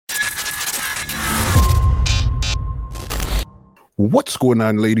What's going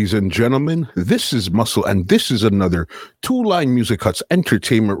on, ladies and gentlemen? This is Muscle, and this is another Two Line Music Hut's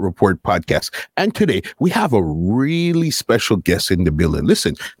Entertainment Report podcast. And today we have a really special guest in the building.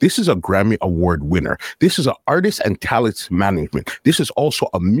 Listen, this is a Grammy Award winner. This is an artist and talent management. This is also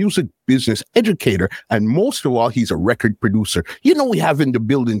a music business educator, and most of all, he's a record producer. You know, we have in the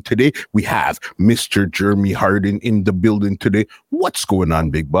building today, we have Mr. Jeremy Hardin in the building today. What's going on,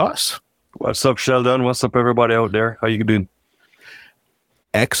 big boss? What's up, Sheldon? What's up, everybody out there? How you doing?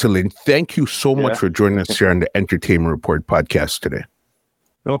 Excellent. Thank you so much for joining us here on the Entertainment Report podcast today.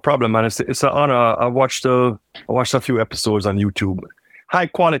 No problem, man. It's an honor. I watched a few episodes on YouTube. High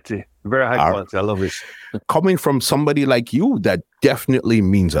quality, very high quality. I love it. Coming from somebody like you, that definitely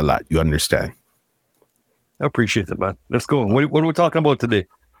means a lot. You understand? I appreciate it, man. Let's go. What are we talking about today?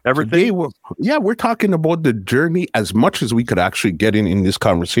 Everything? We're talking about the journey as much as we could actually get in this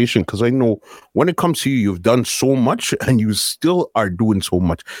conversation, because I know when it comes to you, you've done so much and you still are doing so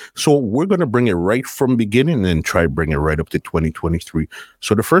much. So we're going to bring it right from beginning and try to bring it right up to 2023.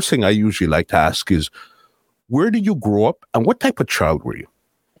 So the first thing I usually like to ask is, where did you grow up and what type of child were you?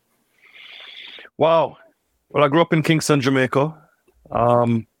 Wow. Well, I grew up in Kingston, Jamaica.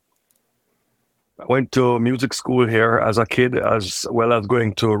 I went to music school here as a kid, as well as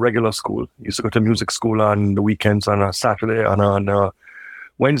going to regular school. Used to go to music school on the weekends, on a Saturday, and on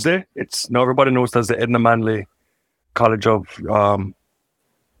Wednesday. It's now everybody knows as the Edna Manley College of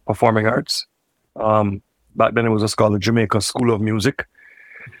Performing Arts. Back then it was just called the Jamaica School of Music.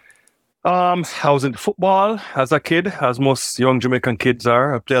 I was in football as a kid, as most young Jamaican kids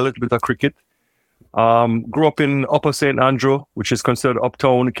are. I play a little bit of cricket. Grew up in Upper St. Andrew, which is considered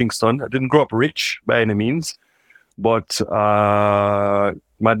uptown Kingston. I didn't grow up rich by any means, but my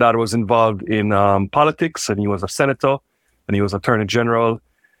dad was involved in politics, and he was a senator, and he was attorney general,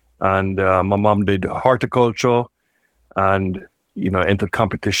 and my mom did horticulture, and entered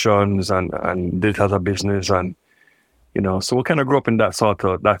competitions and did it as a business, and so we kind of grew up in that sort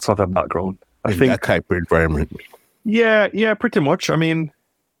of background. I think that type of environment. Yeah, pretty much. I mean,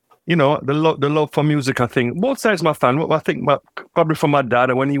 the love for music, I think. Both sides of my family. I think probably from my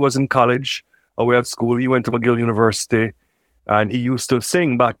dad, when he was in college or we at school, he went to McGill University, and he used to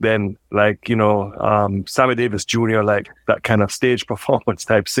sing back then, like, Sammy Davis Jr., like that kind of stage performance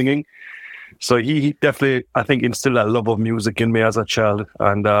type singing. So he definitely, I think, instilled that love of music in me as a child.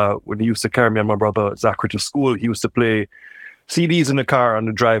 And when he used to carry me and my brother Zachary to school, he used to play CDs in the car on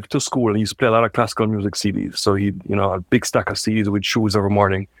the drive to school. He used to play a lot of classical music CDs. So he, a big stack of CDs with shoes every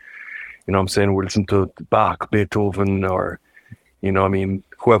morning. You know what I'm saying? We listen to Bach, Beethoven, or,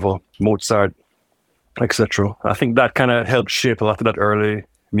 whoever, Mozart, etc. I think that kind of helped shape a lot of that early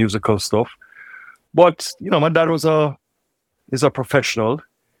musical stuff. But, my dad is a professional,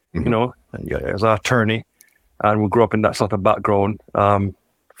 as an attorney, and we grew up in that sort of background.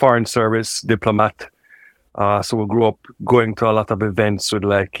 Foreign service, diplomat. So we grew up going to a lot of events with,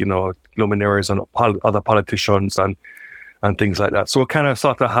 luminaries and other politicians and things like that. So we kind of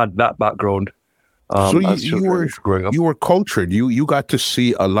sort of had that background. So you were growing up. You were cultured. You got to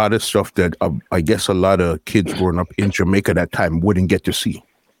see a lot of stuff that I guess a lot of kids growing up in Jamaica that time wouldn't get to see.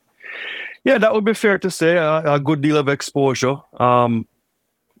 Yeah, that would be fair to say. A good deal of exposure.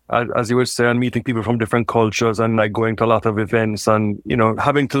 As you would say, and meeting people from different cultures and going to a lot of events and,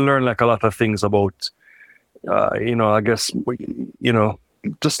 having to learn a lot of things about, I guess,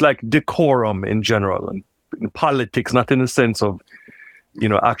 just like decorum in general and politics, not in the sense of,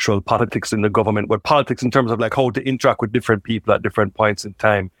 actual politics in the government, but politics in terms of how to interact with different people at different points in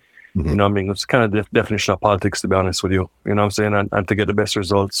time. Mm-hmm. It's kind of the definition of politics, to be honest with you, you know what I'm saying, and to get the best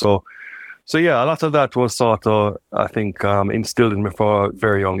results. So yeah, a lot of that was sort of, I think, instilled in me for a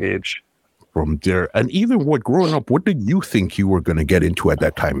very young age. From there, and even growing up, what did you think you were going to get into at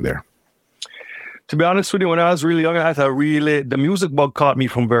that time there? To be honest with you, when I was really young, the music bug caught me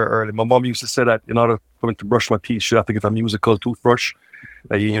from very early. My mom used to say that in order for me to brush my teeth, she'd have to get a musical toothbrush.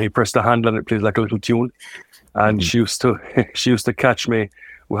 You press the handle and it plays like a little tune. And she used to catch me.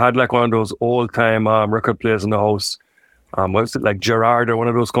 We had one of those old time record players in the house. What was it, like Gerard or one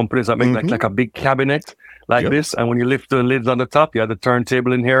of those companies that make like a big cabinet this. And when you lift the lids on the top, you had the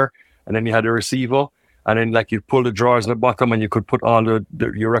turntable in here, and then you had the receiver. And then you pull the drawers in the bottom and you could put all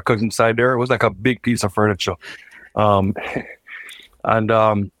your records inside there. It was like a big piece of furniture. She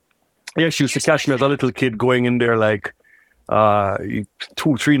used to catch me as a little kid going in there 2,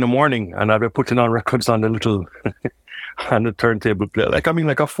 3 in the morning, and I'd be putting on records on the little on the turntable player. Like a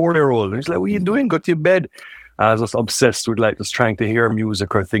 4-year-old. And he's like, "What are you doing? Go to your bed." I was just obsessed with just trying to hear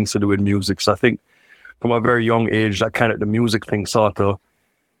music or things to do with music. So I think from a very young age, that kind of the music thing sort of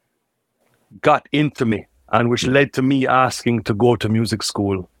got into me and which led to me asking to go to music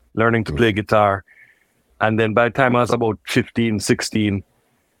school, learning to play guitar. And then by the time I was about 15, 16,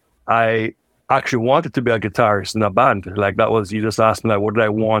 I actually wanted to be a guitarist in a band. Like that was, you just asked me, like, what did I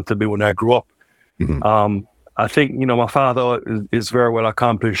want to be when I grew up? I think, my father is very well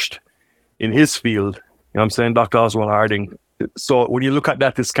accomplished in his field. You know what I'm saying? Dr. Oswald Harding. So when you look at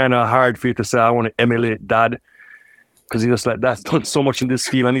that, it's kind of hard for you to say, I want to emulate dad. Because you're just like, that's done so much in this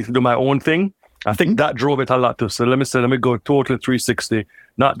field. I need to do my own thing. I think that drove it a lot too. So let me go totally 360,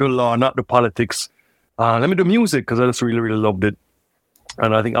 not the law, not the politics. Let me do music because I just really, really loved it.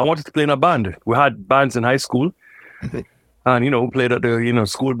 And I think I wanted to play in a band. We had bands in high school and, played at the,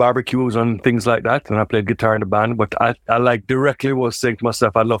 school barbecues and things like that. And I played guitar in the band. But I like directly was saying to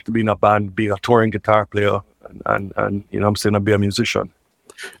myself, I'd love to be in a band, be a touring guitar player and I'm saying I'd be a musician.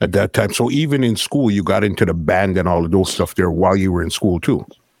 At that time. So even in school, you got into the band and all of those stuff there while you were in school too.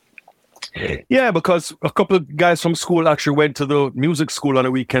 Yeah, because a couple of guys from school actually went to the music school on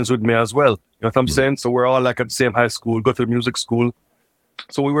the weekends with me as well. You know what I'm saying? So we're all like at the same high school, go to the music school.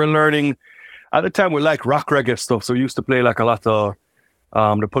 So we were learning, at the time we liked rock reggae stuff. So we used to play like a lot of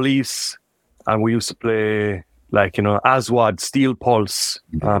The Police, and we used to play like, Aswad, Steel Pulse,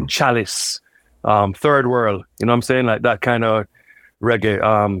 Chalice, Third World, you know what I'm saying? Like that kind of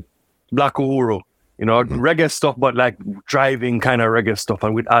reggae, Black Uhuru. Reggae stuff, but like driving kind of reggae stuff,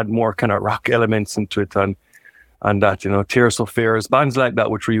 and we'd add more kind of rock elements into it, and that, Tears for Fears, bands like that,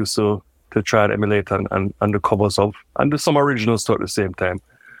 which we used to try and emulate and the covers of, and do some original stuff at the same time.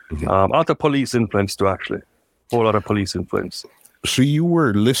 A lot of Police influence too, actually. A whole lot of Police influence. So you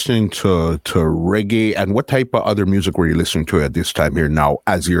were listening to reggae, and what type of other music were you listening to at this time here now?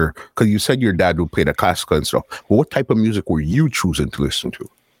 Because you said your dad would play the classical and stuff. Well, what type of music were you choosing to listen to?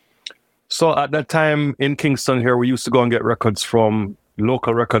 So at that time in Kingston here, we used to go and get records from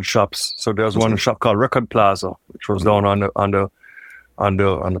local record shops. So there was one shop called Record Plaza, which was down on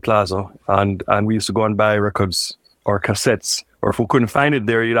the plaza, and we used to go and buy records or cassettes. Or if we couldn't find it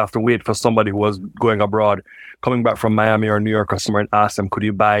there, you'd have to wait for somebody who was going abroad, coming back from Miami or New York or somewhere, and ask them, could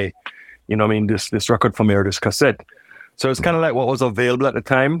you buy, this record from me or this cassette? So it's kind of like what was available at the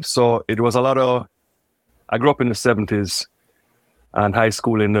time. So it was a lot of, I grew up in the 70s and high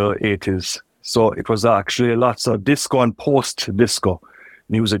school in the 80s. So it was actually lots of disco and post-disco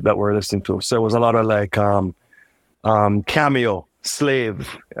music that we're listening to. So it was a lot of like Cameo,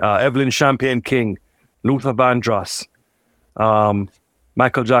 Slave, Evelyn Champagne King, Luther Vandross,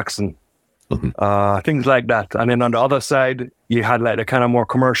 Michael Jackson, things like that. And then on the other side, you had like the kind of more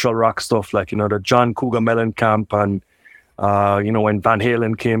commercial rock stuff, like, the John Cougar Mellencamp and, when Van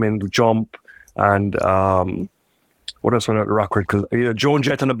Halen came in, Jump, and what else was the rock record? Joan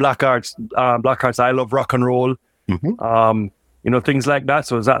Jett and the Blackhearts, I Love Rock and Roll, things like that.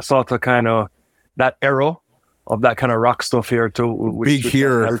 So it's that sort of kind of, that era of that kind of rock stuff here too. Big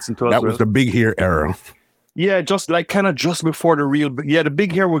Hair, that was the Big Hair era. Yeah, just like kind of just before the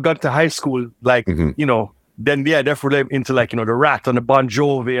Big Hair we got to high school, like, then definitely into like, the Rat and the Bon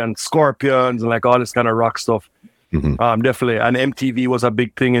Jovi and Scorpions and like all this kind of rock stuff. Definitely. And MTV was a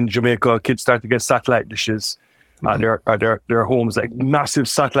big thing in Jamaica. Kids started to get satellite dishes at their homes, like massive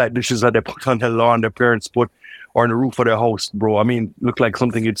satellite dishes that they put on their lawn, their parents put, or on the roof of their house, bro. I mean, looked like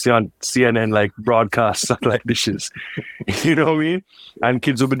something you'd see on CNN, like broadcast satellite dishes. You know what I mean? And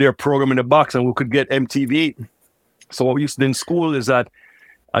kids would be there programming the box, and we could get MTV. So what we used to do in school is that,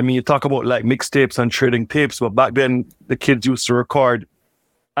 I mean, you talk about like mixtapes and trading tapes, but back then the kids used to record.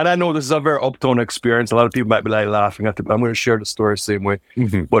 And I know this is a very uptown experience. A lot of people might be like laughing at it. I'm going to share the story the same way.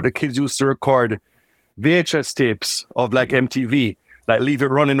 But the kids used to record VHS tapes of like MTV, like leave it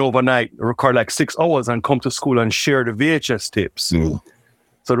running overnight, record like 6 hours and come to school and share the VHS tapes.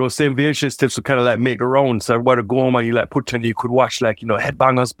 So those same VHS tapes would kind of like make the rounds. So everybody go home and you like put in, you could watch like,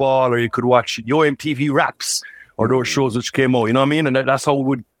 Headbangers Ball, or you could watch Yo MTV Raps, or those shows which came out, you know what I mean? And that's how we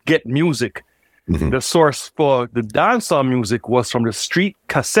would get music. The source for the dancehall music was from the street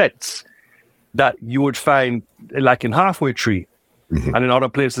cassettes that you would find like in Halfway Tree and in other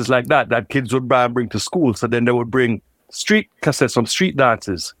places like that kids would bring to school. So then they would bring street cassettes from street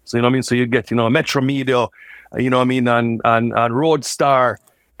dances. So, you know what I mean? So you get, Metro Media, you know what I mean? And Roadstar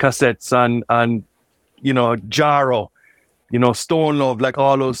cassettes and Jaro, Stone Love, like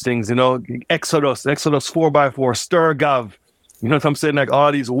all those things, Exodus 4x4, Sturgav, you know what I'm saying? Like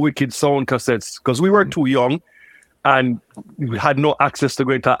all these wicked sound cassettes, because we were too young and we had no access to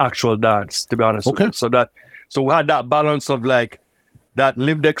going to actual dance, to be honest. Okay. With you. So we had that balance of like that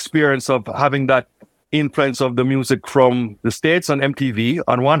lived experience of having that influence of the music from the States on MTV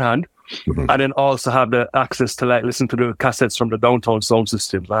on one hand, and then also have the access to like listen to the cassettes from the downtown sound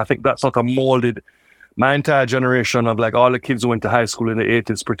systems. And I think that sort of molded my entire generation of like all the kids who went to high school in the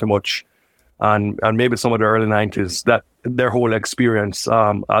 80s pretty much, and maybe some of the early 90s, that their whole experience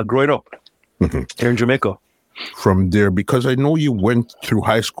growing up here in Jamaica. From there, because I know you went through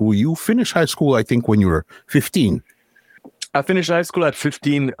high school. You finished high school, I think, when you were 15. I finished high school at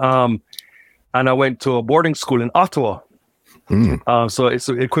 15, and I went to a boarding school in Ottawa. So it's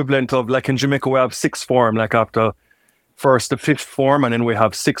the equivalent of, like in Jamaica, we have sixth form, like after first to fifth form, and then we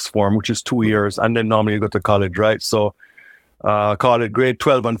have sixth form, which is 2 years, and then normally you go to college, right? So call it grade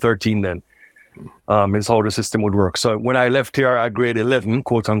 12 and 13 then. Is how the system would work. So when I left here at grade 11,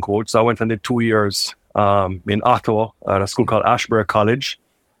 quote unquote, so I went and did 2 years in Ottawa at a school called Ashbury College,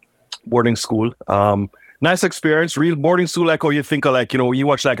 boarding school. Nice experience, real boarding school, like how you think of, like, you know, when you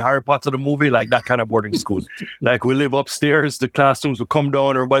watch like Harry Potter the movie, like that kind of boarding school. Like we live upstairs, the classrooms will come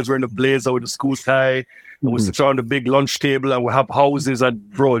down, everybody's wearing a blazer with a school tie, and we sit around the big lunch table, and we have houses and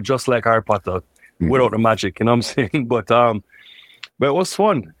bro, just like Harry Potter, without the magic, you know what I'm saying? But it was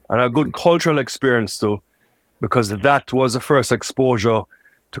fun and a good cultural experience too, because that was the first exposure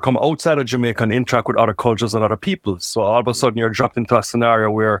to come outside of Jamaica and interact with other cultures and other people. So all of a sudden you're dropped into a scenario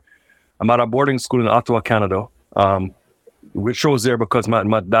where I'm at a boarding school in Ottawa, Canada, which was there because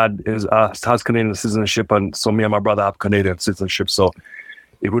my dad has Canadian citizenship, and so me and my brother have Canadian citizenship. So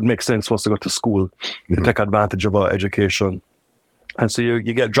it would make sense for us to go to school to take advantage of our education. And so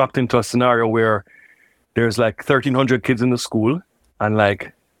you get dropped into a scenario where there's like 1,300 kids in the school and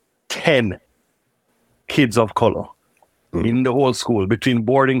like 10 kids of color in the whole school, between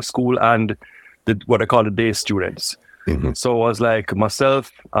boarding school and what I call the day students. So it was like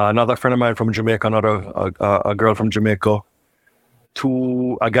myself, another friend of mine from Jamaica, a girl from Jamaica,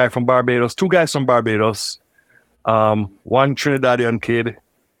 a guy from Barbados, 2 guys from Barbados, one Trinidadian kid,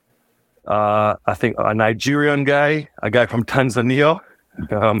 I think a Nigerian guy, a guy from Tanzania.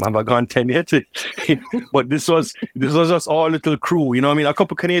 I've gone 10 yet, but this was just all little crew, you know what I mean? A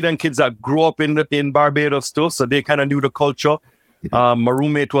couple Canadian kids that grew up in Barbados too, so they kind of knew the culture. My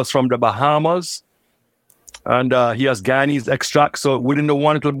roommate was from the Bahamas, and he has Guyanese extract. So within the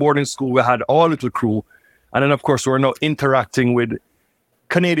one little boarding school, we had all little crew, and then of course we're now interacting with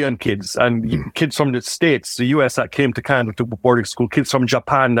Canadian kids and kids from the States, the US that came to Canada to boarding school, kids from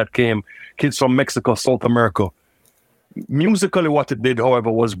Japan that came, kids from Mexico, South America. Musically, what it did,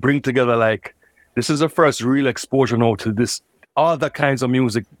 however, was bring together, like, this is the first real exposure now to this other kinds of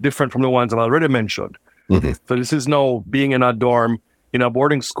music, different from the ones I've already mentioned. So this is now being in a dorm, in a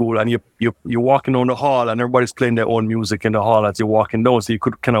boarding school, and you're walking down the hall and everybody's playing their own music in the hall as you're walking down. So you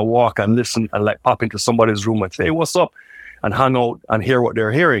could kind of walk and listen and like pop into somebody's room and say, hey, what's up? And hang out and hear what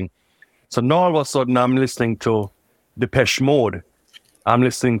they're hearing. So now all of a sudden I'm listening to Depeche Mode. I'm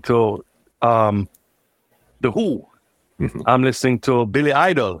listening to The Who. I'm listening to Billy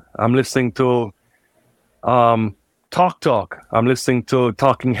Idol. I'm listening to Talk. I'm listening to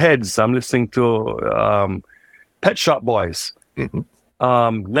Talking Heads. I'm listening to Pet Shop Boys.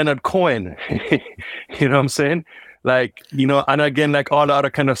 Leonard Cohen. You know what I'm saying? Like, you know, and again, like all the other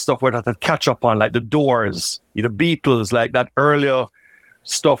kind of stuff where I had to catch up on, like the Doors, the Beatles, like that earlier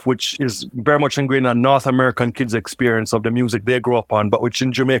stuff, which is very much ingrained in North American kids' experience of the music they grew up on, but which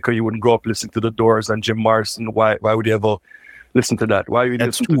in Jamaica you wouldn't grow up listening to the Doors and Jim Morrison. Why would you ever listen to that? Why would you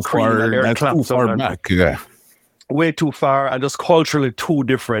listen to Cream and Eric Clapton? That's too far back, yeah. Way too far and just culturally too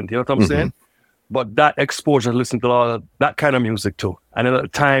different. You know what I'm saying? But that exposure, listening to all that kind of music too. And at the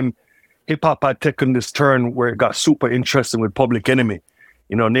time, hip hop had taken this turn where it got super interesting with Public Enemy.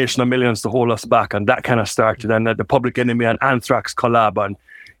 You know, Nation of Millions to Hold Us Back, and that kind of started. And the Public Enemy and Anthrax collab, and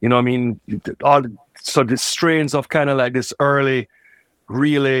you know what I mean? So the strains of kind of like this early,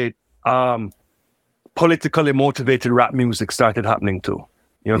 really politically motivated rap music started happening too.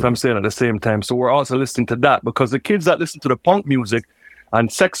 You know what I'm saying? At the same time. So we're also listening to that, because the kids that listen to the punk music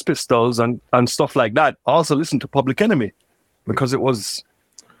and Sex Pistols and stuff like that also listen to Public Enemy, because it's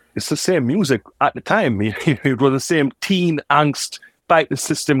the same music at the time. It was the same teen angst, fight the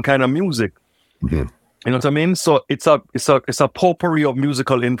system kind of music. You know what I mean? So it's a potpourri of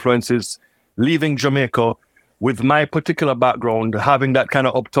musical influences, leaving Jamaica with my particular background, having that kind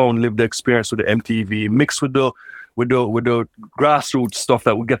of uptown lived experience with the MTV, mixed with the grassroots stuff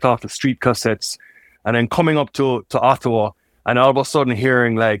that we get off the street cassettes, and then coming up to Ottawa, and all of a sudden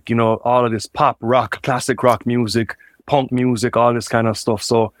hearing, like, you know, all of this pop, rock, classic rock music, punk music, all this kind of stuff.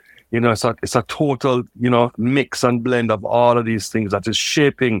 So, you know, it's a total, you know, mix and blend of all of these things that is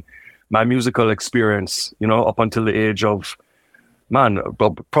shaping my musical experience, you know, up until the age of,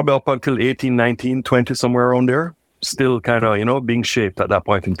 probably up until 18, 19, 20, somewhere around there, still kind of, you know, being shaped at that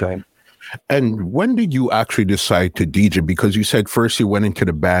point in time. And when did you actually decide to DJ? Because you said first you went into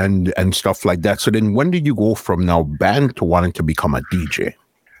the band and stuff like that. So then when did you go from now band to wanting to become a DJ?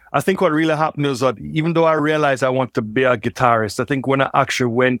 I think what really happened is that even though I realized I want to be a guitarist, I think when I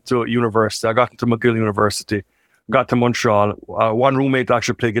actually went to university, I got into McGill University, got to Montreal. One roommate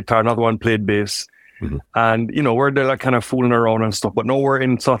actually played guitar, another one played bass. Mm-hmm. And, you know, we're there like kind of fooling around and stuff, but nowhere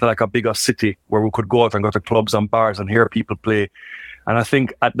in sort of like a bigger city where we could go out and go to clubs and bars and hear people play. And I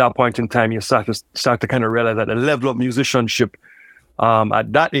think at that point in time, you start to kind of realize that the level of musicianship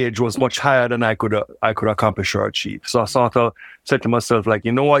at that age was much higher than I could accomplish or achieve. So I sort of said to myself, like,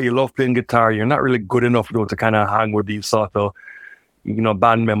 you know what, you love playing guitar. You're not really good enough though to kind of hang with these sort of, you know,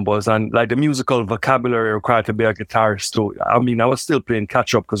 band members, and like the musical vocabulary required to be a guitarist too. I mean, I was still playing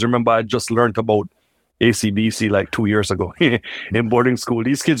catch up because remember I just learned about AC/DC like 2 years ago in boarding school.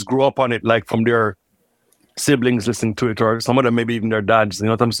 These kids grew up on it like from their siblings listening to it, or some of them maybe even their dads. You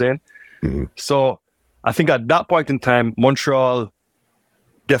know what I'm saying? Mm-hmm. So I think at that point in time, Montreal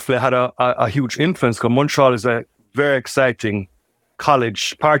definitely had a huge influence because Montreal is a very exciting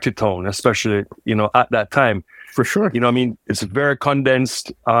college party town, especially, you know, at that time. For sure. You know what I mean? It's very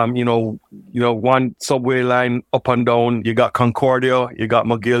condensed. You know, one subway line up and down. You got Concordia, you got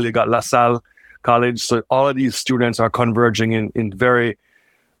McGill, you got LaSalle College. So all of these students are converging in a very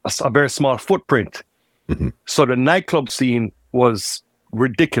small footprint. Mm-hmm. So the nightclub scene was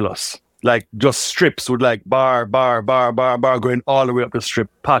ridiculous. Like just strips with like bar going all the way up the strip,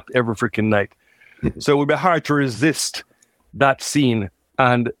 packed every freaking night. Mm-hmm. So it would be hard to resist that scene.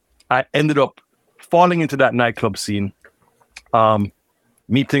 And I ended up falling into that nightclub scene,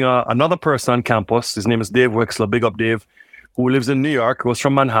 meeting another person on campus. His name is Dave Wexler, big up Dave, who lives in New York, was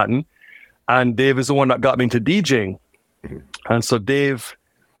from Manhattan. And Dave is the one that got me into DJing. Mm-hmm. And so Dave,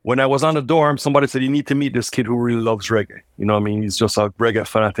 when I was on the dorm, somebody said, you need to meet this kid who really loves reggae. You know what I mean? He's just a reggae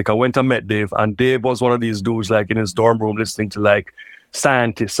fanatic. I went and met Dave, and Dave was one of these dudes like in his dorm room listening to like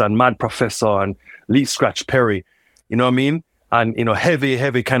Scientists and Mad Professor and Lee Scratch Perry. You know what I mean? And, you know,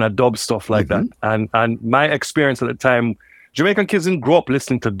 heavy kind of dub stuff like mm-hmm. that. And my experience at the time, Jamaican kids didn't grow up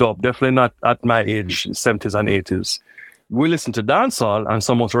listening to dub, definitely not at my age, 70s and 80s. We listened to dancehall and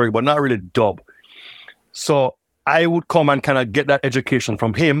some was reggae, but not really dub. So I would come and kind of get that education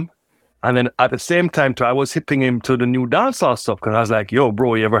from him. And then at the same time, too, I was hipping him to the new dancehall stuff because I was like, yo,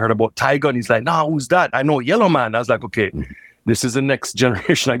 bro, you ever heard about Tiger? And he's like, nah, who's that? I know Yellow Man. I was like, okay, this is the next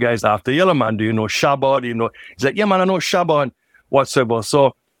generation of guys after Yellow Man. Do you know Shabba? Do you know? He's like, yeah, man, I know Shabba and whatsoever.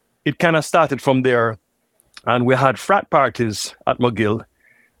 So it kind of started from there. And we had frat parties at McGill.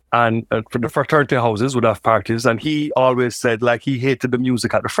 And for the fraternity houses would have parties. And he always said, like, he hated the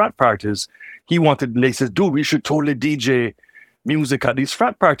music at the frat parties. He says, dude, we should totally DJ music at these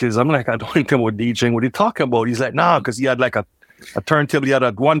frat parties. I'm like, I don't think about DJing. What are you talking about? He's like, nah, because he had like a turntable. He had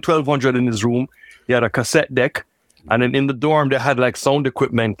a 1200 in his room. He had a cassette deck. And then in the dorm, they had like sound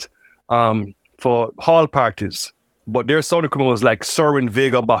equipment for hall parties. But their sound equipment was like Serwin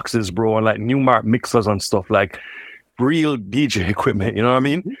Vega boxes, bro, and like Newmark mixers and stuff, like real DJ equipment, you know what I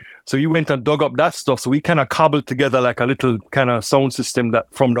mean? So we went and dug up that stuff. So we kind of cobbled together like a little kind of sound system that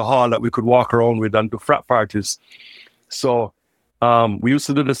from the hall that we could walk around with and do frat parties. So we used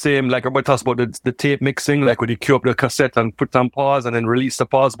to do the same, like everybody talks about the tape mixing, like when you cue up the cassette and put on pause and then release the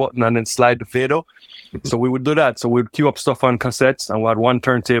pause button and then slide the fader. So we would do that. So we'd cue up stuff on cassettes and we had one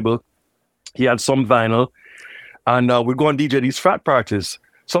turntable. He had some vinyl. And we'd go and DJ these frat parties.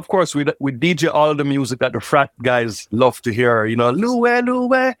 So, of course, we'd DJ all the music that the frat guys love to hear. You know,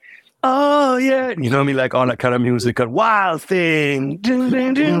 Luwe, oh, yeah. You know what I mean? Like all that kind of music. And Wild Thing. Ding,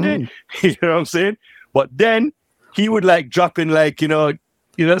 ding, ding, ding. You know what I'm saying? But then he would like drop in like, you know,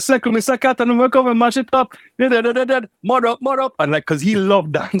 Second Mr. Cat and work over and mash it up. Mod up. And like, because he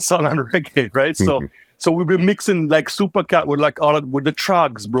loved dancehall and reggae, right? So we'd be mixing like Super Cat with like with the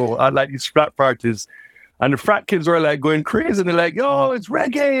trogs, bro, at like these frat parties. And the frat kids were like going crazy. And they're like, yo, it's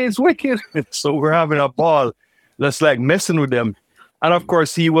reggae, it's wicked. So we're having a ball. That's like messing with them. And of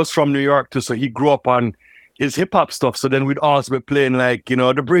course, he was from New York too. So he grew up on his hip hop stuff. So then we'd also be playing like, you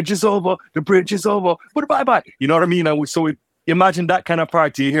know, the bridge is over, but bye. You know what I mean? And so we imagine that kind of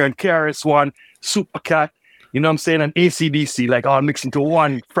party here in KRS-One, Super Cat, you know what I'm saying? And AC/DC, like all mixed into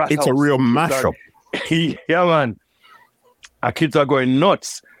one frat It's house. A real mashup. Yeah, man. Our kids are going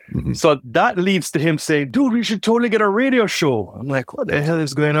nuts. Mm-hmm. So that leads to him saying, dude, we should totally get a radio show. I'm like, what the hell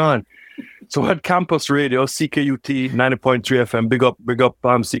is going on? So we had campus radio, CKUT 90.3 FM, big up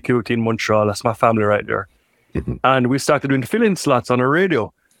CKUT in Montreal. That's my family right there. Mm-hmm. And we started doing fill-in slots on the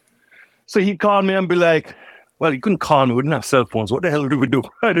radio. So he'd call me and be like, well, he couldn't call me. We didn't have cell phones. What the hell do we do?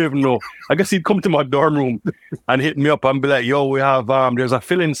 I don't even know. I guess he'd come to my dorm room and hit me up and be like, yo, we have, there's a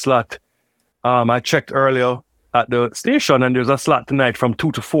fill-in slot I checked earlier at the station and there's a slot tonight from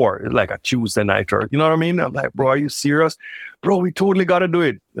 2 to 4. It's like a Tuesday night, or you know what I mean? I'm like, bro, are you serious? Bro, we totally got to do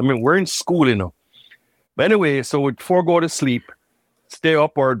it. I mean, we're in school, you know. But anyway, so we'd go to sleep, stay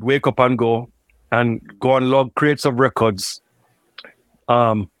up or wake up and go and log crates of records,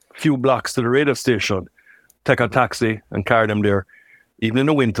 few blocks to the radio station, take a taxi and carry them there, even in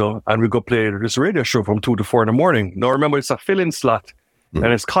the winter, and we go play this radio show from 2 to 4 in the morning. Now remember, it's a fill-in slot. And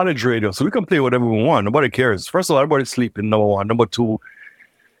it's college radio, so we can play whatever we want. Nobody cares. First of all, everybody's sleeping, number one. Number two,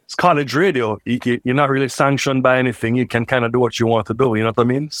 it's college radio. You're not really sanctioned by anything. You can kind of do what you want to do, you know what I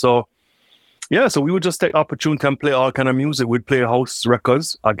mean? So, yeah, so we would just take opportunity and play all kind of music. We'd play house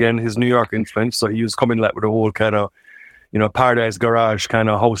records. Again, his New York influence, so he was coming like with a whole kind of, you know, Paradise Garage kind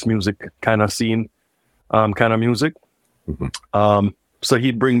of house music kind of scene, kind of music. So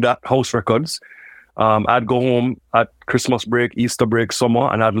he'd bring that house records. I'd go home at Christmas break, Easter break,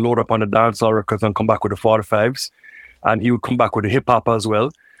 summer, and I'd load up on the dancehall records and come back with the 45s. And he would come back with the hip hop as well.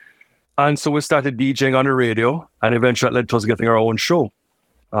 And so we started DJing on the radio, and eventually it led to us getting our own show.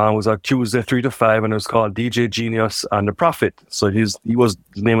 It was a Tuesday 3 to 5, and it was called DJ Genius and the Prophet. So his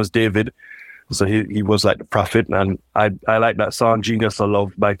name was David. So he was like the Prophet, and I like that song Genius of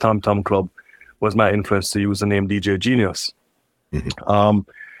Love by Tom Tom Club was my influence to use the name DJ Genius.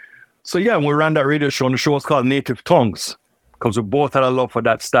 So yeah, we ran that radio show, and the show was called Native Tongues because we both had a love for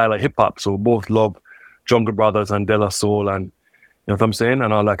that style of hip hop. So we both love Jungle Brothers and De La Soul, and you know what I'm saying,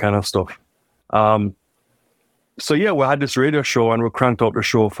 and all that kind of stuff. So yeah, we had this radio show, and we cranked out the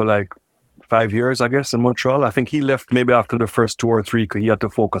show for like 5 years, I guess, in Montreal. I think he left maybe after the first 2 or 3 because he had to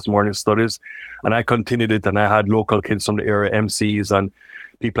focus more on his studies, and I continued it. And I had local kids from the area, MCs, and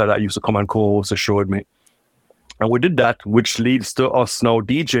people that used to come and co-host the show with me. And we did that, which leads to us now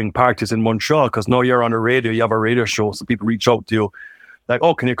DJing parties in Montreal, because now you're on the radio, you have a radio show, so people reach out to you like,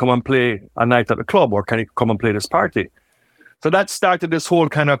 oh, can you come and play a night at the club, or can you come and play this party? So that started this whole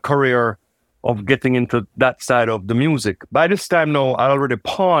kind of career of getting into that side of the music. By this time now, I already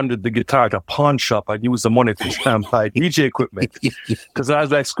pawned the guitar at a pawn shop. I used the money to buy DJ equipment, because I was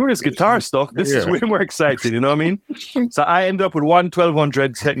like, screw this guitar stuff. This is way more exciting, you know what I mean? So I ended up with 1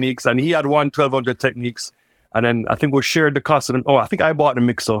 1200 Technics, and he had 1 1200 Technics. And then I think we shared the cost of them. Oh, I think I bought a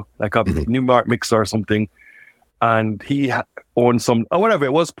mixer, like a Newmark mixer or something. And he owned some, or whatever.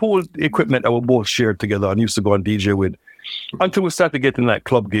 It was pool equipment that we both shared together and used to go and DJ with. Until we started getting like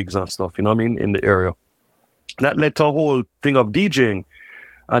club gigs and stuff, you know what I mean, in the area. That led to a whole thing of DJing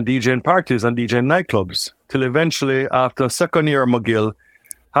and DJing parties and DJing nightclubs. Till eventually, after second year of McGill,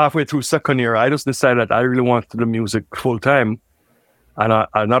 halfway through second year, I just decided that I really wanted to do music full time. And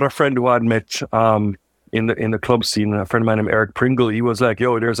another friend who I'd met, in the club scene, a friend of mine named Eric Pringle, he was like,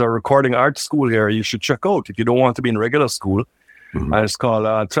 yo, there's a recording art school here you should check out if you don't want to be in regular school. And it's called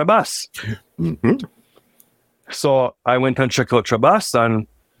Trebas. So I went and checked out Trebas and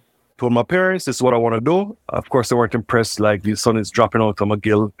told my parents, this is what I want to do. Of course, they weren't impressed. Like, the son is dropping out of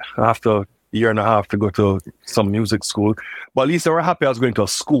McGill after a year and a half to go to some music school. But at least they were happy I was going to a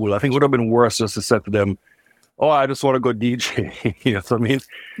school. I think it would have been worse just to say to them, oh, I just want to go DJ. You know what I mean?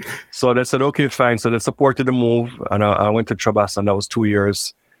 So they said, okay, fine. So they supported the move. And I went to Trebas, and that was 2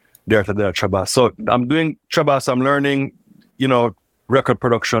 years there to there, Trebas. So I'm doing Trebas. I'm learning, you know, record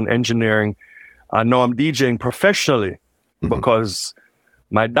production, engineering. And now I'm DJing professionally because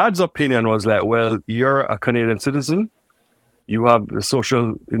my dad's opinion was like, well, you're a Canadian citizen. You have the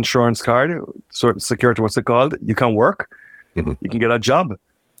social insurance card, social security, what's it called? You can work. You can get a job.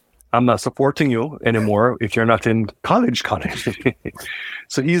 I'm not supporting you anymore if you're not in college.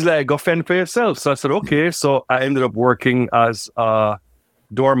 So he's like, go fend for yourself. So I said, okay. So I ended up working as a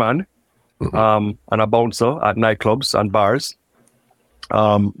doorman and a bouncer at nightclubs and bars.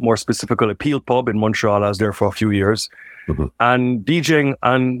 More specifically, Peel Pub in Montreal. I was there for a few years. And DJing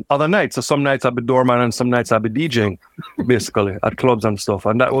on other nights. So some nights I'd be doorman and some nights I'd be DJing, basically, at clubs and stuff.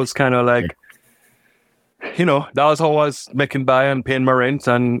 And that was kind of like, you know, that was how I was making by and paying my rent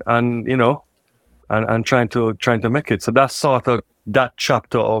and you know, and trying to make it. So that's sort of that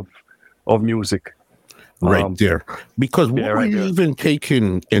chapter of music. Right there. Because what were you even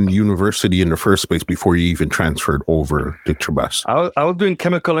taking in university in the first place before you even transferred over to Trebas? I was doing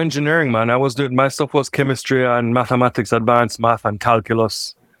chemical engineering, man. My stuff was chemistry and mathematics, advanced math and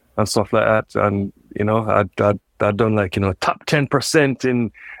calculus and stuff like that. And, you know, I'd done like, you know, top 10%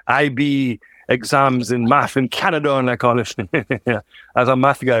 in IB exams in math in Canada and like all this. As a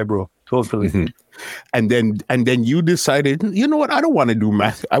math guy, bro. Totally. And then you decided, you know what? I don't want to do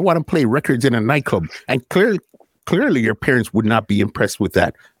math. I want to play records in a nightclub. And clearly your parents would not be impressed with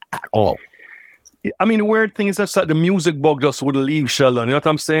that at all. I mean, the weird thing is just that the music bug just wouldn't leave Sheldon. You know what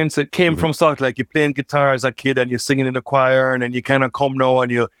I'm saying? So it came from sort of like you're playing guitar as a kid and you're singing in the choir, and then you kind of come now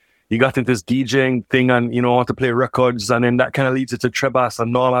and you got into this DJing thing and, you know, want to play records. And then that kind of leads you to Trebas.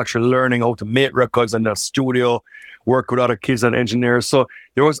 And now I'm actually learning how to make records in the studio, work with other kids and engineers. So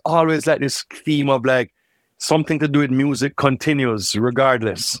there was always like this theme of like something to do with music continues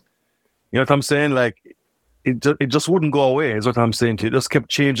regardless. You know what I'm saying? Like it just wouldn't go away is what I'm saying to you. It just kept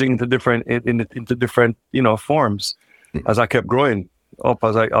changing into different, into different, you know, forms as I kept growing up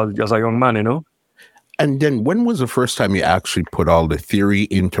as a young man, you know? And then when was the first time you actually put all the theory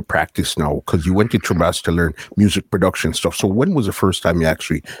into practice now? Because you went to Trebas to learn music production stuff. So when was the first time you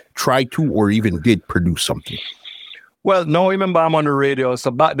actually tried to or even did produce something? Well, no, remember I'm on the radio. So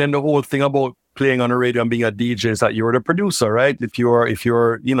back then the whole thing about playing on the radio and being a DJ is that you're the producer, right? If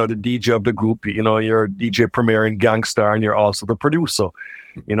you're, you know, the DJ of the group, you know, you're DJ Premier and Gangstar and you're also the producer.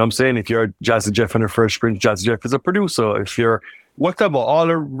 You know what I'm saying? If you're Jazzy Jeff and the Fresh Prince, Jazzy Jeff is a producer. If you're whatever, all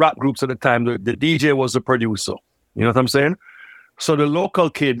the rap groups at the time, the DJ was the producer. You know what I'm saying? So the local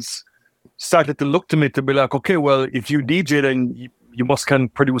kids started to look to me to be like, okay, well, if you DJ, then you must can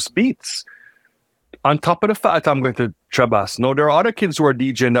produce beats. On top of the fact I'm going to Trebas. Now, there are other kids who are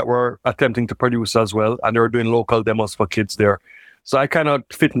DJing that were attempting to produce as well, and they were doing local demos for kids there. So I kind of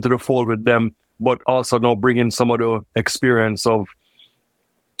fit into the fold with them, but also now bringing some of the experience of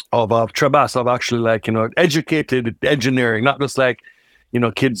Trebas, of actually like, you know, educated engineering, not just like, you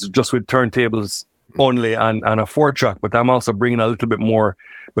know, kids just with turntables only and a 4-track, but I'm also bringing a little bit more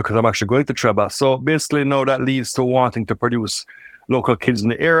because I'm actually going to Trebas. So basically now that leads to wanting to produce local kids in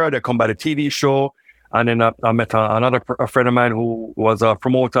the area. They come by the TV show. And then I met a friend of mine who was a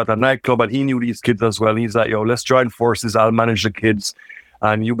promoter at a nightclub, and he knew these kids as well. He's like, yo, let's join forces. I'll manage the kids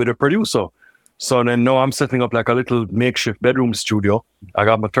and you be the producer. So then now I'm setting up like a little makeshift bedroom studio. I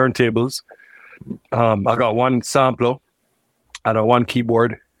got my turntables. I got one sampler and a one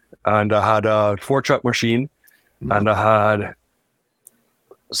keyboard, and I had a 4-track machine, and I had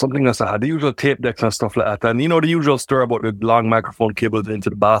something else. I had the usual tape decks and stuff like that. And you know, the usual story about the long microphone cables into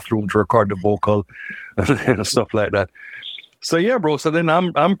the bathroom to record the vocal and stuff like that. So yeah, bro. So then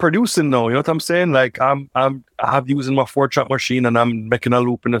I'm producing now. You know what I'm saying? Like I have using my 4-track machine and I'm making a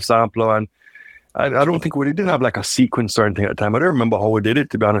loop in the sampler. And I don't think we didn't have like a sequence or anything at the time. I don't remember how we did it,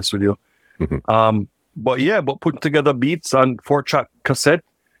 to be honest with you. But putting together beats on 4-track cassette.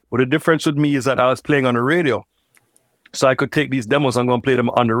 But the difference with me is that I was playing on the radio. So I could take these demos and go and play them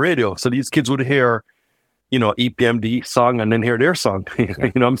on the radio. So these kids would hear, you know, EPMD song and then hear their song. You know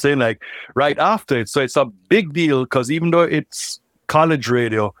what I'm saying? Like right after it. So it's a big deal because even though it's college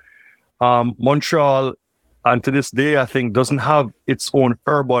radio, Montreal, and to this day, I think, doesn't have its own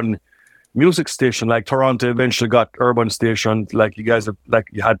urban music station. Like Toronto eventually got urban station. Like you guys have, like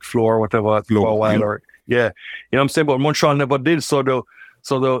you had Floor or whatever for a while. Or, yeah. You know what I'm saying? But Montreal never did. So the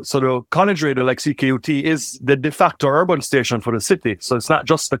college radio, like CKUT, is the de facto urban station for the city. So it's not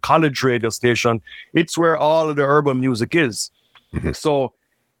just the college radio station. It's where all of the urban music is. So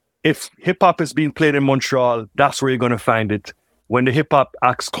if hip-hop is being played in Montreal, that's where you're going to find it. When the hip-hop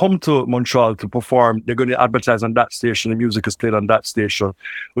acts come to Montreal to perform, they're going to advertise on that station. The music is played on that station,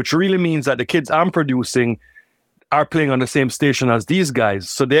 which really means that the kids I'm producing are playing on the same station as these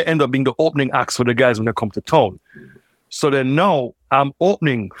guys. So they end up being the opening acts for the guys when they come to town. So then now I'm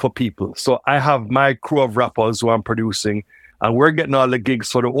opening for people. So I have my crew of rappers who I'm producing, and we're getting all the gigs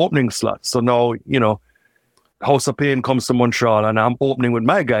for the opening slots. So now, you know, House of Pain comes to Montreal and I'm opening with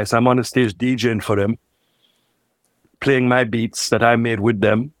my guys. I'm on the stage DJing for them, playing my beats that I made with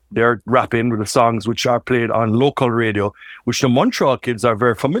them. They're rapping with the songs which are played on local radio, which the Montreal kids are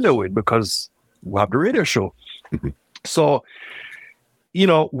very familiar with because we have the radio show. So, you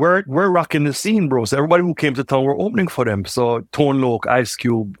know, we're rocking the scene, bro. So everybody who came to town, we're opening for them. So Tone Loc, Ice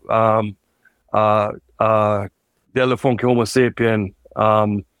Cube, Del Funky Homo Sapien,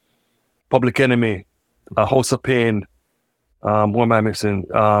 Public Enemy, House of Pain. Who am I missing?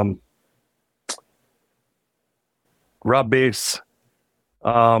 Rob Bass.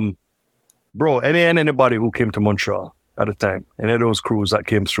 Bro, anybody who came to Montreal at the time, any of those crews that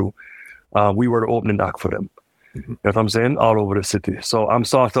came through, we were the opening act for them. You know what I'm saying? All over the city. So I'm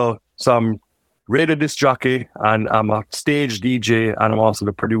sort of some radio disc jockey, and I'm a stage DJ, and I'm also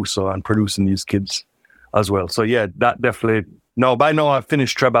the producer and producing these kids as well. So yeah, that definitely. No, by now I've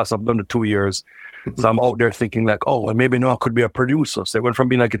finished Trebas. I've done the 2 years. So I'm out there thinking like, oh, well, maybe now I could be a producer. So I went from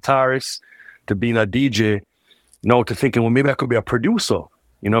being a guitarist to being a DJ, now to thinking, well, maybe I could be a producer.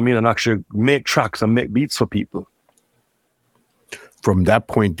 You know what I mean? And actually make tracks and make beats for people. from that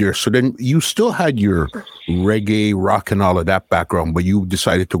point there, so then you still had your reggae, rock, and all of that background, but you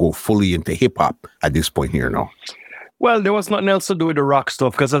decided to go fully into hip hop at this point here, no? Well, there was nothing else to do with the rock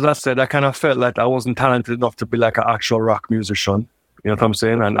stuff because, as I said, I kind of felt like I wasn't talented enough to be like an actual rock musician. You know what I'm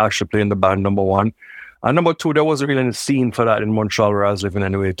saying? And actually play in the band, number one. And number two, there wasn't really any scene for that in Montreal where I was living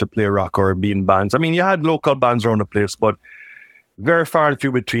anyway to play rock or be in bands. I mean, you had local bands around the place, but very far and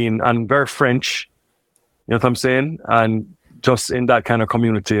few between and very French. You know what I'm saying? And just in that kind of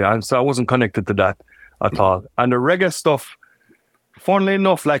community. And so I wasn't connected to that at all. And the reggae stuff, funnily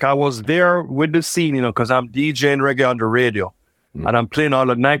enough, like I was there with the scene, you know, because I'm DJing reggae on the radio and I'm playing all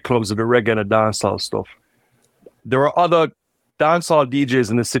the nightclubs with the reggae and the dancehall stuff. There were other dancehall DJs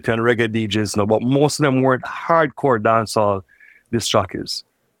in the city and reggae DJs, you know, but most of them weren't hardcore dancehall disc jockeys.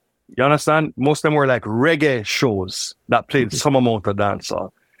 You understand? Most of them were like reggae shows that played some amount of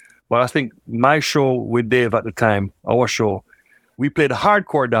dancehall. But I think my show with Dave at the time, our show, we played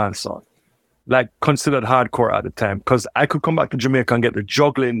hardcore dancehall, like considered hardcore at the time, because I could come back to Jamaica and get the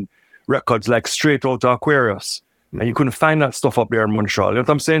juggling records like straight out of Aquarius. And you couldn't find that stuff up there in Montreal. You know what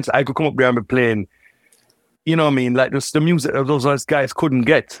I'm saying? So I could come up there and be playing, you know what I mean? Like just the music that those guys couldn't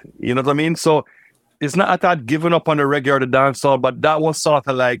get. You know what I mean? So it's not that I'd given up on the reggae or the dancehall, but that was sort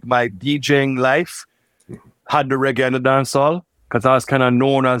of like my DJing life. Had the reggae and the dancehall, because I was kind of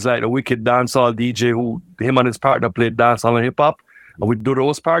known as like the wicked dancehall DJ who him and his partner played dancehall and hip hop, and we'd do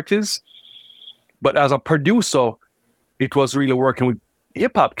those parties. But as a producer, it was really working with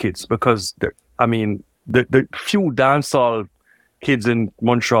hip hop kids because the few dancehall kids in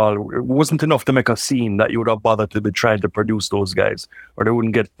Montreal, it wasn't enough to make a scene that you would have bothered to be trying to produce those guys, or they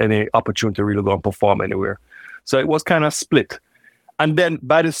wouldn't get any opportunity to really go and perform anywhere. So it was kind of split. And then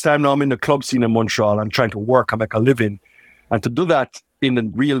by this time now I'm in the club scene in Montreal. I'm trying to work and make a living. And to do that in the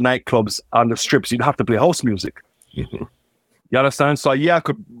real nightclubs on the strips, you'd have to play house music. Mm-hmm. You understand? So yeah, I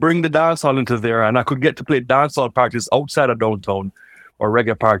could bring the dancehall into there and I could get to play dancehall parties outside of downtown or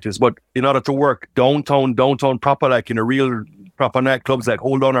reggae parties. But in order to work downtown proper, like in a real proper nightclubs like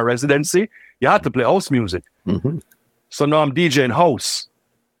Hold On or Residency, you had to play house music. Mm-hmm. So now I'm DJing house,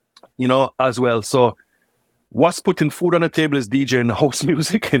 you know, as well. So what's putting food on the table is DJing house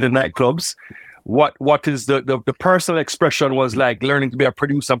music in the nightclubs. What is the personal expression was like learning to be a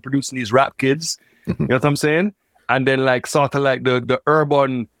producer and producing these rap kids. Mm-hmm. You know what I'm saying? And then like sort of like the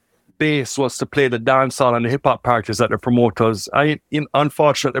urban base was to play the dancehall and the hip hop parties at the promoters.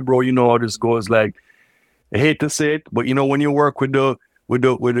 Unfortunately, bro, you know how this goes. Like, I hate to say it, but you know when you work with the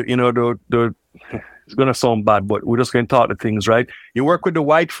you know the it's gonna sound bad, but we're just gonna talk the things, right? You work with the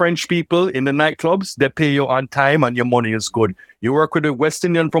white French people in the nightclubs, they pay you on time and your money is good. You work with the West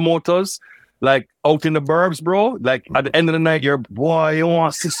Indian promoters, like out in the burbs, bro. Like at the end of the night, your boy, you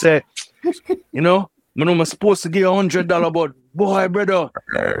want to say, you know, I'm supposed to give $100, but boy, brother,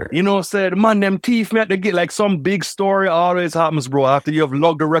 you know, said man, them thief me at the gate. Like some big story always happens, bro. After you have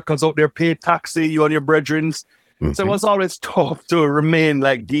logged the records out there, paid taxi, you and your brethrens. Mm-hmm. So it was always tough to remain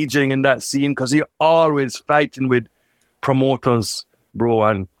like DJing in that scene because you're always fighting with promoters, bro.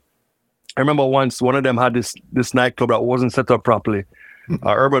 And I remember once one of them had this nightclub that wasn't set up properly,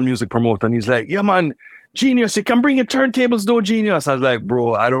 urban music promoter, and he's like, yeah, man, Genius, you can bring your turntables though, Genius. I was like,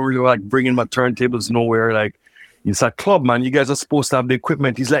 bro, I don't really like bringing my turntables nowhere. Like, it's a club, man. You guys are supposed to have the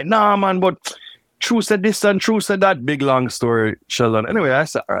equipment. He's like, nah, man, but True said this and True said that. Big, long story, Sheldon. Anyway, I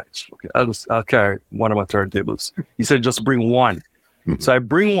said, all right, okay, I'll carry one of my turntables. He said, just bring one. Mm-hmm. So I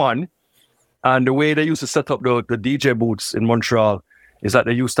bring one, and the way they used to set up the DJ booths in Montreal is that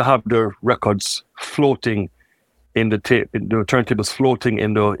they used to have the records floating in the turntables floating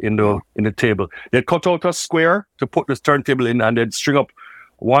in the table. They'd cut out a square to put this turntable in, and they'd string up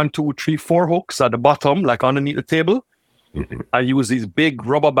 1, 2, 3, 4 hooks at the bottom, like underneath the table, and use these big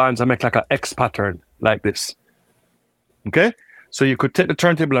rubber bands and make like an X pattern like this. Okay, so you could take the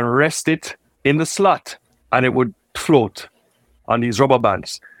turntable and rest it in the slot, and it would float on these rubber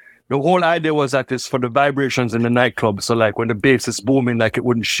bands. The whole idea was that it's for the vibrations in the nightclub. So like when the bass is booming, like it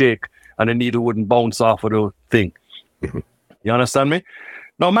wouldn't shake and the needle wouldn't bounce off of the thing. You understand me?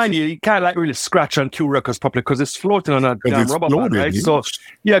 Now, mind you can't like really scratch on two records properly because it's floating on a damn rubber band, right? So,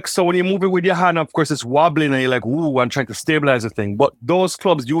 yeah, so when you move it with your hand, of course, it's wobbling and you're like, ooh, I'm trying to stabilize the thing. But those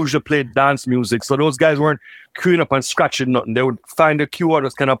clubs usually play dance music. So those guys weren't queuing up and scratching nothing. They would find the cue or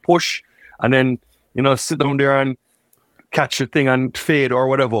just kind of push and then, you know, sit down there and catch the thing and fade or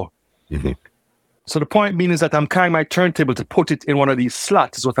whatever. Mm-hmm. So the point being is that I'm carrying my turntable to put it in one of these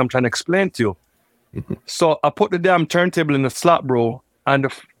slots is what I'm trying to explain to you. Mm-hmm. So I put the damn turntable in the slot, bro, and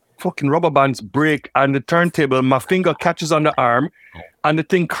the fucking rubber bands break and the turntable, my finger catches on the arm and the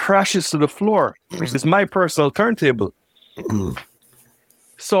thing crashes to the floor, which is my personal turntable.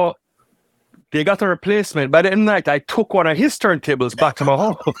 So they got a replacement. By the end of the night, I took one of his turntables back to my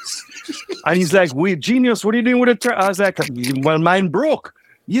house. And he's like, wait, genius, what are you doing with the turn? I was like, well, mine broke.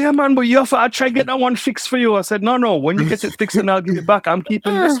 Yeah, man, but I'll try to get that one fixed for you. I said, no, when you get it fixed and I'll give it back, I'm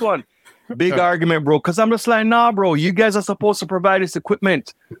keeping this one. Big argument, bro, because I'm just like, nah, bro, you guys are supposed to provide this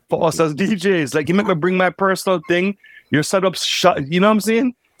equipment for us as DJs. Like, you make me bring my personal thing, your setup's shot, you know what I'm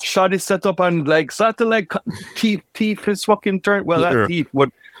saying? Shot is set up and like, start to like teeth his fucking turn. Well, that teeth,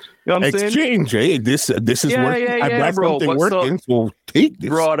 what, you know what I'm saying? Exchange, eh? This is working. I've got bro, something working, so take this.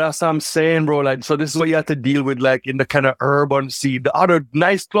 Bro, that's what I'm saying, bro. Like, so this is what you have to deal with, like, in the kind of urban scene. The other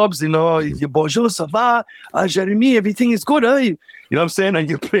nice clubs, you know, your Bonjour, ça va, Jeremy, everything is good, eh? You know what I'm saying? And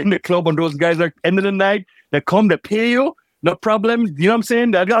you play in the club and those guys are, end of the night, they come, they pay you, no problem. You know what I'm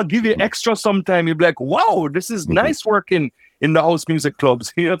saying? They'll give you extra sometime. You'll be like, wow, this is nice working in the house music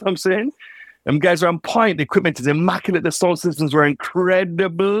clubs. You know what I'm saying? Them guys are on point. The equipment is immaculate. The sound systems were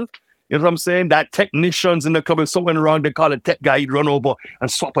incredible. You know what I'm saying? That technicians in the club, if something wrong, they call a tech guy, he'd run over and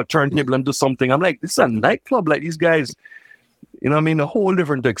swap a turntable and do something. I'm like, this is a nightclub. Like, these guys, you know what I mean? A whole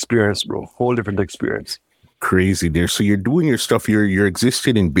different experience, bro. Whole different experience. Crazy there. So you're doing your stuff. You're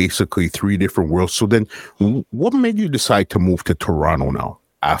existing in basically 3 different worlds. So then what made you decide to move to Toronto now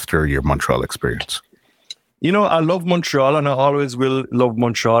after your Montreal experience? You know, I love Montreal and I always will love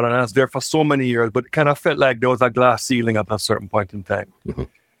Montreal. And I was there for so many years, but it kind of felt like there was a glass ceiling at a certain point in time. Mm-hmm.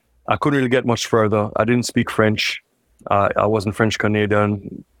 I couldn't really get much further. I didn't speak French. I wasn't French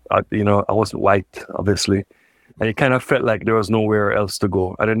Canadian. I wasn't white, obviously. And it kind of felt like there was nowhere else to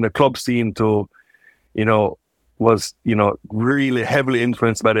go. And then the club scene was really heavily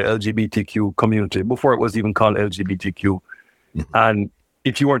influenced by the LGBTQ community before it was even called LGBTQ. Mm-hmm. And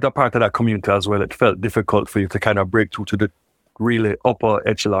if you weren't a part of that community as well, it felt difficult for you to kind of break through to the really upper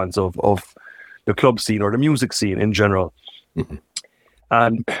echelons of the club scene or the music scene in general. Mm-hmm.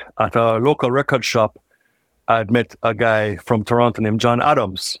 And at a local record shop, I'd met a guy from Toronto named John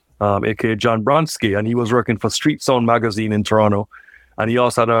Adams, aka John Bronski, and he was working for Street Sound magazine in Toronto. And he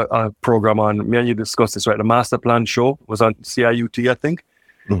also had a program on, me and you discussed this, right? The Master Plan show was on CIUT, I think.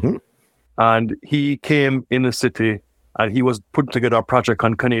 Mm-hmm. And he came in the city and he was putting together a project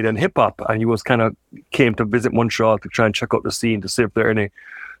on Canadian hip hop. And he was came to visit Montreal to try and check out the scene to see if there are any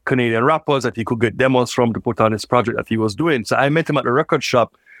Canadian rappers that he could get demos from to put on his project that he was doing. So I met him at the record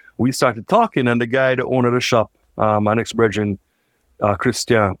shop. We started talking, and the owner of the shop, my ex-brethren,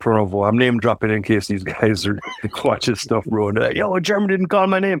 Christian Pronovo, I'm name dropping in case these guys are watching stuff, bro. And they're like, yo, Jeremy didn't call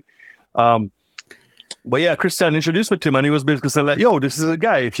my name. But yeah, Christian introduced me to him, and he was basically saying, like, yo, this is a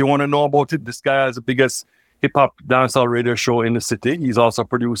guy. If you want to know about it, this guy has the biggest hip-hop dancehall radio show in the city. He's also a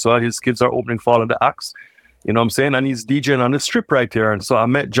producer. His kids are opening Fall of the Axe. You know what I'm saying? And he's DJing on the strip right here. And so I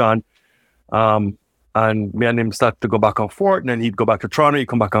met John, and me and him started to go back and forth. And then he'd go back to Toronto, he'd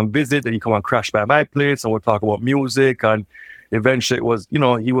come back and visit, and he'd come and crash by my place, and we'll talk about music. And eventually it was,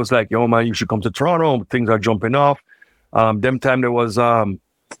 he was like, yo, man, you should come to Toronto. Things are jumping off. Them time there was,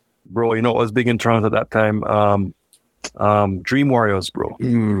 bro, it was big in Toronto at that time. Dream Warriors, bro.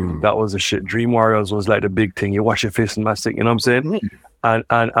 That was the shit. Dream Warriors was like the big thing. You wash your face and mask it, you know what I'm saying?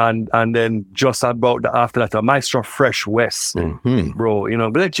 And then just about after that, Maestro Fresh West, bro,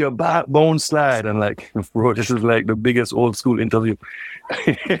 let your backbone slide. And like, bro, this is like the biggest old school interview.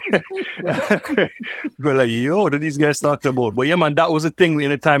 We're like, yo, what are these guys talking about? But yeah, man, that was a thing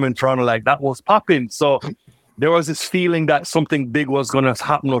in a time in Toronto, like that was popping. So there was this feeling that something big was going to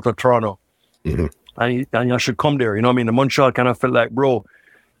happen out of Toronto. Mm-hmm. And you should come there, you know what I mean? The Montreal kind of felt like, bro,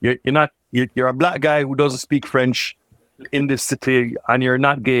 you're a black guy who doesn't speak French in this city, and you're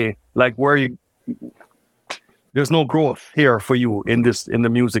not gay. Like, there's no growth here for you in the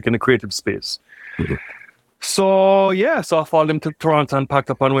music, in the creative space. Mm-hmm. So I followed him to Toronto and packed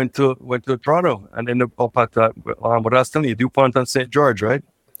up and went to Toronto, and ended up at what I was telling you, DuPont and St. George, right?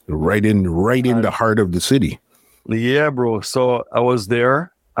 Right in the heart of the city. Yeah, bro. So I was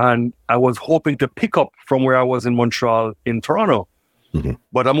there, and I was hoping to pick up from where I was in Montreal in Toronto. Mm-hmm.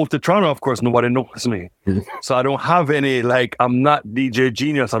 But I moved to Toronto, of course, nobody knows me. Mm-hmm. So I don't have any, like, I'm not DJ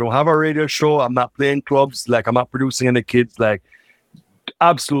Genius. I don't have a radio show. I'm not playing clubs. Like, I'm not producing any kids. Like,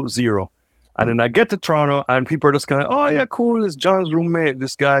 absolute zero. And then I get to Toronto, and people are just kind of, oh, yeah, cool. It's John's roommate.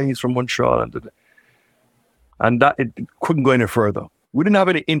 This guy, he's from Montreal. And that, it couldn't go any further. We didn't have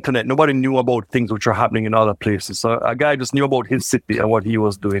any internet. Nobody knew about things which are happening in other places. So a guy just knew about his city and what he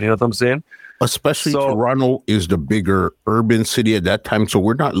was doing. You know what I'm saying? Especially Toronto is the bigger urban city at that time. So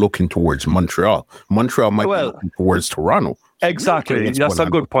we're not looking towards Montreal. Montreal might be looking towards Toronto. So exactly. That's a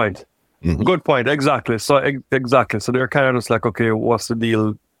good point. Mm-hmm. Good point. Exactly. So exactly. So they're kind of just like, okay, what's the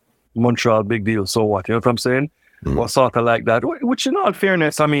deal? Montreal, big deal. So what? You know what I'm saying? was sort of like that, which in all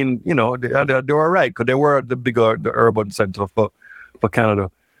fairness, I mean, you know, they were right because they were the urban center for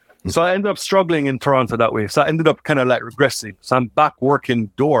Canada. So I ended up struggling in Toronto that way. So I ended up kind of like regressing. So I'm back working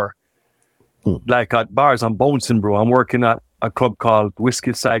door, like at bars. I'm bouncing, bro. I'm working at a club called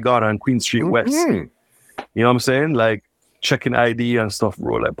Whiskey Saigon on Queen Street West. You know what I'm saying? Like checking ID and stuff,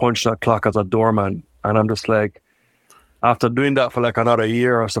 bro. Like punching a clock as a doorman. And I'm just like, after doing that for like another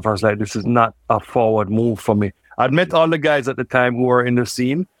year or stuff, I was like, this is not a forward move for me. I'd met all the guys at the time who were in the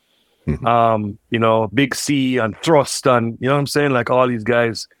scene. You know, Big C and Thrust and, you know what I'm saying? Like all these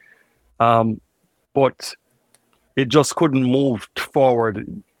guys. But it just couldn't move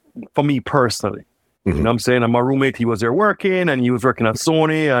forward for me personally. You know what I'm saying? And my roommate, he was there working and he was working at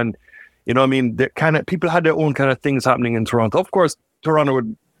Sony and, you know what I mean? People had their own kind of things happening in Toronto. Of course, Toronto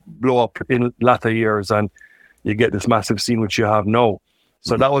would blow up in latter years and you get this massive scene which you have now.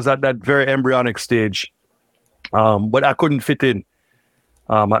 So that was at that very embryonic stage. But I couldn't fit in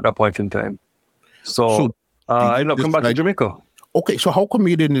at that point in time. So I ended up coming back to Jamaica. Okay, so how come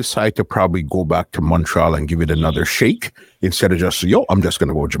you didn't decide to probably go back to Montreal and give it another shake instead of just, I'm just going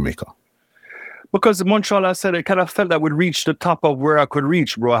to go to Jamaica? Because in Montreal, I said, I kind of felt that I would reach the top of where I could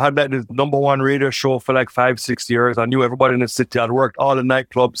reach, bro. I had that #1 radio show for like 5-6 years. I knew everybody in the city. I'd worked all the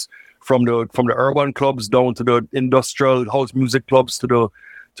nightclubs from the urban clubs down to the industrial house music clubs to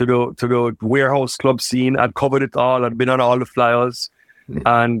the warehouse club scene. I'd covered it all. I'd been on all the flyers.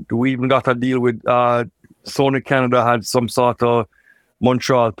 And we even got a deal with Sony Canada had some sort of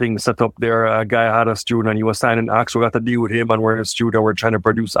Montreal thing set up there. A guy had a studio and he was signing acts. We got a deal with him and we're in a studio. We're trying to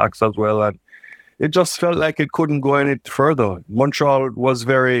produce acts as well. And it just felt like it couldn't go any further. Montreal was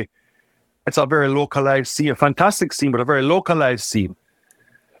it's a very localized scene, a fantastic scene, but a very localized scene.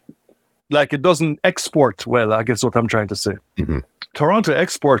 Like it doesn't export well, I guess what I'm trying to say. Toronto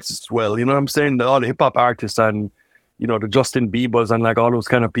exports well, you know what I'm saying? All the hip hop artists and, you know, the Justin Biebers and like all those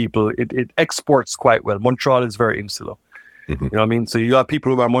kind of people, it exports quite well. Montreal is very insular. You know what I mean? So you got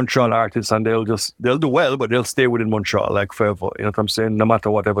people who are Montreal artists and they'll do well, but they'll stay within Montreal like forever. You know what I'm saying? No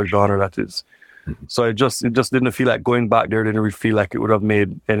matter whatever genre that is. So it just didn't feel like going back there. Didn't really feel like it would have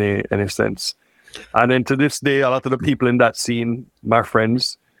made any sense. And then to this day, a lot of the people in that scene, my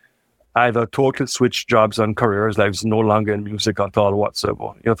friends, either totally switched jobs and careers, like it's no longer in music at all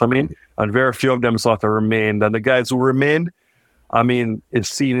whatsoever. You know what I mean? And very few of them sort of remained. And the guys who remained, I mean, it's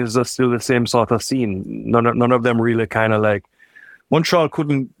seen as still the same sort of scene. None of them really kind of like, Montreal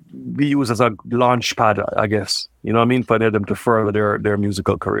couldn't be used as a launch pad, I guess. You know what I mean? For them to further their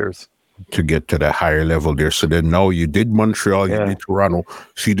musical careers. To get to that higher level there. So then now you did Montreal, you did Toronto,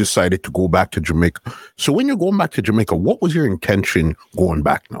 so you decided to go back to Jamaica. So when you're going back to Jamaica, what was your intention going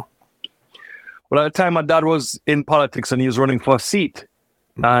back now? Well, at the time, my dad was in politics and he was running for a seat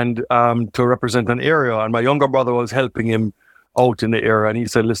and to represent an area. And my younger brother was helping him out in the area. And he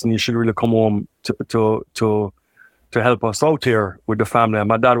said, listen, you should really come home to help us out here with the family. And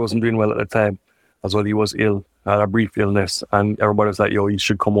my dad wasn't doing well at the time as well. He was ill, had a brief illness. And everybody was like, yo, you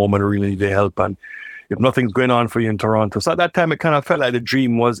should come home and really need their help. And if nothing's going on for you in Toronto. So at that time, it kind of felt like the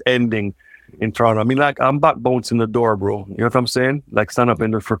dream was ending in Toronto. I mean, like, I'm back bouncing the door, bro. You know what I'm saying? Like, stand up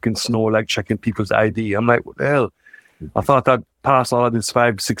in the freaking snow, like, checking people's ID. I'm like, what the hell? I thought I'd passed all of this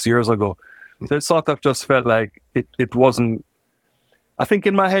 5-6 years ago. So it sort of just felt like it wasn't... I think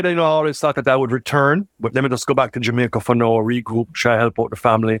in my head, you know, I always thought that I would return, but let me just go back to Jamaica for now, regroup, try to help out the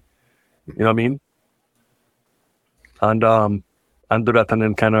family. You know what I mean? And do that and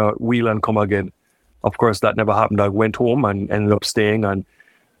then kind of wheel and come again. Of course, that never happened. I went home and ended up staying and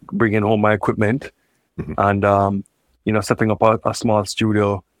bringing home my equipment and, you know, setting up a small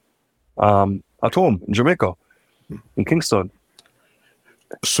studio at home in Jamaica, in Kingston.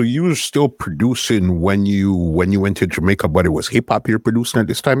 So you were still producing when you went to Jamaica, but it was hip hop you're producing at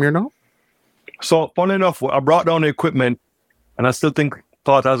this time here now? So, funny enough, I brought down the equipment and I still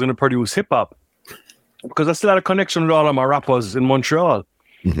thought I was going to produce hip hop because I still had a connection with all of my rappers in Montreal.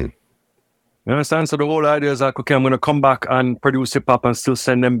 You understand? So the whole idea is like, okay, I'm going to come back and produce hip hop and still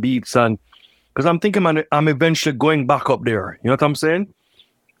send them beats. And because I'm thinking, man, I'm eventually going back up there. You know what I'm saying?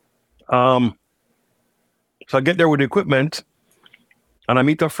 So I get there with the equipment and I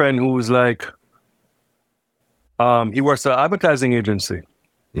meet a friend who was like, he works at an advertising agency.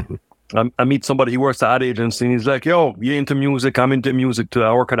 I meet somebody, he works at an ad agency, and he's like, yo, you into music? I'm into music too.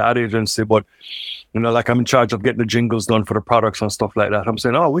 I work at an ad agency, but, you know, like I'm in charge of getting the jingles done for the products and stuff like that. I'm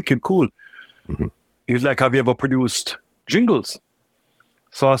saying, oh, wicked, cool. He's like, have you ever produced jingles?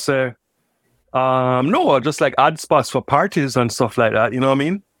 So I say, no, just like ad spots for parties and stuff like that. You know what I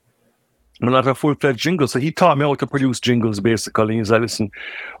mean? I'm not a full-fledged jingle. So he taught me how to produce jingles, basically. He's like, listen,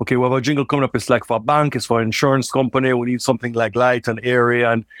 okay, we have a jingle coming up. It's like for a bank, it's for an insurance company. We need something like light and airy,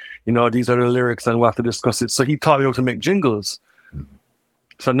 and, you know, these are the lyrics, and we have to discuss it. So he taught me how to make jingles.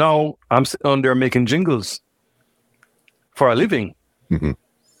 So now I'm sitting on there making jingles for a living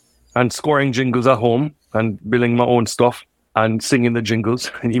and scoring jingles at home and building my own stuff and singing the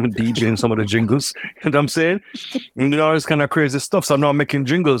jingles and even DJing some of the jingles. You know what I'm saying? And, you know, it's kind of crazy stuff. So now I'm making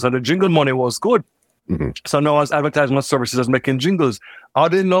jingles, and the jingle money was good. So now I was advertising my services as making jingles.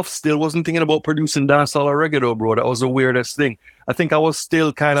 Odd enough, still wasn't thinking about producing dancehall or reggae though, bro. That was the weirdest thing. I think I was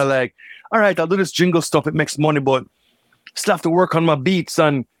still kind of like, all right, I'll do this jingle stuff. It makes money, but still have to work on my beats.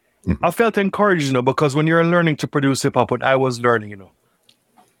 And I felt encouraged, you know, because when you're learning to produce hip hop, what I was learning, you know,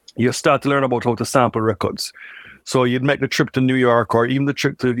 you start to learn about how to sample records. So you'd make the trip to New York, or even the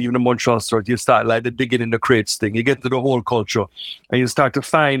trip to even the Montreal store. You start like the digging in the crates thing. You get to the whole culture, and you start to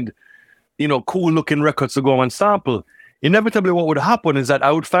find, you know, cool looking records to go and sample. Inevitably, what would happen is that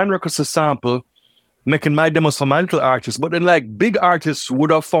I would find records to sample, making my demos for my little artists. But then, like, big artists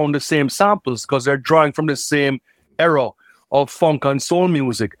would have found the same samples because they're drawing from the same era of funk and soul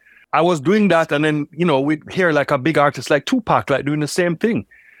music. I was doing that, and then, you know, we'd hear like a big artist like Tupac like doing the same thing,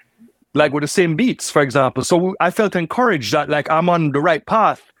 like with the same beats, for example. So I felt encouraged that like I'm on the right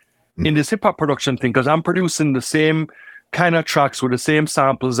path in this hip hop production thing, because I'm producing the same kind of tracks with the same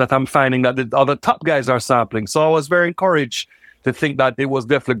samples that I'm finding that the other top guys are sampling. So I was very encouraged to think that it was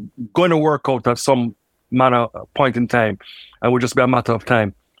definitely going to work out at some manner point in time, and would just be a matter of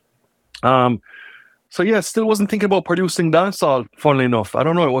time. So yeah, still wasn't thinking about producing dancehall, funnily enough. I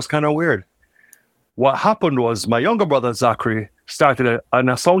don't know, it was kind of weird. What happened was my younger brother, Zachary, started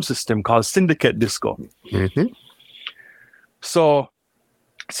a sound system called Syndicate Disco. So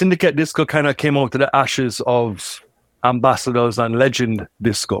Syndicate Disco kind of came out of the ashes of Ambassadors and Legend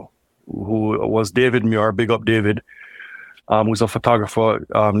Disco, who was David Muir, big up David, who's a photographer,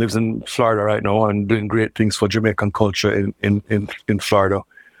 lives in Florida right now and doing great things for Jamaican culture in Florida.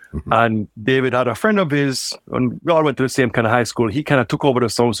 And David had a friend of his, and we all went to the same kind of high school. He kind of took over the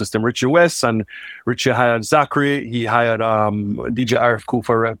sound system, Richie West, and Richie hired Zachary. He hired DJ Arif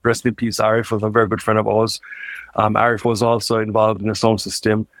Kufa, rest in peace. Arif was a very good friend of ours. Arif was also involved in the sound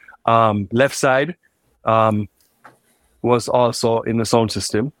system. Left Side was also in the sound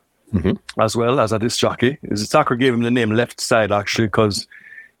system as well as a disc jockey. Zachary gave him the name Left Side, actually, because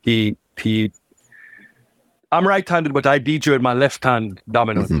he I'm right-handed, but I DJ with my left hand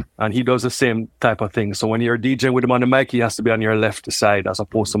dominant, and he does the same type of thing. So when you're DJing with him on the mic, he has to be on your left side, as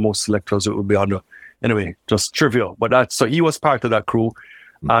opposed to most selectors, it would be on the... Anyway, just trivial. But so he was part of that crew.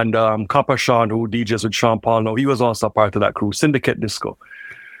 And Copper Sean, who DJs with Sean Paul now, he was also part of that crew, Syndicate Disco.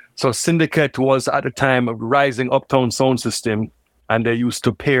 So Syndicate was, at the time, a rising uptown sound system, and they used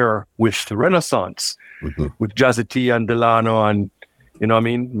to pair with Renaissance, with Jazzy T and Delano and, you know what I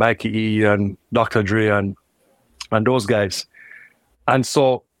mean, Mikey E and Dr. Dre and those guys. And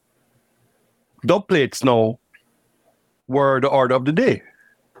so dub plates now were the order of the day.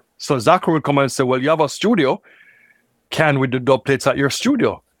 So Zachary would come and say, well, you have a studio. Can we do dub plates at your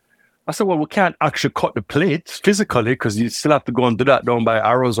studio? I said, well, we can't actually cut the plates physically, because you still have to go and do that down by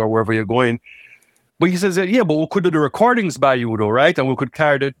Arrows or wherever you're going. But he says, yeah, but we could do the recordings by you though, right? And we could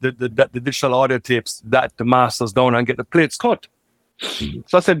carry the digital audio tapes, that the masters down, and get the plates cut.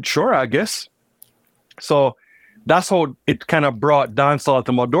 So I said, sure, I guess. So that's how it kind of brought dancehall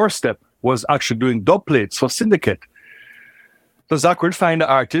to my doorstep, was actually doing dub plates for Syndicate. So Zach would find the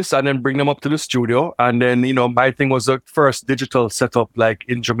artists and then bring them up to the studio. And then, you know, my thing was the first digital setup, like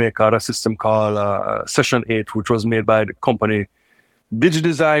in Jamaica, a system called Session 8, which was made by the company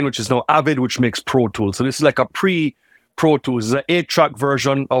DigiDesign, which is now Avid, which makes Pro Tools. So this is like a pre-Pro Tools. It's an 8-track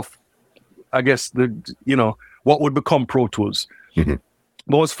version of, I guess, what would become Pro Tools.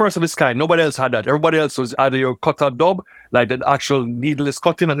 But it was first of its kind. Nobody else had that. Everybody else was either you cut a dub, like the actual needless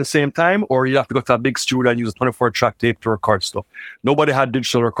cutting at the same time, or you have to go to a big studio and use a 24-track tape to record stuff. Nobody had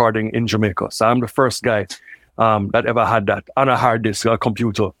digital recording in Jamaica. So I'm the first guy that ever had that on a hard disk, a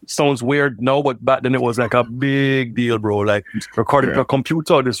computer. Sounds weird now, but back then it was like a big deal, bro. Like recording to a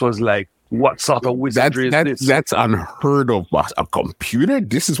computer, this was like, what sort of wizardry is this? That's unheard of, boss. A computer?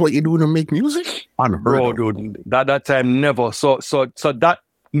 This is what you do to make music? Unheard of. Dude, that time, never. So that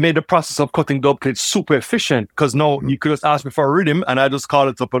made the process of cutting dub plates super efficient, because now you could just ask me for a rhythm, and I just call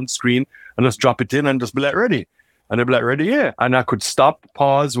it up on the screen and just drop it in and just be like, ready. And they'd be like, ready, yeah. And I could stop,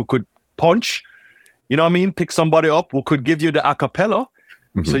 pause, we could punch, you know what I mean? Pick somebody up. We could give you the acapella.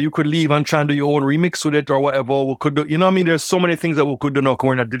 So you could leave and try and do your own remix with it or whatever. We could do, you know what I mean? There's so many things that we could do now,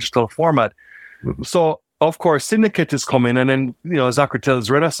 we're in a digital format. So of course, Syndicate is coming, and then, Zachary tells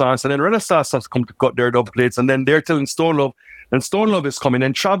Renaissance, and then Renaissance has come to cut their dub plates, and then they're telling Stone Love, and Stone Love is coming,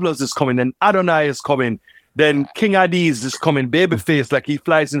 and Travelers is coming, and Adonai is coming, then King Addies is coming, Babyface, like he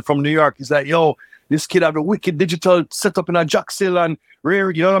flies in from New York. He's like, yo, this kid have a wicked digital setup in a Jackson and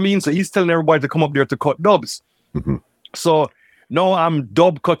rare, you know what I mean? So he's telling everybody to come up there to cut dubs. Mm-hmm. So now I'm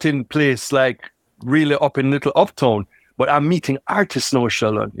dub cutting place, like really up in Little Uptown, but I'm meeting artists now,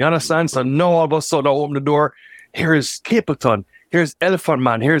 Sheldon. You understand? So now all of a sudden I open the door. Here's Capleton. Here's Elephant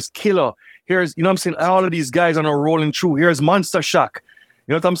Man. Here's Killer. Here's, you know what I'm saying? All of these guys are now rolling through. Here's Monster Shack.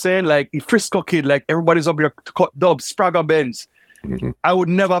 You know what I'm saying? Like Frisco Kid, like everybody's up here to cut dubs, Spragga Benz. Mm-hmm. I would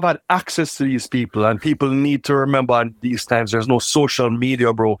never have had access to these people, and people need to remember in these times there's no social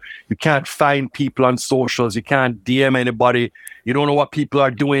media, bro. You can't find people on socials. You can't DM anybody. You don't know what people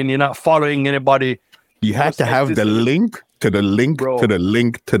are doing. You're not following anybody. You have to have the link to the link, bro, to the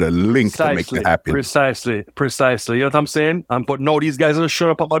link to the link to make it happen. Precisely. You know what I'm saying? But no, these guys are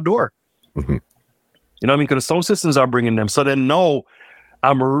showing up at my door. Mm-hmm. You know what I mean? Because the sound systems are bringing them. So then now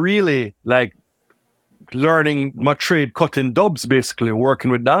I'm really like learning my trade, cutting dubs, basically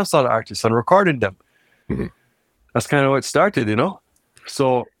working with dancehall artists and recording them. Mm-hmm. That's kind of how it started, you know.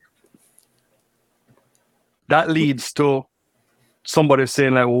 So that leads to somebody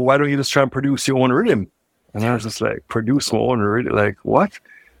saying like, well, why don't you just try and produce your own rhythm? And I was just like, produce my own rhythm? Like, what?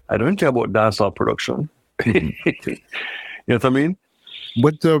 I don't care about dancehall production. Mm-hmm. You know what I mean?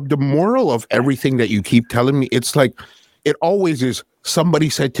 But the moral of everything that you keep telling me, it's like, it always is, somebody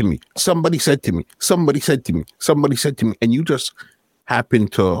said to me, somebody said to me, somebody said to me, somebody said to me, and you just happen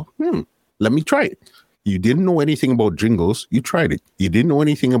to, let me try it. You didn't know anything about jingles, you tried it. You didn't know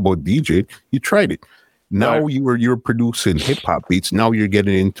anything about DJ, you tried it. Now right. you're producing hip hop beats. Now you're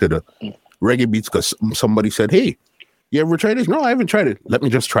getting into the reggae beats because somebody said, hey, you ever tried this? No, I haven't tried it. Let me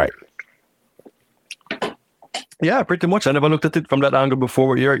just try it. Yeah, pretty much. I never looked at it from that angle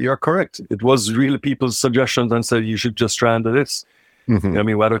before. You're correct. It was really people's suggestions and said, you should just try and do this. Mm-hmm. You know what I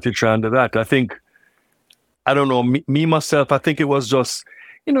mean, why don't you try and do that? I think, I don't know, me myself, I think it was just,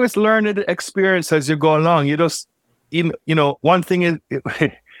 it's learning the experience as you go along. You just, one thing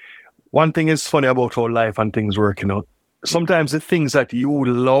is funny about how life and things work, Sometimes the things that you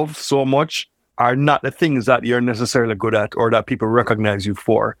love so much are not the things that you're necessarily good at or that people recognize you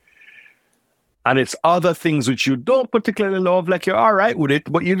for. And it's other things which you don't particularly love, like you're all right with it,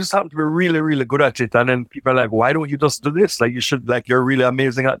 but you just happen to be really, really good at it. And then people are like, why don't you just do this? Like, you should, like, you're really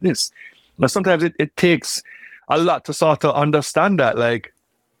amazing at this. Now, sometimes it takes a lot to sort of understand that. Like,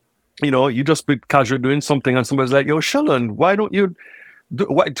 you just be casual doing something and somebody's like, yo, Sheldon, why don't you,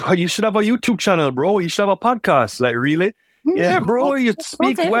 you should have a YouTube channel, bro. You should have a podcast. Like, really? Yeah, bro, you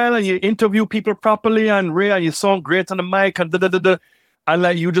speak well and you interview people properly and you sound great on the mic and da-da-da-da. And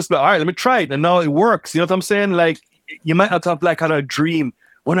like, you just like, all right, let me try it. And now it works. You know what I'm saying? Like, you might have to have like had a dream.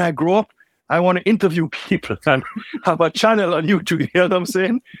 When I grow up, I want to interview people and have a channel on YouTube. You know what I'm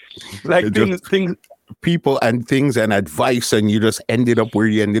saying? Like things. People and things and advice, and you just ended up where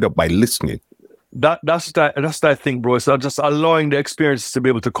you ended up by listening. That's that thing, bro. So just allowing the experiences to be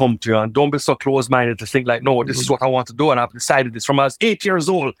able to come to you, and don't be so close-minded to think like, no, this is what I want to do, and I've decided this from I was 8 years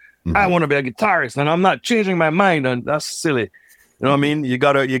old. Mm-hmm. I want to be a guitarist, and I'm not changing my mind, and that's silly. You know what I mean? You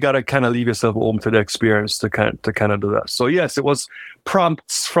gotta kind of leave yourself open to the experience to kind of do that. So yes, it was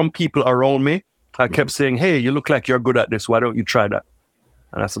prompts from people around me. I kept saying, "Hey, you look like you're good at this. Why don't you try that?"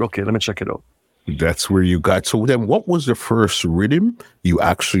 And I said, "Okay, let me check it out." That's where you got. So then, what was the first rhythm you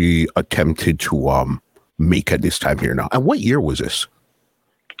actually attempted to make at this time here now? And what year was this?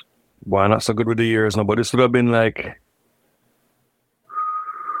 Well, I'm not so good with the years now, but this would have been like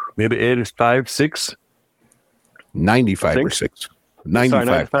maybe 85, 6. 95 or 6.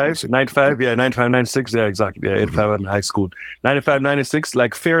 95. 95, yeah, 95, 96, yeah, exactly. Yeah, 85 in high school. 95, 96,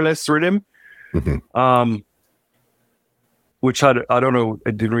 like Fearless Rhythm. Mm-hmm. Which I don't know,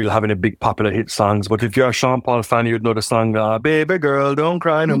 it didn't really have any big popular hit songs, but if you're a Sean Paul fan, you'd know the song, Baby Girl, Don't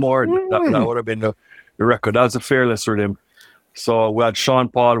Cry No More. That would have been the record. That was a Fearless Rhythm. So we had Sean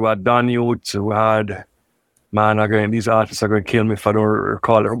Paul, we had Don Youth, we had, man, these artists are going to kill me if I don't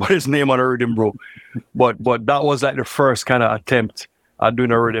recall everybody's name on a rhythm, bro. But that was like the first kind of attempt at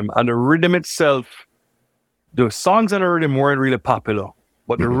doing a rhythm. And the rhythm itself, the songs on the rhythm weren't really popular,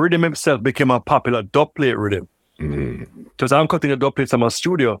 but the rhythm itself became a popular dub plate rhythm. Because I'm cutting the dub plates in my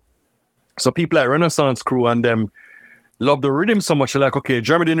studio. So people like Renaissance Crew and them love the rhythm so much. They're like, okay,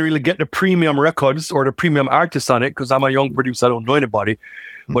 Jeremy didn't really get the premium records or the premium artists on it because I'm a young producer, I don't know anybody.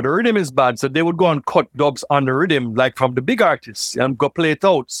 But the rhythm is bad. So they would go and cut dubs on the rhythm, like from the big artists, and go play it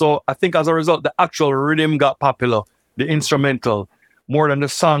out. So I think as a result, the actual rhythm got popular, the instrumental, more than the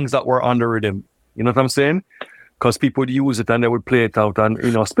songs that were on the rhythm. You know what I'm saying? Because people would use it and they would play it out. And,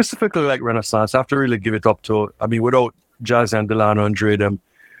 you know, specifically like Renaissance, I have to really give it up to, I mean, without Jazzy and Delano and Dre, them,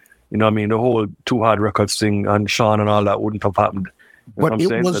 you know what I mean, the whole Too Hard Records thing and Sean and all that wouldn't have happened. You but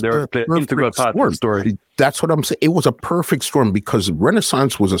it was so a integral part of the story. That's what I'm saying. It was a perfect storm because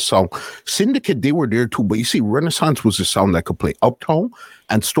Renaissance was a sound. Syndicate, they were there too, but you see, Renaissance was a sound that could play uptown,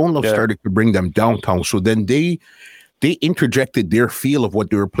 and Stone Love started to bring them downtown. So then they interjected their feel of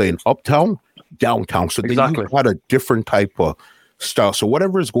what they were playing uptown, downtown. So then you had a different type of style. So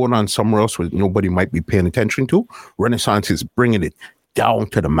whatever is going on somewhere else where nobody might be paying attention to, Renaissance is bringing it down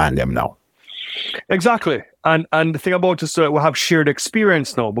to the man them now. Exactly. And the thing about it is we have shared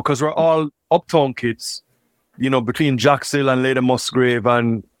experience now because we're all uptown kids, you know, between Jax Hill and Lady Musgrave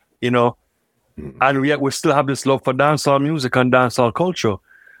and, you know, and yet we still have this love for dancehall music and dancehall culture. You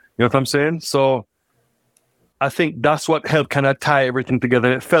know what I'm saying? So I think that's what helped kind of tie everything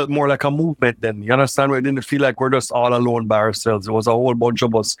together. It felt more like a movement then. You understand? It didn't feel like we're just all alone by ourselves. It was a whole bunch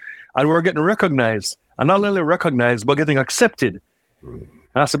of us. And we were getting recognized. And not only recognized, but getting accepted.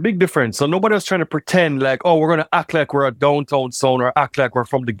 That's a big difference. So nobody was trying to pretend like, oh, we're going to act like we're a downtown sound or act like we're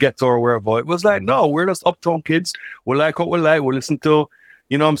from the ghetto or wherever. It was like, no, we're just uptown kids. We like what we like. We listen to,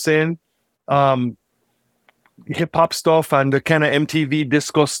 you know what I'm saying, hip-hop stuff and the kind of MTV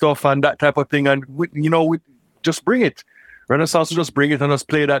disco stuff and that type of thing. And, we just bring it. Renaissance will just bring it and just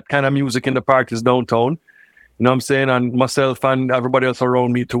play that kind of music in the parties downtown. You know what I'm saying? And myself and everybody else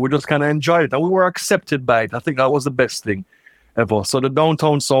around me too, we just kind of enjoyed it. And we were accepted by it. I think that was the best thing ever. So the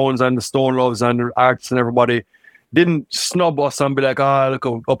downtown sounds and the Stone Loves and the arts and everybody didn't snub us and be like,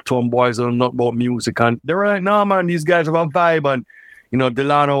 look, uptown boys are not about music. And they were like, no, man, these guys have a vibe. And, you know,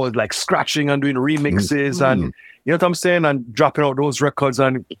 Delano was like scratching and doing remixes and, you know what I'm saying? And dropping out those records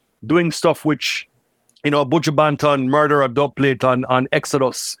and doing stuff which, you know, Buju Banton, Murderer, Dubplate on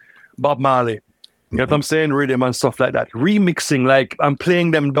Exodus, Bob Marley. You know what I'm saying? Rhythm and stuff like that. Remixing, like I'm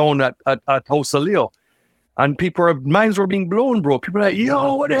playing them down at House of Leo. And minds were being blown, bro. People are like,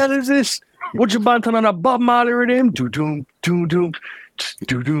 yo, what the hell is this? Buju Banton on a Bob Marley rhythm? Do-doom, do-doom,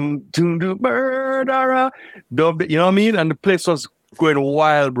 do-doom, do-doom, murderer. You know what I mean? And the place was going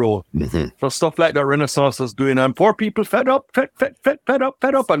wild, bro. So stuff like that Renaissance was doing. And poor people fed up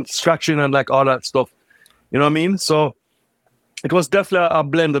and scratching and like all that stuff. You know what I mean? So it was definitely a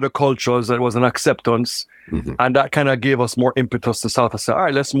blend of the cultures. It was an acceptance. And that kind of gave us more impetus to start to say, all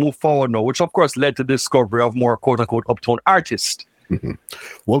right, let's move forward now, which of course led to the discovery of more quote unquote uptown artists.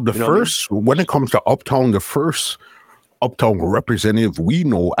 Well, when it comes to uptown, the first uptown representative we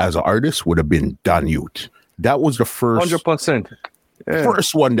know as an artist would have been Don Youth. That was the first 100%.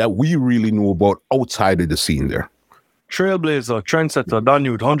 First one that we really knew about outside of the scene there. Trailblazer, trendsetter, Don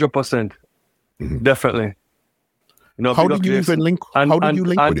Youth, 100%. Definitely. You know, how did you even link? How did you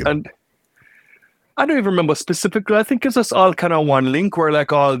link with him? And I don't even remember specifically. I think it's just all kind of one link. We're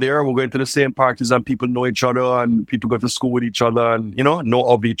like all there. We're going to the same parties and people know each other and people go to school with each other and, you know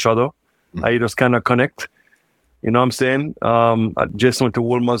of each other. I just kind of connect. You know what I'm saying? Jason went to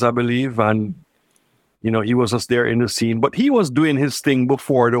Wolmer's, I believe, and, you know, he was just there in the scene. But he was doing his thing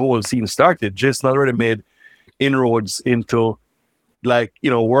before the whole scene started. Jason already made inroads into, like, you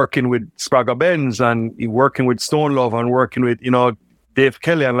know, working with Spragga Benz and working with Stone Love and working with, you know, Dave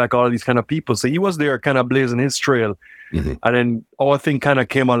Kelly and like all these kind of people. So he was there kind of blazing his trail. And then our thing kind of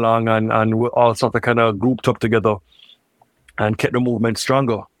came along and we all sort of kind of grouped up together and kept the movement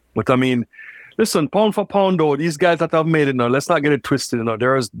stronger. But I mean, listen, pound for pound though, these guys that have made it now, let's not get it twisted. You know,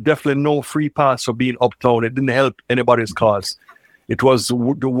 there is definitely no free pass for being uptown. It didn't help anybody's cause. It was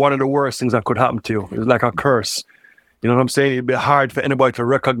one of the worst things that could happen to you. It was like a curse. You know what I'm saying? It'd be hard for anybody to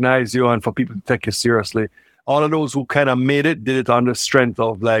recognize you and for people to take you seriously. All of those who kind of made it did it on the strength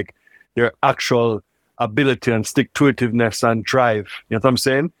of like their actual ability and stick-to-itiveness and drive. You know what I'm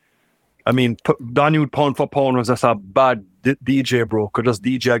saying? I mean, Don Youth pound for pound was just a bad DJ, bro. Could just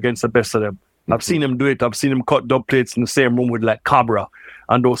DJ against the best of them. I've seen him do it. I've seen him cut dub plates in the same room with like Cabra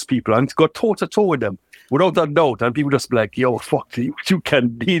and those people and go toe-to-toe with them without a doubt. And people just be like, yo, fuck, you can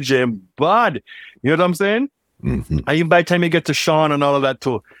DJ him bad. You know what I'm saying? And even by the time you get to Sean and all of that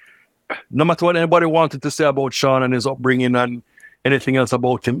too, no matter what anybody wanted to say about Sean and his upbringing and anything else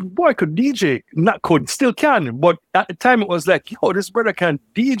about him, boy could DJ. Still can. But at the time it was like, yo, this brother can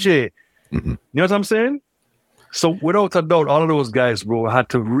DJ. You know what I'm saying? So without a doubt, all of those guys, bro, had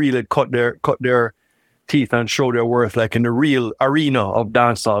to really cut their teeth and show their worth like in the real arena of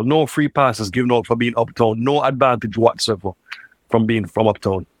dancehall. No free passes given out for being uptown. No advantage whatsoever from being from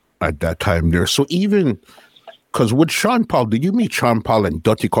uptown. At that time there. So even... Because with Sean Paul, did you meet Sean Paul and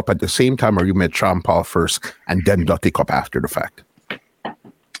Dutty Cup at the same time, or you met Sean Paul first and then Dutty Cup after the fact?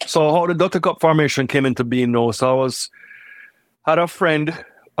 So how the Dr. Cup formation came into being now. So had a friend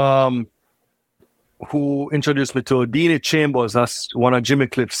who introduced me to Deanie Chambers. That's one of Jimmy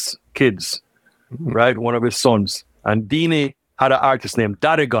Cliff's kids, right? One of his sons. And Deanie had an artist named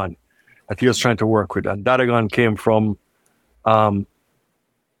Dadigan that he was trying to work with. And Dadigan came from drawing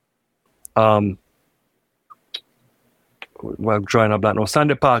a blank now,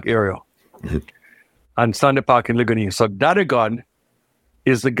 Sandy Park area. And Sandy Park in Ligonier. So Dadigan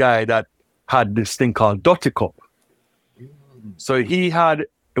is the guy that had this thing called Dirty Cup. So it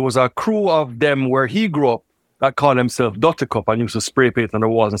was a crew of them where he grew up that called himself Dirty Cup and used to spray paint on the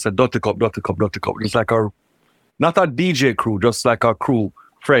walls and said Dirty Cup, Dirty Cup, Dirty Cup. It's like not a DJ crew, just like a crew,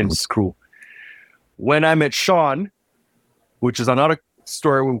 friends crew. When I met Sean, which is another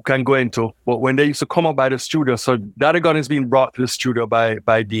story we can go into, but when they used to come up by the studio, so Dadigan is being brought to the studio by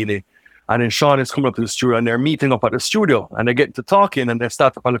Deanie, and then Sean is coming up to the studio and they're meeting up at the studio and they get to talking and they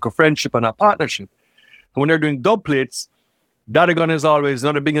start up a little friendship and a partnership. And when they're doing dub plates, Dadigan is always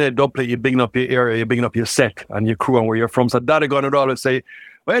not a big dub plate, you're bigging up your area, you're bigging up your set and your crew and where you're from. So Dadigan would always say,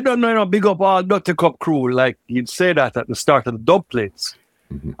 well, I don't know, big up all Dirty Cup crew. Like he'd say that at the start of the dub plates.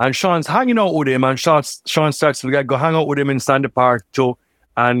 And Sean's hanging out with him, and Sean starts to go hang out with him in Sandy Park too,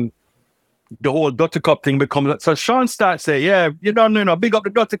 and the whole Dirty Cup thing becomes. So Sean starts saying, "Yeah, you don't know, big up the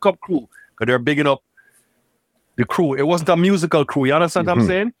Dirty Cup crew," because they're bigging up the crew. It wasn't a musical crew. You understand what I'm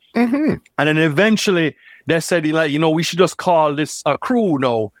saying? And then eventually they said, like, we should just call this a crew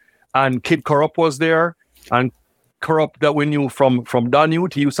now. And Kid Corrupt was there, and Corrupt that we knew from Don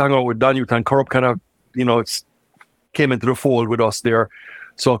Youth. He used to hang out with Don Youth, and Corrupt kind of, came into the fold with us there.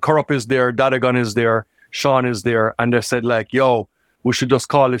 So Corrupt is there, Dadigan is there, Sean is there, and they said like, yo, we should just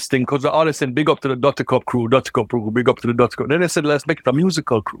call this thing, because they always said big up to the Dirty Cup crew, big up to the Dirty Cup. Then they said, let's make it a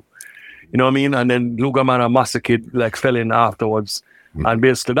musical crew. You know what I mean? And then Lugaman and Massacre like fell in afterwards. And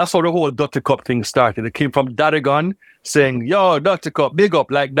basically that's how the whole Dirty Cup thing started. It came from Dadigan saying, yo, Dirty Cup, big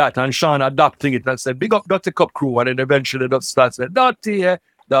up like that. And Sean adopting it and said, big up Dirty Cup crew. And then eventually they started saying, dirty,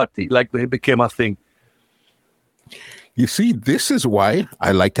 dirty. Like it became a thing. You see, this is why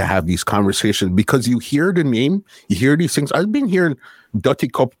I like to have these conversations, because you hear the name, you hear these things. I've been hearing Dirty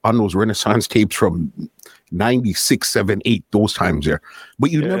Cup on those Renaissance tapes from 96, 7, 8, those times there.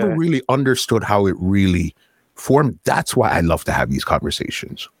 But you never really understood how it really formed. That's why I love to have these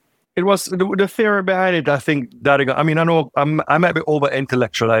conversations. It was the theory behind it, I think, that I know I might be over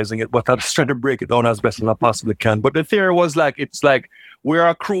intellectualizing it, but I'm just trying to break it down as best as I possibly can. But the theory was like, it's like we're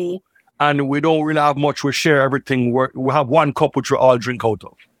a crew, and we don't really have much. We share everything. We have one cup which we all drink out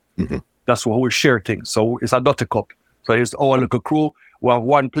of. That's what we share things. So it's a Dirty Cup. So it's all like a crew. We have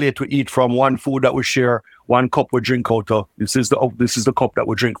one plate we eat from, one food that we share, one cup we drink out of. This is the cup that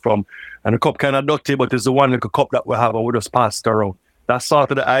we drink from. And the cup kind of dirty, but it's the one little cup that we have and we just pass it around. That's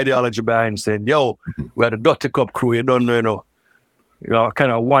sort of the ideology behind saying, yo, we are the Dirty Cup crew. You don't know,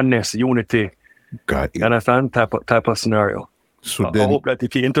 kind of oneness, unity. Got you. You understand? Type of scenario. So I hope that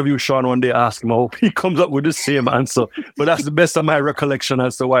if you interview Sean one day, ask him, I hope he comes up with the same answer. But that's the best of my recollection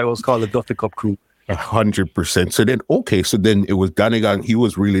as to why it was called the Dirty Cup crew. 100%. So then it was Dadigan. He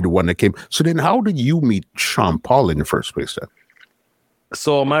was really the one that came. So then how did you meet Sean Paul in the first place then?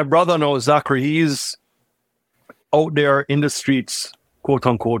 So my brother now, Zachary, he's out there in the streets, quote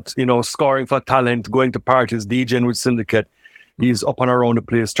unquote, scoring for talent, going to parties, DJing with Syndicate. He's up and around the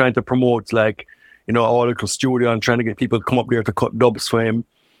place trying to promote our little studio and trying to get people to come up there to cut dubs for him.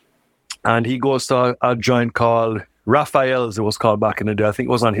 And he goes to a joint called Raphael's, it was called back in the day. I think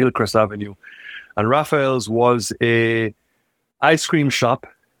it was on Hillcrest Avenue. And Raphael's was a ice cream shop.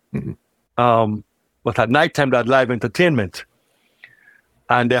 But at nighttime they had live entertainment.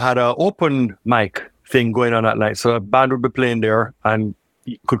 And they had an open mic thing going on at night. So a band would be playing there and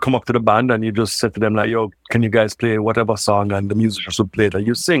you could come up to the band and you just said to them like, yo, can you guys play whatever song? And the musicians would play it and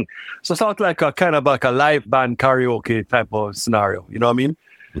you sing. So it sounds like a kind of like a live band karaoke type of scenario. You know what I mean?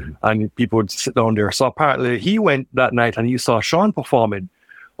 And people would sit down there. So apparently he went that night and he saw Sean performing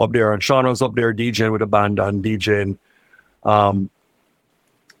up there. And Sean was up there DJing with the band and DJing.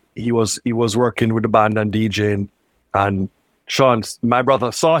 He was working with the band and DJing. And my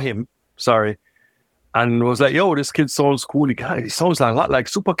brother saw him, and was like, yo, this kid sounds cool. He sounds a lot like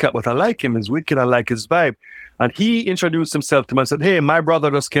Supercat, but I like him. He's wicked. I like his vibe. And he introduced himself to me and said, hey, my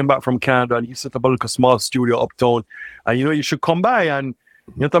brother just came back from Canada and he set up a small studio uptown. And, you should come by and,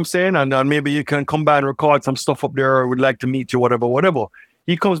 you know what I'm saying? And maybe you can come by and record some stuff up there. I would like to meet you, whatever.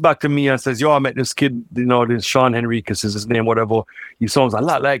 He comes back to me and says, yo, I met this kid, this Sean Henriquez is his name, whatever. He sounds a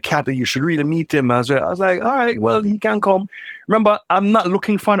lot like Cat. You should really meet him. I was like, all right, well, he can come. Remember, I'm not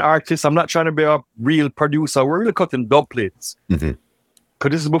looking for an artist. I'm not trying to be a real producer. We're really cutting dub plates.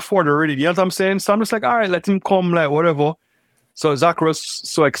 because this is before the radio, you know what I'm saying? So I'm just like, all right, let him come, like, whatever. So Zach was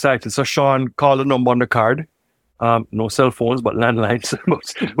so excited. So Sean called the number on the card. No cell phones, but landlines.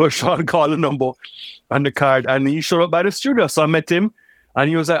 but Sean called the number on the card, and he showed up by the studio. So I met him, and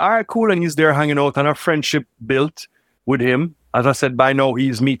he was like, all right, cool. And he's there hanging out, and our friendship built with him. As I said, by now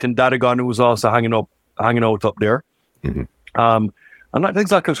he's meeting Dadagon, who's also hanging out up there. Mm-hmm. I'm not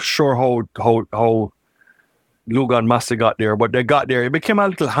exactly sure how Lugan Master got there, but they got there. It became a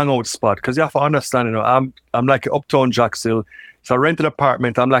little hangout spot because you have to understand, you know, I'm like uptown Jacksonville. So I rented an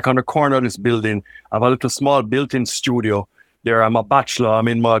apartment. I'm like on the corner of this building. I have a little small built-in studio there. I'm a bachelor. I'm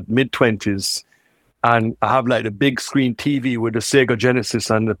in my mid-20s. And I have like the big screen TV with the Sega Genesis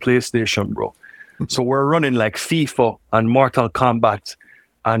and the PlayStation, bro. So we're running like FIFA and Mortal Kombat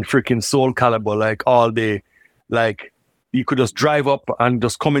and freaking Soul Calibur like all day. Like you could just drive up and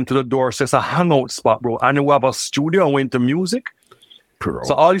just come into the door. So it's a hangout spot, bro. And we have a studio and we're into music. Bro.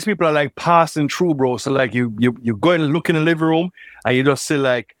 So all these people are like passing through, bro. So like you go and look in the living room and you just see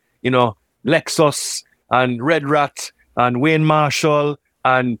like, you know, Lexus and Red Rat and Wayne Marshall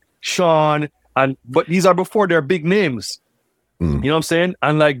and Sean, but these are before their big names. You know what I'm saying?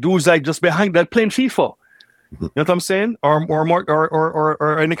 And like dudes like just behind that playing FIFA. You know what I'm saying?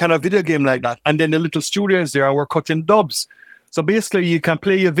 Or any kind of video game like that. And then the little studios there, and we're cutting dubs. So basically you can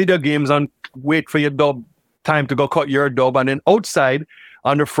play your video games and wait for your dub time to go cut your dub, and then outside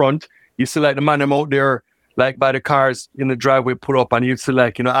on the front you see like the man them out there like by the cars in the driveway put up, and you see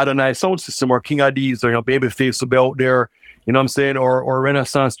like, you know, Adonai Sound System or King Addies or, you know, Babyface will be out there, you know what I'm saying, or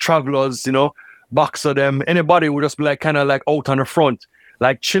Renaissance Travelers, you know, Boxer them, anybody would just be like kind of like out on the front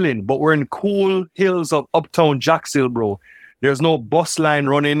like chilling. But we're in cool hills of uptown Jacksonville, bro. There's no bus line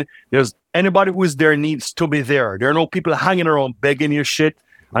running. There's anybody who's there needs to be there. There are no people hanging around begging your shit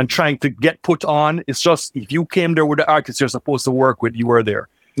and trying to get put on. It's just if you came there with the artist you're supposed to work with, you were there.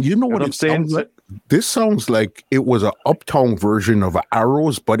 You know what I'm saying? Like? This sounds like it was an uptown version of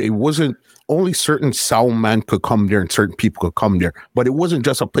Arrows, but it wasn't. Only certain sound man could come there and certain people could come there. But it wasn't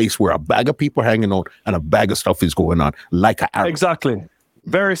just a place where a bag of people hanging out and a bag of stuff is going on, like an Arrows. Exactly.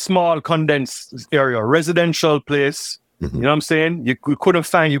 Very small, condensed area, residential place. Mm-hmm. You know what I'm saying? You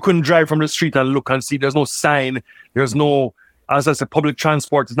couldn't drive from the street and look and see. There's no sign. There's no, as I said, public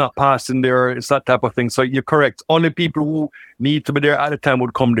transport is not passing there. It's that type of thing. So you're correct. Only people who need to be there at the time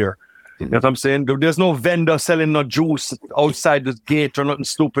would come there. You know what I'm saying? There's no vendor selling no juice outside the gate or nothing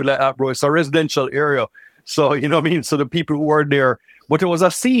stupid like that, bro. It's a residential area. So, you know what I mean? So the people who were there, but it was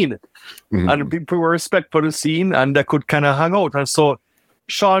a scene. Mm-hmm. And people were respect for the scene and they could kind of hang out. And so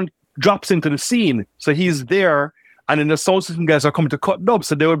Sean drops into the scene. So he's there. And then the sound system guys are coming to cut dubs.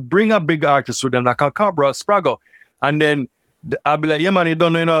 So they would bring a big artist with them, like a Cabra, Sprago. And then I'll be like, yeah, man, you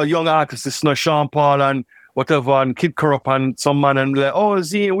don't know, you know, young artists, it's not Sean Paul and whatever, and Kid Corrupt and some man, and like, oh,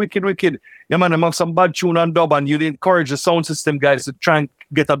 Z, wicked. Yeah, man, I'm have some bad tune and dub, and you'd encourage the sound system guys to try and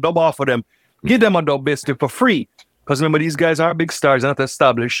get a dub off of them. Give them a dub basically for free. Because remember, these guys aren't big stars, they're not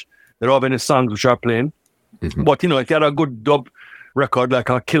established. They don't have any songs which are playing. Mm-hmm. But, you know, if you had a good dub record, like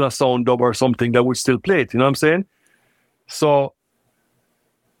a Killer Sound dub or something, that would still play it, you know what I'm saying? So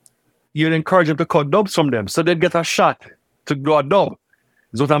you'd encourage them to cut dubs from them. So they'd get a shot to do a dub,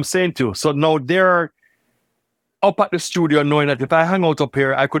 is what I'm saying to you. So now they're up at the studio knowing that if I hang out up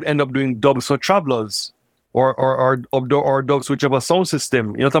here, I could end up doing dubs for Travelers or dubs whichever sound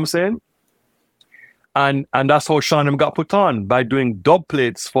system. You know what I'm saying? And that's how Sean got put on, by doing dub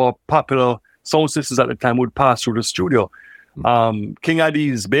plates for popular sound systems at the time would pass through the studio. King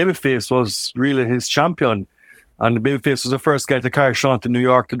Addies, Babyface was really his champion. And Babyface was the first guy to carry Sean to New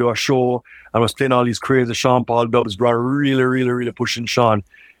York to do a show and was playing all these crazy Sean Paul dubs, bro, really pushing Sean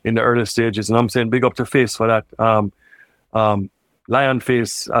in the early stages. And I'm saying big up to Face for that. Lion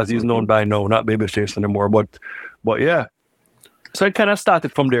Face, as he's known by now, not Babyface anymore. But yeah. So it kind of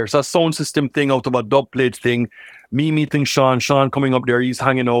started from there. So a sound system thing out of a dub plate thing. Me meeting Sean coming up there, he's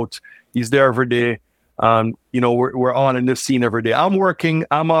hanging out. He's there every day. You know, we're on in this scene every day. I'm working,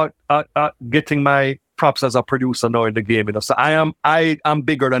 I'm getting my props as a producer now in the game, you know. So I'm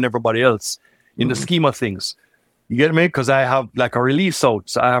bigger than everybody else in the scheme of things. You get me? Because I have like a release out,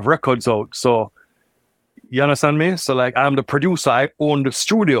 so I have records out. So you understand me? So like I'm the producer, I own the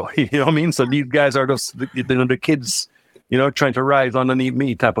studio. You know what I mean? So these guys are just the kids, you know, trying to rise underneath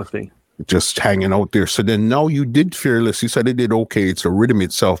me type of thing. Just hanging out there. So then now you did Fearless. You said it did okay. It's a rhythm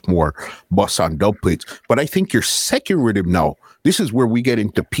itself more bus on dub plates. But I think your second rhythm now, this is where we get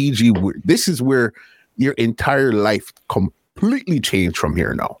into PG. This is where your entire life completely changed from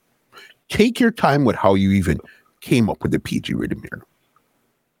here now. Take your time with how you even came up with the PG rhythm here.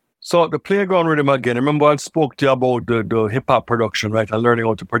 So the playground rhythm again. Remember I spoke to you about the hip hop production, right? And learning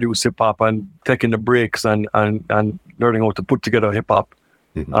how to produce hip hop and taking the breaks and learning how to put together hip hop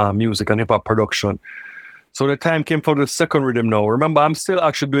music and hip hop production. So the time came for the second rhythm now. Remember, I'm still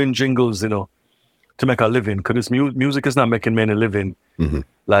actually doing jingles, to make a living, because this music is not making me any living.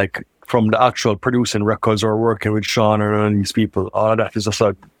 Like from the actual producing records or working with Sean and these people, all of that is just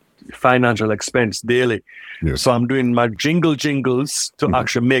a financial expense daily. Yeah. So I'm doing my jingles to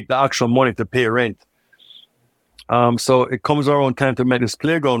actually make the actual money to pay rent. So it comes around time to make this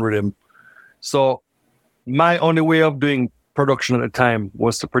playground rhythm. So my only way of doing production at the time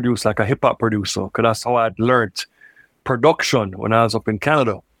was to produce like a hip hop producer, because that's how I'd learned production when I was up in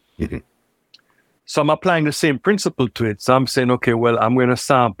Canada. So I'm applying the same principle to it. So I'm saying, okay, well, I'm going to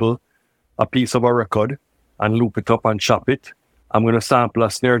sample a piece of a record and loop it up and chop it. I'm going to sample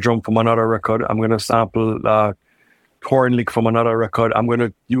a snare drum from another record. I'm going to sample a horn lick from another record. I'm going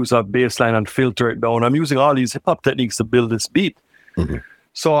to use a bass line and filter it down. I'm using all these hip hop techniques to build this beat.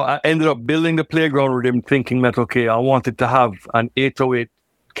 So I ended up building the playground rhythm thinking that, okay, I wanted to have an 808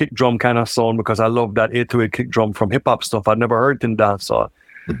 kick drum kind of sound because I love that 808 kick drum from hip hop stuff I'd never heard in dancehall.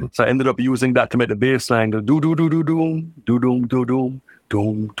 So I ended up using that to make the bass line, the do-do-do-do-doom, do-doom-do-doom,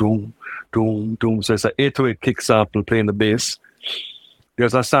 doom-doom, doom-doom. So it's an 808 kick sample playing the bass.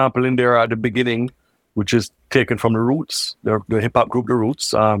 There's a sample in there at the beginning, which is taken from the Roots, the hip hop group, the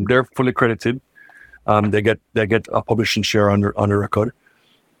Roots. They're fully credited. They get a publishing share on the record.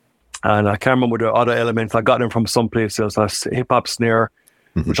 And I can't remember the other elements. I got them from someplace else. A hip hop snare,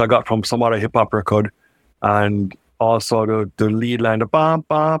 which I got from some other hip hop record, and also the lead line, the bam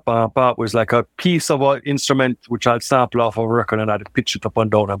bam bam bam, was like a piece of an instrument which I'd sample off of a record, and I'd pitch it up and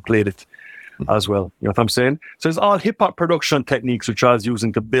down and played it as well. You know what I'm saying? So it's all hip hop production techniques which I was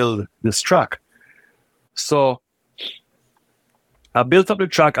using to build this track. So I built up the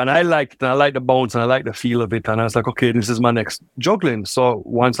track and I liked it, and I liked the bounce and I liked the feel of it. And I was like, okay, this is my next juggling. So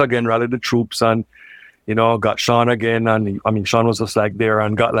once again, rallied the troops and, got Sean again. And I mean, Sean was just like there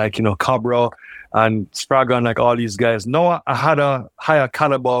and got like, Cabra and Sprague and like all these guys. No, I had a higher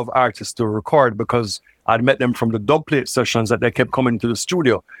caliber of artists to record because I'd met them from the dubplate sessions that they kept coming to the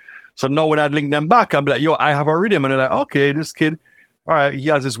studio. So now when I'd link them back, I'd be like, yo, I have a rhythm. And they're like, okay, this kid, all right, he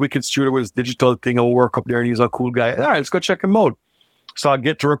has this wicked studio with his digital thing. I'll work up there and he's a cool guy. All right, let's go check him out. So I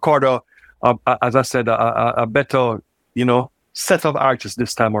get to record as I said, a better, set of artists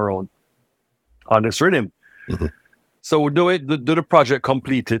this time around on this rhythm. So we'll do the project,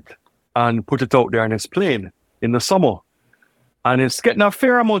 complete it, and put it out there, and it's playing in the summer. And it's getting a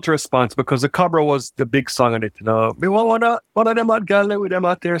fair amount of response because the Cabra was the big song on it. We want one of them hot girl with them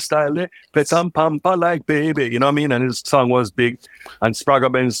out there style, play some pampa like baby, you know what I mean? And his song was big. And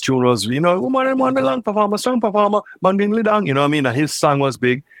Sprague Ben's tune was, woman want a long performer, strong performer, banding down, you know what I mean? And his song was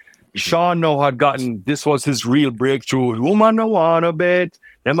big. Sean now had gotten, this was his real breakthrough. Woman no wanna bet,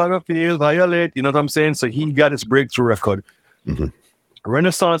 them I gonna feel violate, you know what I'm saying? So he got his breakthrough record.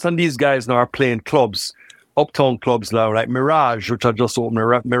 Renaissance and these guys now are playing clubs. Uptown clubs now, like Mirage, which I just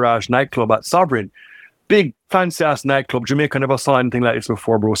opened, Mirage nightclub at Sovereign. Big, fancy-ass nightclub. Jamaica never saw anything like this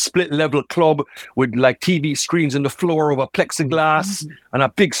before, bro. Split-level club with, like, TV screens in the floor over plexiglass and a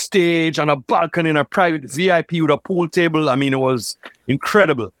big stage and a balcony and a private VIP with a pool table. I mean, it was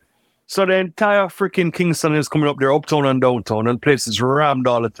incredible. So the entire freaking Kingston is coming up there, uptown and downtown, and places rammed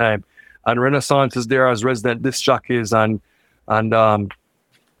all the time. And Renaissance is there as resident disc jockeys and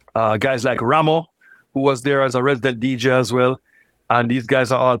guys like Ramo, who was there as a resident DJ as well. And these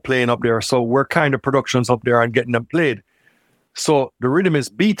guys are all playing up there. So we're kind of productions up there and getting them played. So the rhythm is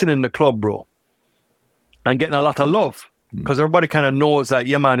beating in the club, bro. And getting a lot of love. Because everybody kind of knows that,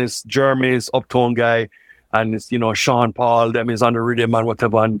 yeah, man, it's Jeremy's Uptown guy. And it's, Sean Paul, them is on the rhythm and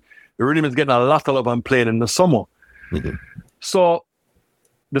whatever. And the rhythm is getting a lot of love and playing in the summer. So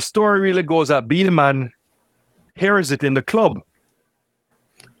the story really goes that Beenie Man hears it in the club.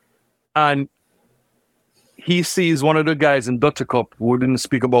 And he sees one of the guys in Buttercup who we didn't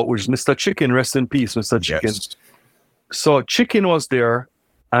speak about, which is Mr. Chicken. Rest in peace, Mr. Chicken. Yes. So Chicken was there,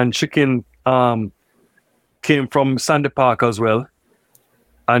 and Chicken came from Sandy Park as well.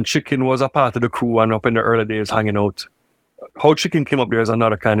 And Chicken was a part of the crew and up in the early days hanging out. How Chicken came up there is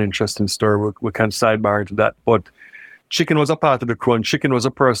another kind of interesting story. We can sidebar into that. But Chicken was a part of the crew, and Chicken was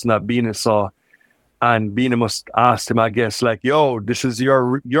a person that Beenie saw. And Beenie must ask him, I guess, like, yo, this is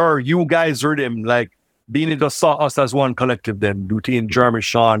your you guys rhythm, like, Beenie just saw us as one collective then, Duty, Jeremy,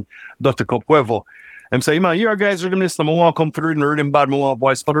 Sean, Dr. Cup, whoever. And say, man, you're guys rhythm this, I want to come for the rhythm bad, I want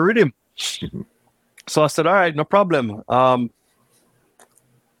voice for the rhythm. So I said, all right, no problem.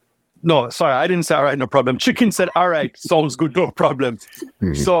 No, sorry, I didn't say all right, no problem. Chicken said, all right, sounds good, no problem.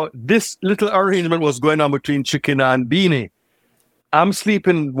 So this little arrangement was going on between Chicken and Beanie. I'm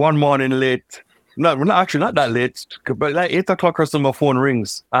sleeping one morning late. Not that late, but like 8 o'clock or something, my phone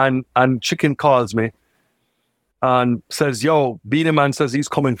rings and Chicken calls me and says, yo, Beanie Man says he's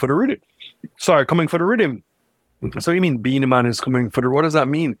coming for the rhythm. Coming for the rhythm. So you mean Beanie Man is coming for the, what does that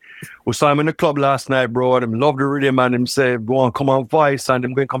mean? Well, so I'm in the club last night, bro, and I love the rhythm, and him say, go on, come on voice, and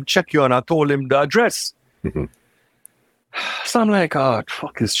I'm going to come check you, and I told him the address. So I'm like, oh,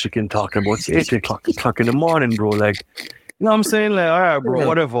 fuck is Chicken talking about? It's 8 o'clock in the morning, bro. Like, you know what I'm saying? Like, all right, bro,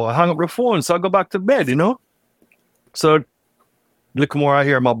 whatever. I hang up the phone, so I go back to bed, you know? So, look more, I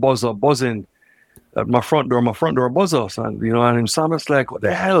hear my buzzer buzzing at my front door buzzer, and, you know, and so I'm just like, what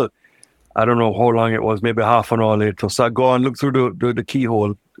the hell? I don't know how long it was, maybe half an hour later. So I go and look through the keyhole,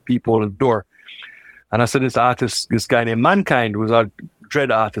 the people at the door. And I said, this guy named Mankind, was a dread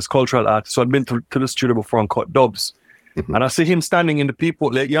artist, cultural artist. So I'd been to the studio before and cut dubs. And I see him standing in the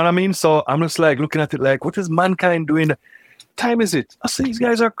people, like, you know what I mean? So I'm just like looking at it like, what is Mankind doing? Time is it? I say, these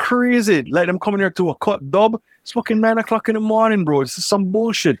guys are crazy. Like, them coming here to a cut dub. It's fucking 9 o'clock in the morning, bro. This is some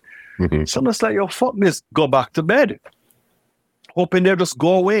bullshit. So I'm just like, yo, fuck this. Go back to bed. Hoping they'll just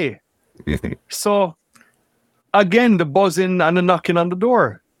go away. So again, the buzzing and the knocking on the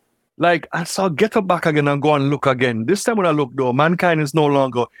door. Like, I saw get up back again and go and look again. This time when I look, though, Mankind is no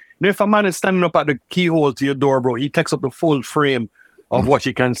longer. You know, if a man is standing up at the keyhole to your door, bro, he takes up the full frame of what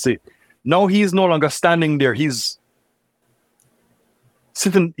you can see. Now he's no longer standing there. He's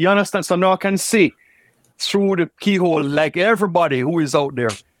sitting, you understand? So now I can see through the keyhole like everybody who is out there.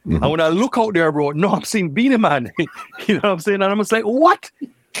 And when I look out there, bro, no, I'm seeing Beanie Man. You know what I'm saying? And I'm just like, what?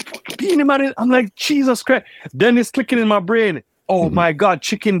 Beanie Man, I'm like, Jesus Christ. Then it's clicking in my brain. Oh my God,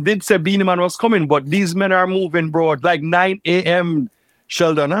 Chicken did say Beanie Man was coming, but these men are moving, bro, like 9 a.m.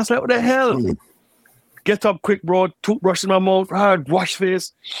 Sheldon. I was like, what the hell? Get up quick, bro. Toothbrush in my mouth, wash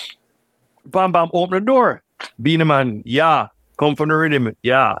face. Bam, bam, open the door. Beanie Man, yeah. Come from the rhythm,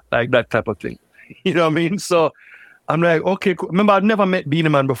 yeah. Like that type of thing. You know what I mean? So I'm like, okay, cool. Remember, I'd never met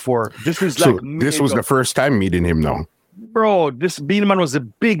Beanie Man before. This was like, this was the first time meeting him now. Bro, this Beanie Man was the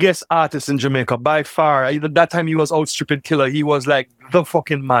biggest artist in Jamaica by far. At that time, he was outstripping Killer. He was like the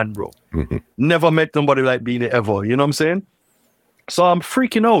fucking man, bro. Never met somebody like Beanie ever. You know what I'm saying? So I'm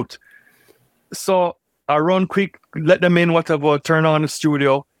freaking out. So I run quick, let them in, whatever, turn on the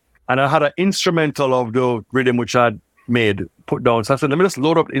studio. And I had an instrumental of the rhythm which I'd made, put down. So I said, let me just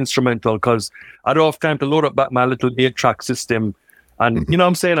load up the instrumental because I don't have time to load up back my little 8-track system. And you know what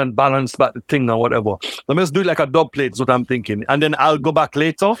I'm saying? And balance back the thing or whatever. Let me just do it like a dub plate is what I'm thinking. And then I'll go back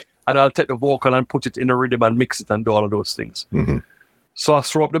later and I'll take the vocal and put it in the rhythm and mix it and do all of those things. So I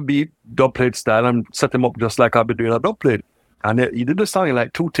throw up the beat, dub plate style, and set him up just like I've been doing a dub plate. And he did the song in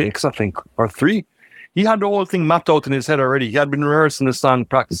like 2 takes, I think, or 3. He had the whole thing mapped out in his head already. He had been rehearsing the song,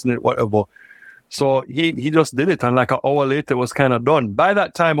 practicing it, whatever. So he just did it. And like an hour later, it was kind of done. By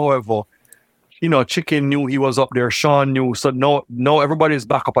that time, however, you know, Chicken knew he was up there. Sean knew. So no, everybody's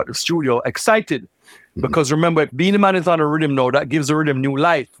back up at the studio, excited. Because remember, if Beanie Man is on the rhythm now, that gives the rhythm new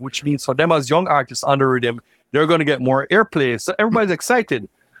life, which means for them as young artists on the rhythm, they're going to get more airplay. So everybody's excited.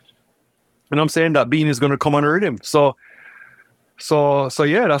 And I'm saying that Beanie is going to come on the rhythm. So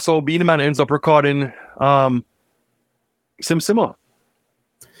yeah, that's how Beanie Man ends up recording Sim Simma.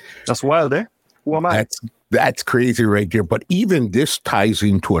 That's wild, eh? Who am I? That's crazy right there. But even this ties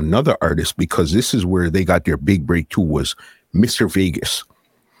into another artist because this is where they got their big break too, was Mr. Vegas.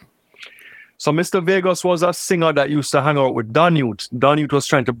 So Mr. Vegas was a singer that used to hang out with Don Youth. Don Youth was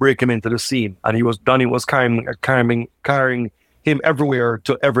trying to break him into the scene, and Don Youth was carrying him everywhere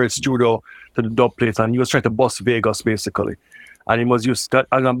to every studio, to the dub place, and he was trying to bust Vegas basically. And he was used to,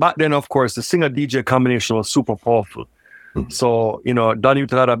 and back then, of course, the singer DJ combination was super powerful. So, you know, Don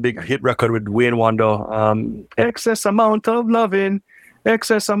Youth had a big hit record with Wayne Wonder, excess amount of loving,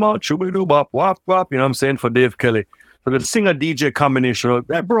 excess amount, chubby-doo-bop, wop, you know what I'm saying, for Dave Kelly. So the singer DJ combination,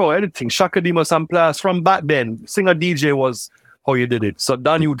 bro, anything, Shaka Demus and Plus from back then, singer DJ was how you did it. So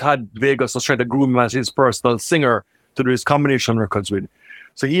Don Youth had Vegas was trying to groom him as his personal singer to do his combination records with.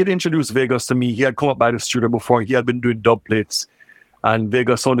 So he had introduced Vegas to me. He had come up by the studio before. He had been doing dub plates. And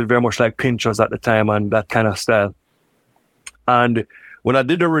Vegas sounded very much like Pinchers at the time and that kind of style. And when I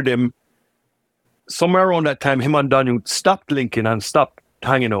did the rhythm, somewhere around that time, him and Don Youth stopped linking and stopped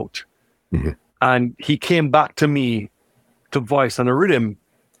hanging out. And he came back to me to voice on the rhythm.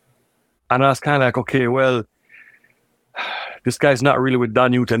 And I was kind of like, okay, well, this guy's not really with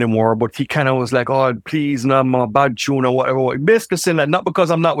Don Youth anymore, but he kind of was like, oh, please, no, I'm a bad tune or whatever. Basically saying that, not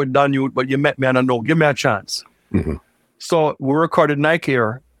because I'm not with Don Youth, but you met me and I know, give me a chance. So we recorded Nike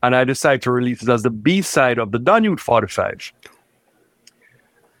Air, and I decided to release it as the B-side of the Danute 45.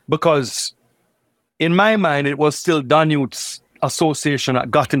 Because in my mind, it was still Danute's association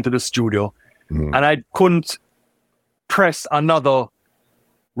that got into the studio, and I couldn't press another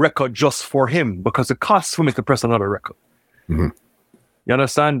record just for him because it costs for me to press another record. You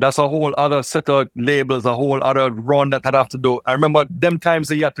understand? That's a whole other set of labels, a whole other run that I'd have to do. I remember them times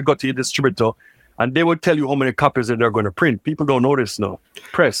that you had to go to your distributor and they would tell you how many copies that they're going to print. People don't know this now.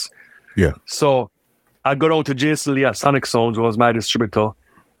 Press. Yeah. So I'd go down to Jason Lee at Sonic Sounds, who was my distributor,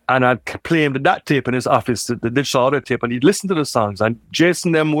 and I'd play him that tape in his office, the digital audio tape, and he'd listen to the songs. And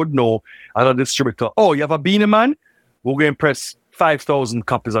Jason them would know as a distributor, oh, you have a Beenie Man? We're going to press 5,000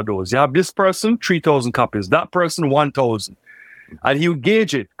 copies of those. You have this person, 3,000 copies. That person, 1,000. And he would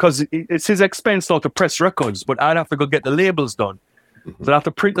gauge it because it's his expense now to press records, but I'd have to go get the labels done. So I'd have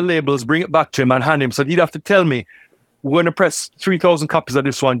to print the labels, bring it back to him and hand him. So he'd have to tell me, we're going to press 3,000 copies of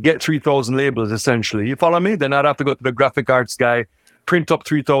this one, get 3,000 labels, essentially. You follow me? Then I'd have to go to the graphic arts guy, print up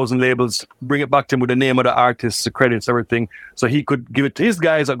 3,000 labels, bring it back to him with the name of the artist, the credits, everything. So he could give it to his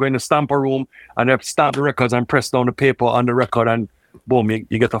guys that go in the stamper room and they have to stamp the records and press down the paper on the record and boom,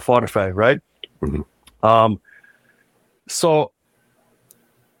 you get a 45, right? So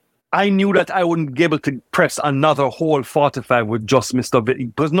I knew that I wouldn't be able to press another whole 45 with just Mr. V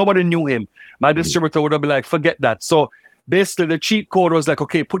because nobody knew him. My distributor would have been like, forget that. So basically the cheat code was like,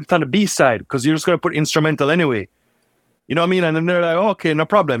 okay, put it on the B side because you're just going to put instrumental anyway. You know what I mean? And then they're like, oh, okay, no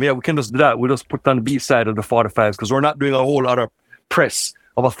problem. Yeah, we can just do that. We'll just put it on the B side of the 45s because we're not doing a whole other press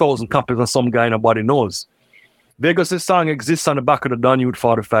of 1,000 copies that some guy nobody knows. Vegas' song exists on the back of the Danute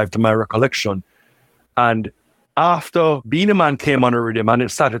 45 to my recollection. And after Beenie Man came on the rhythm and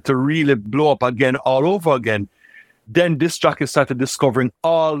it started to really blow up again all over again, then this jockey started discovering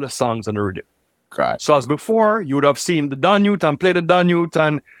all the songs on the rhythm. God. So as before, you would have seen the Danute and play the Danute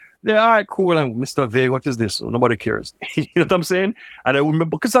and they're all right, cool. And Mr. V, what is this? Nobody cares. You know what I'm saying? And I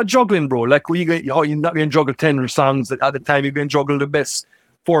remember, because I'm juggling, bro. Like, you're not going to juggle 10 songs. At the time, you're going to juggle the best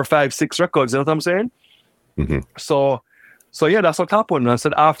 4, 5, 6 records. You know what I'm saying? So yeah, that's what happened. And I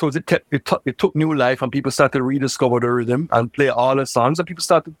said afterwards, it took new life and people started to rediscover the rhythm and play all the songs and people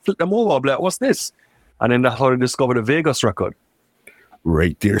started to flip them over. I'm like, what's this? And then that's how they discovered the Vegas record.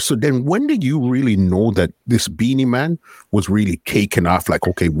 Right there. So then when did you really know that this Beenie Man was really taking off? Like,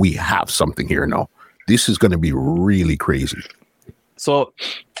 okay, we have something here now. This is going to be really crazy. So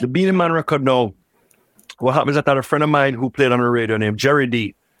the Beenie Man record now, what happens is that a friend of mine who played on the radio named Jerry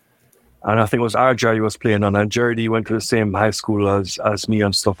D, and I think it was our Jerry was playing on, and Jerry D went to the same high school as me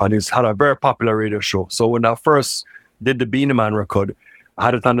and stuff, and he's had a very popular radio show. So when I first did the Beenie Man record, I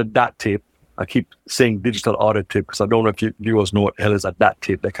had it on the DAT tape. I keep saying digital audio tape because I don't know if you viewers know what the hell is a DAT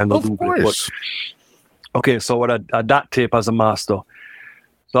tape. They kind of do it. Okay, so what a DAT tape as a master.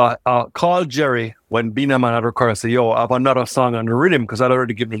 So I called Jerry when Beenie Man had recorded and said, yo, I have another song on the rhythm because I'd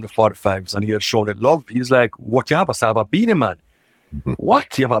already given him the 45s and he had shown it love. He's like, what you have? I said, I have a Beenie Man.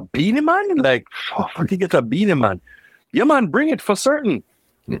 What? You have a Beenie Man? Like, how did you get a Beenie Man? Yeah, man, bring it for certain.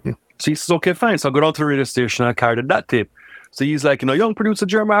 So he says, okay, fine. So I go down to the radio station and I carried that tape. So he's like, young producer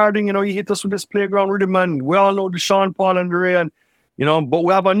Jeremy Harding, he hit us with this playground rhythm, man. We all know the Sean Paul and the Ray, and, but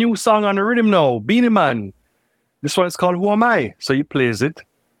we have a new song on the rhythm now, Beenie Man. This one is called Who Am I? So he plays it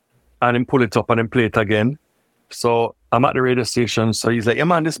and then pull it up and then play it again. So I'm at the radio station. So he's like, yeah,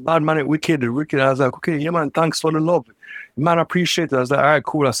 man, this bad man, wicked. I was like, okay, yeah, man, thanks for the love. Man, I appreciate it. I was like, all right,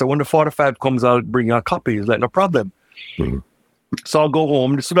 cool. I said, when the 45 comes, I'll bring you a copy. He's like, no problem. So I'll go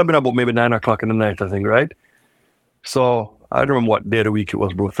home. This would have been about maybe 9 o'clock in the night, I think, right? So I don't remember what day of the week it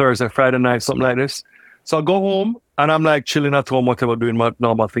was, bro. Thursday, Friday night, something like this. So I go home and I'm like chilling at home, whatever, doing my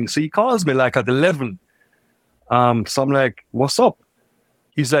normal thing. So he calls me like at 11. So I'm like, what's up?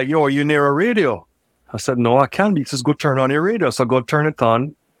 He's like, yo, are you near a radio? I said, no, I can't be. He says, go turn on your radio. So I go turn it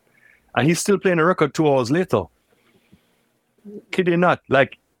on. And he's still playing a record 2 hours later. Kidding not.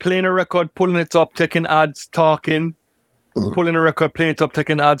 Like playing a record, pulling it up, taking ads, talking. Pulling a record, playing it up,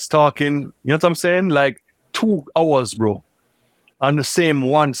 taking ads, talking. You know what I'm saying? Like 2 hours, bro. On the same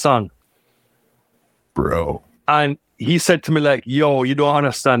one song. Bro. And he said to me like, yo, you don't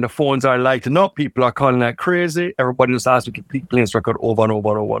understand. The phones are lighting up. People are calling like crazy. Everybody just asked me to keep playing this record over and over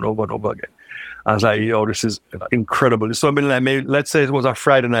and over and over and over again. I was like, yo, this is incredible. So I've been like, maybe, let's say it was a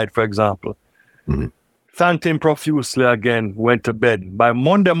Friday night, for example. Thanked him profusely again, went to bed. By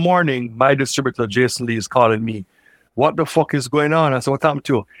Monday morning, my distributor, Jason Lee, is calling me. What the fuck is going on? I said, what happened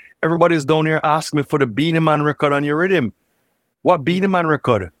to you? Everybody's down here asking me for the Beenie Man record on your rhythm. What Beenie Man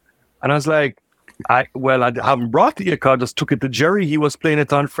record? And I was like, I haven't brought it yet, because I just took it to Jerry. He was playing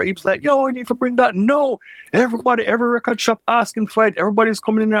it on Friday. He was like, yo, I need to bring that. No, every record shop asking for it. Everybody's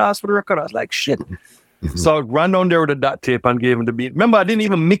coming in there asking for the record. I was like, shit. So I ran down there with a DAT tape and gave him the beat. Remember, I didn't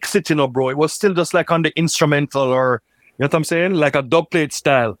even mix it, bro. It was still just like on the instrumental, or, you know what I'm saying? Like a dubplate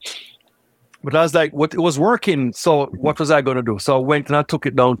style. But I was like, it was working. So what was I going to do? So I went and I took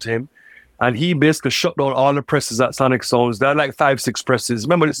it down to him. And he basically shut down all the presses at Sonic Sounds. There are like 5-6 presses.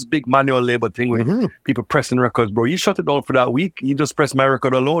 Remember this big manual label thing with people pressing records, bro. He shut it down for that week. He just pressed my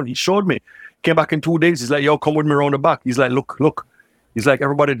record alone. He showed me. Came back in 2 days. He's like, yo, come with me around the back. He's like, look. He's like,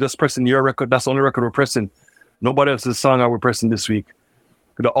 everybody just pressing your record. That's the only record we're pressing. Nobody else's song are we pressing this week.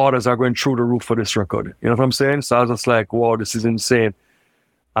 The orders are going through the roof for this record. You know what I'm saying? So I was just like, wow, this is insane.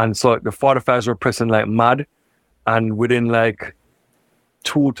 And so the 45s were pressing like mad. And within like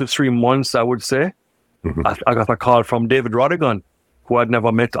 2 to 3 months, I would say, I got a call from David Rodigan, who I'd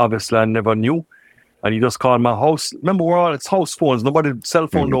never met, obviously, and never knew. And he just called my house. Remember, we're all, it's house phones. Nobody's cell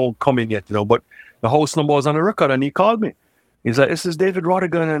phone don't come in yet, but the house number was on the record, and he called me. He's like, this is David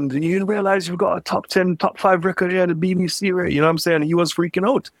Rodigan, and you realize you've got a top 10, top 5 record here at the BBC, right? You know what I'm saying? He was freaking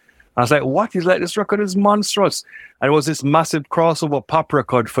out. I was like, what? He's like, this record is monstrous. And it was this massive crossover pop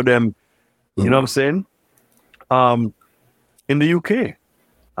record for them, you know what I'm saying? In the UK.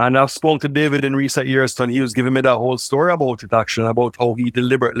 And I've spoken to David in recent years, and he was giving me that whole story about it, actually, about how he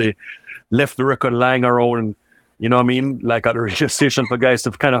deliberately left the record lying around, you know what I mean, like at the radio station for guys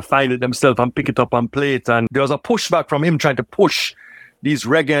to kind of find it themselves and pick it up and play it. And there was a pushback from him trying to push these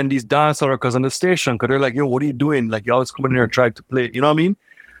reggae and these dancehall records on the station, because they're like, yo, what are you doing? Like, you always come in there and try to play it, you know what I mean?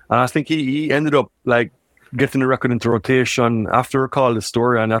 And I think he ended up, like, getting the record into rotation after recall the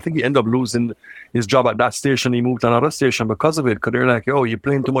story, and I think he ended up losing his job at that station. He moved to another station because of it, because they're like, oh, you're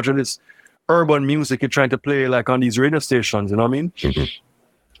playing too much of this urban music you're trying to play like on these radio stations, you know what I mean?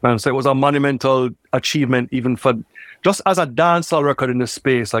 And so it was a monumental achievement, even for just as a dancehall record in the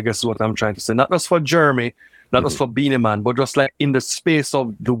space, I guess is what I'm trying to say. Not just for Jeremy, not just for Beenie Man, but just like in the space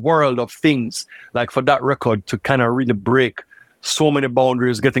of the world of things, like for that record to kind of really break so many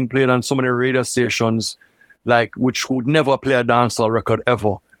boundaries, getting played on so many radio stations, like, which would never play a dancehall record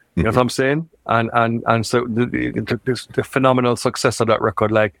ever. You know what I'm saying? And so the phenomenal success of that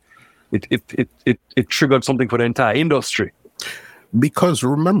record, like, it triggered something for the entire industry. Because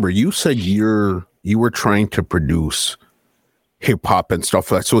remember, you said you were trying to produce hip hop and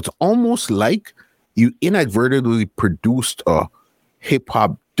stuff like that. So it's almost like you inadvertently produced a hip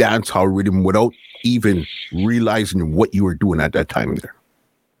hop dancehall rhythm without even realizing what you were doing at that time there.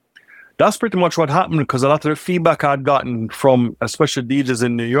 That's pretty much what happened, because a lot of the feedback I'd gotten from especially DJs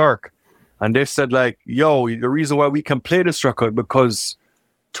in New York, and they said like, yo, the reason why we can play this record because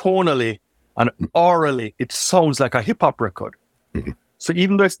tonally and orally it sounds like a hip-hop record. So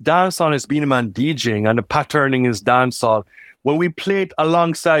even though it's dancehall, it's Beenie Man DJing and the patterning is dancehall, when we play it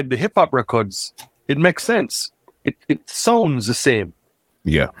alongside the hip-hop records, it makes sense. It sounds the same.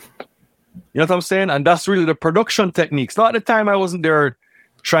 Yeah. You know what I'm saying? And that's really the production techniques. Not at the time I wasn't there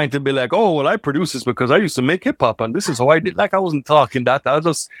trying to be like, oh, well, I produce this because I used to make hip-hop and this is how I did. Like, I wasn't talking that.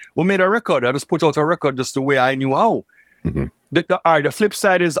 We made a record. I just put out a record just the way I knew how. The flip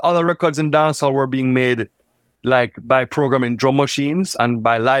side is other records in dancehall were being made like by programming drum machines and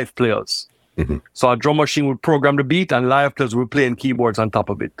by live players. So a drum machine would program the beat and live players would play in keyboards on top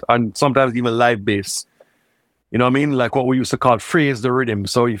of it, and sometimes even live bass. You know what I mean? Like what we used to call phrase the rhythm.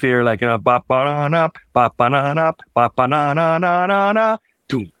 So if you hear like, ba ba na na ba ba na na ba ba na na na na na,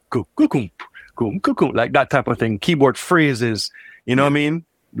 like that type of thing. Keyboard phrases. You know what I mean?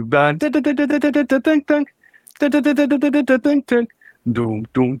 This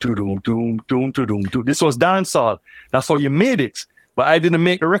was dancehall. That's how you made it. But I didn't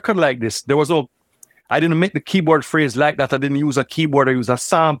make a record like this. I didn't make the keyboard phrase like that. I didn't use a keyboard. I used a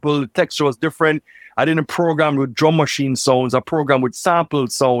sample. The texture was different. I didn't program with drum machine sounds. I programmed with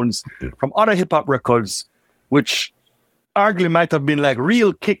sampled sounds from other hip hop records, which arguably might have been like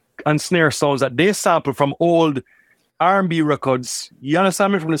real kick and snare sounds that they sampled from old R&B records. You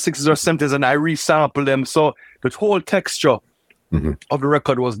understand me? From the 60s or 70s, and I resampled them. So the whole texture of the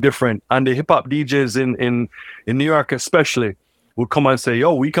record was different. And the hip hop DJs in New York especially would come and say,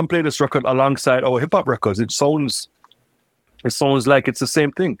 yo, we can play this record alongside our hip hop records. It sounds like it's the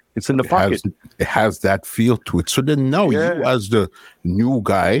same thing. It's in the pocket. It has that feel to it. So then now you, as the new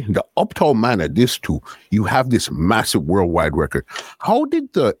guy, the uptown man at this too, you have this massive worldwide record. How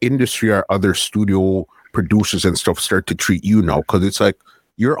did the industry or other studio producers and stuff start to treat you now? Because it's like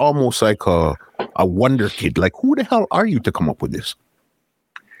you're almost like a wonder kid. Like, who the hell are you to come up with this?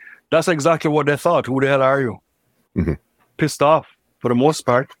 That's exactly what they thought. Who the hell are you? Pissed off for the most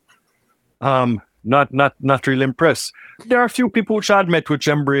part. Not really impressed. There are a few people which I'd met which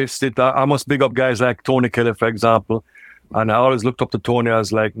embraced it. I must big up guys like Tony Kelly, for example. And I always looked up to Tony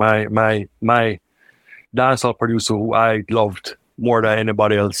as like my dancehall producer who I loved more than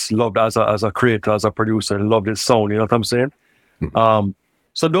anybody else. Loved as a creator, as a producer, and loved his sound. You know what I'm saying?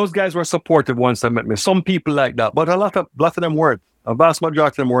 So those guys were supportive once they met me. Some people like that, but a lot of them weren't. A vast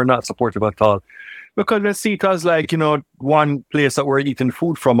majority of them were not supportive at all. Because they see it as like, one place that we're eating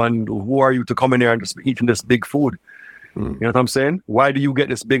food from, and who are you to come in here and just be eating this big food? You know what I'm saying? Why do you get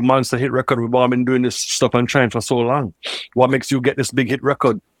this big monster hit record? We've all been doing this stuff and trying for so long. What makes you get this big hit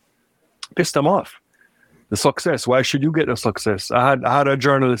record? Piss them off. The success. Why should you get the success? I had a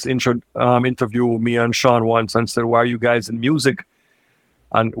journalist interview me and Sean once and said, why are you guys in music?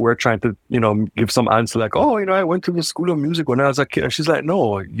 And we're trying to, give some answer like, I went to the school of music when I was a kid. And she's like,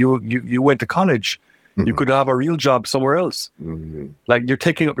 no, you went to college. Mm-hmm. You could have a real job somewhere else. Mm-hmm. Like you're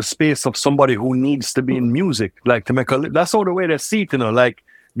taking up the space of somebody who needs to be in music, like to make that's all the way they see it, like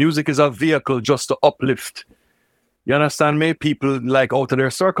music is a vehicle just to uplift. You understand me? People like out of their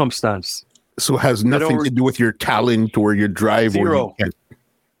circumstance. So it has nothing to do with your talent or your drive. Zero.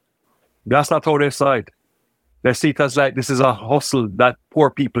 That's not how they see it. They see it as like this is a hustle that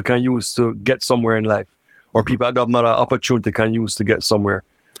poor people can use to get somewhere in life, or people that have not an opportunity can use to get somewhere.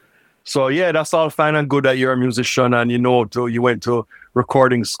 So yeah, that's all fine and good that you're a musician and you went to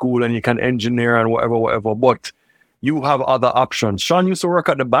recording school and you can engineer and whatever, but you have other options. Sean used to work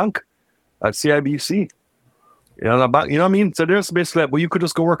at the bank at CIBC. The bank, you know what I mean? So there's basically like, well, you could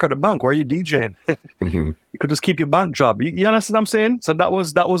just go work at the bank. Why are you DJing? You could just keep your bank job. You understand what I'm saying? So that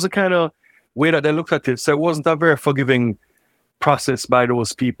was the kind of way that they looked at it. So it wasn't a very forgiving process by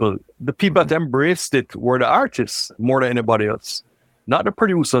those people. The people that embraced it were the artists more than anybody else. Not the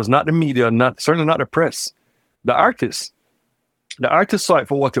producers, not the media, certainly not the press. The artists. The artists saw it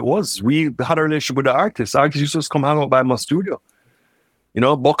for what it was. We had a relationship with the artists. Artists used to just come hang out by my studio.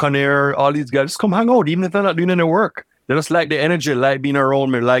 Buccaneer, all these guys just come hang out, even if they're not doing any work. They just like the energy, like being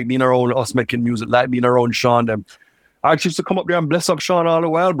around me, like being around us making music, like being around Sean them. Artists used to come up there and bless up Sean all the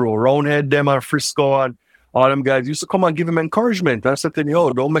while, bro. Roundhead, them and Frisco and all them guys used to come and give him encouragement. I said to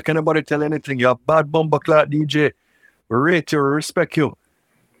him, don't make anybody tell anything. You're a bad bumper clock DJ. We rate you, we respect you.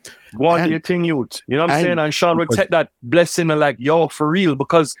 Go on, do your thing, youth. You know what I'm saying? And Sean would take that blessing and like, for real.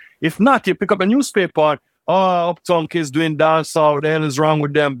 Because if not, you pick up a newspaper and, Uptown kids doing dancehall, what the hell is wrong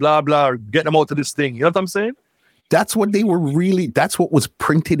with them, blah, blah, get them out of this thing. You know what I'm saying? That's what was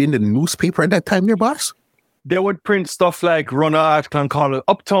printed in the newspaper at that time, your boss? They would print stuff like run an article and call it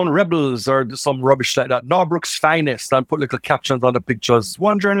Uptown Rebels or some rubbish like that. Norbrook's Finest, and put little captions on the pictures.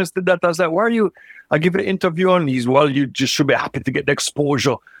 One journalist did that. I was like, why are you? I give it an interview and you just should be happy to get the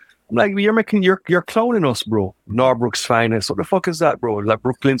exposure. I'm like, you're clowning us, bro. Norbrook's Finest. What the fuck is that, bro? Like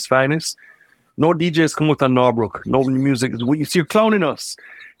Brooklyn's Finest? No DJs come with a Norbrook. No music. You're clowning us.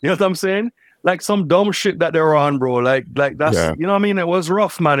 You know what I'm saying? Like some dumb shit that they were on, bro. Like that's, You know what I mean? It was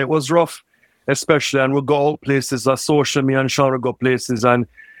rough, man. It was rough, especially. And we'll go out places. Social, me and Sean will go places. And,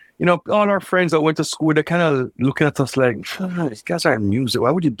 all our friends that went to school, they're kind of looking at us like, these guys are in music. Why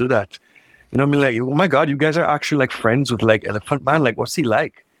would you do that? You know what I mean? Like, oh my God, you guys are actually like friends with like Elephant Man. Like, what's he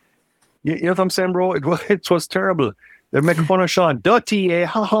like? You know what I'm saying, bro? It was terrible. They're making fun of Sean. Dirty,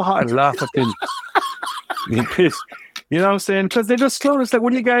 ha ha ha, and laugh at him. You know what I'm saying? Because they just clown us. Like,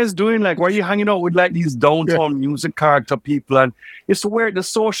 what are you guys doing? Like, why are you hanging out with like these downtown music character people? And it's where the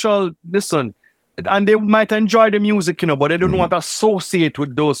social, listen, and they might enjoy the music, but they don't want to associate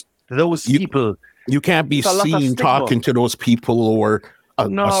with those people. You can't be seen talking to those people or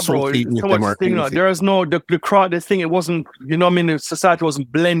associate with them or anything. There is no, the crowd, the thing, it wasn't, the society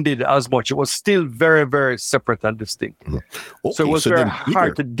wasn't blended as much. It was still very, very separate and distinct. Okay, so it was very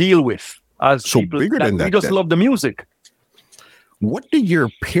hard to deal with as people. Bigger than that, we just love the music. What do your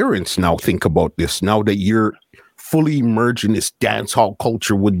parents now think about this, now that you're fully immersed in this dance hall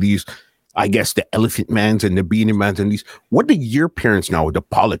culture with these, I guess, the Elephant Mans and the Beanie Mans and these? What do your parents now, the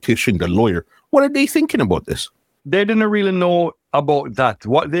politician, the lawyer, what are they thinking about this? They didn't really know about that.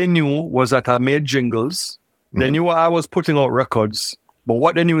 What they knew was that I made jingles. They knew I was putting out records. But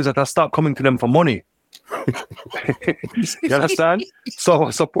what they knew is that I stopped coming to them for money. You understand? So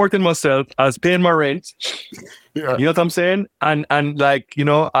supporting myself, I was paying my rent. Yeah. You know what I'm saying? And like,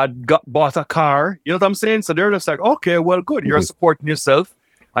 I bought a car. You know what I'm saying? So they're just like, okay, well, good. You're supporting yourself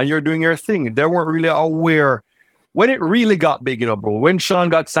and you're doing your thing. They weren't really aware when it really got big, bro. When Sean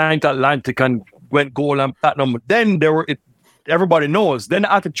got signed to Atlantic and went gold and platinum, then everybody knows. Then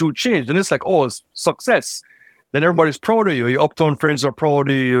the attitude changed. And it's like, it's success. Then everybody's proud of you. Your Uptown friends are proud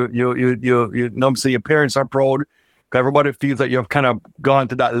of you. You know what I'm saying? Your parents are proud. Everybody feels that you've kind of gone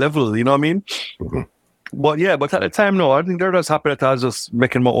to that level, you know what I mean? Mhm. But at the time, no, I think they're just happy that I was just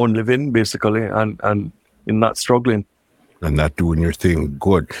making my own living, basically, and not struggling. And not doing your thing.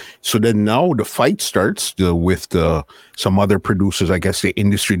 Good. So then now the fight starts with some other producers. I guess the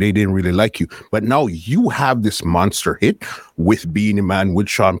industry, they didn't really like you. But now you have this monster hit with Being a Man, with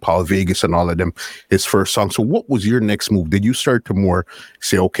Sean Paul, Vegas, and all of them, his first song. So what was your next move? Did you start to more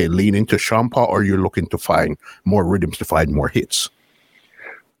say, okay, lean into Sean Paul, or you're looking to find more rhythms, to find more hits?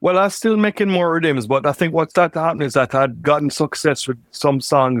 Well, I was still making more rhythms, but I think what started to happen is that I'd gotten success with some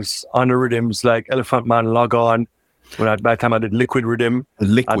songs on the rhythms, like Elephant Man, Log On. By the time I did Liquid Rhythm,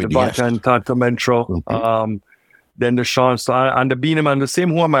 Liquid, yes. And Tanto Metro, then the Sean and the Beenie Man, the same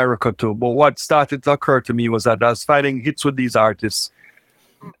Who Am I record too. But what started to occur to me was that I was finding hits with these artists.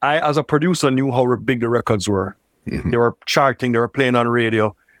 I, as a producer, knew how big the records were. They were charting, they were playing on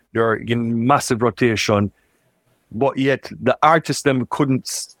radio, they were in massive rotation, but yet the artists them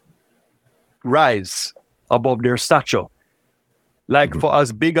couldn't rise above their stature. Like for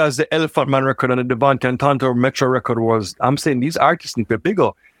as big as the Elephant Man record and the Devontae and Tanto Metro record was, I'm saying these artists need to be bigger.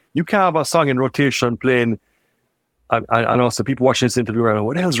 You can't have a song in rotation playing, and also people watching this interview right now,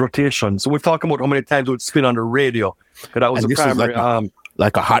 what the hell's rotation? So we're talking about how many times it would spin on the radio. That was the primary.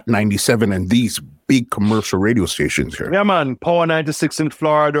 Like a Hot 97 and these big commercial radio stations here. Yeah, man. Power 96 in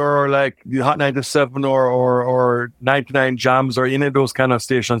Florida, or like the Hot 97 or 99 Jams, or any of those kind of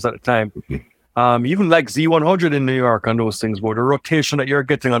stations at the time. Even like Z100 in New York and those things, but the rotation that you're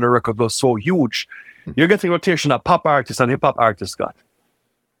getting on the record was so huge. You're getting rotation that pop artists and hip hop artists got.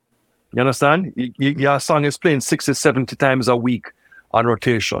 You understand? Your song is playing 60, 70 times a week on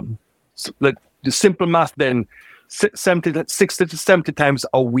rotation. So, like, the simple math then, 60 to 70 times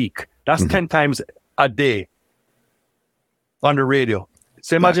a week. That's 10 times a day on the radio.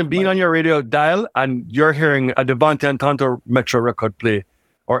 So imagine being on your radio dial and you're hearing a Devontae and Tanto Metro record play,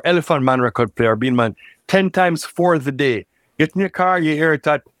 or Elephant Man record play, or Bean Man, 10 times for the day. Get in your car, you hear it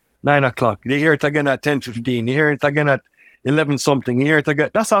at 9 o'clock. You hear it again at 10:15. You hear it again at 11 something. You hear it again.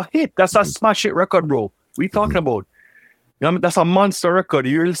 That's a hit. That's a smash hit record, bro. What are you talking about? You know, I mean, that's a monster record.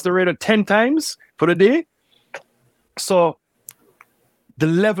 You listen to the radio 10 times for the day. So the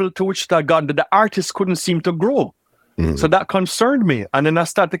level to which that got, the artist couldn't seem to grow. So that concerned me. And then I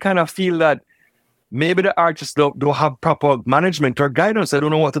started to kind of feel that maybe the artists don't have proper management or guidance. They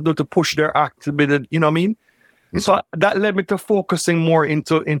don't know what to do to push their act to be the, you know what I mean? So that led me to focusing more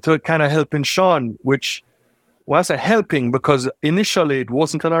into kind of helping Sean, which was a helping, because initially it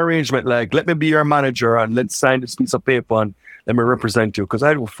wasn't an arrangement like, let me be your manager and let's sign this piece of paper and let me represent you. Because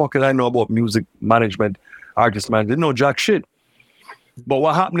I know about music management, artist management, didn't know jack shit. But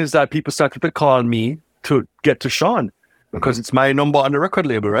what happened is that people started to call me to get to Sean, because it's my number on the record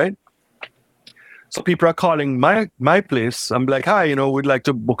label, right? So people are calling my place. I'm like, hi, we'd like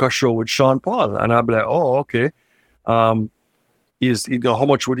to book a show with Sean Paul. And I'll be like, oh, okay. How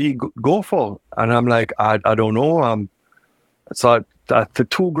much would he go for? And I'm like, I don't know. So at the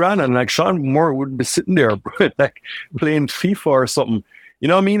 $2,000, and like Sean Moore would be sitting there like playing FIFA or something. You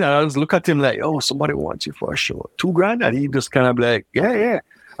know what I mean? And I just look at him like, oh, somebody wants you for a show. $2,000? And he just kind of be like, yeah.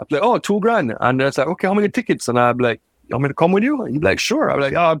 I'm like, oh, $2,000. And it's like, okay, how many tickets? And I'm like, you want me to come with you? And he'd be like, sure. I'm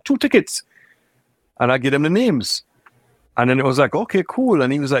like, 2 tickets. And I give him the names. And then it was like, okay, cool.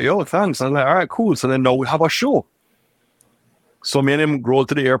 And he was like, yo, thanks. And I'm like, all right, cool. So then now we have a show. So me and him rolled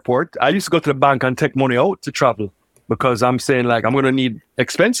to the airport. I used to go to the bank and take money out to travel, because I'm saying, like, I'm going to need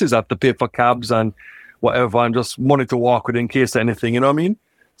expenses. I have to pay for cabs and whatever, and just money to walk with in case of anything, you know what I mean?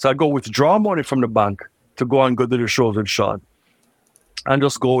 So I go withdraw money from the bank to go and go to the shows with Sean and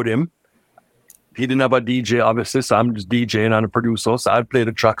just go with him. He didn't have a DJ, obviously, so I'm just DJing and a producer. So I'd play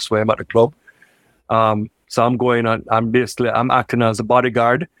the tracks for him at the club. So I'm going on, I'm acting as a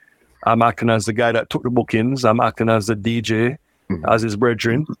bodyguard. I'm acting as the guy that took the bookings. I'm acting as the DJ, as his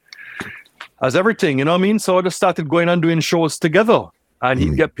brethren, as everything, you know what I mean? So I just started going and doing shows together, and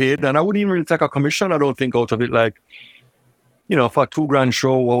he'd get paid. And I wouldn't even really take a commission, I don't think, out of it. Like, for a $2,000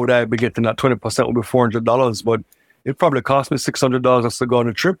 show, what would I be getting? That 20% would be $400, but it probably cost me $600 just to go on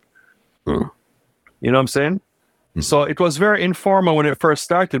a trip. You know what I'm saying? So it was very informal when it first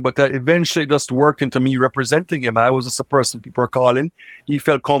started, but that eventually just worked into me representing him. I was just a person people were calling. He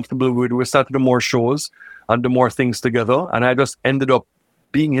felt comfortable with. We started the more shows and the more things together. And I just ended up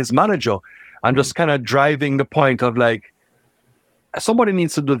being his manager and just kind of driving the point of like, somebody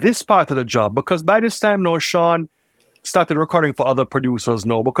needs to do this part of the job. Because by this time now, Sean started recording for other producers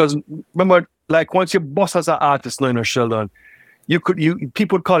now. Because remember, like, once you boss as an artist now, Sheldon,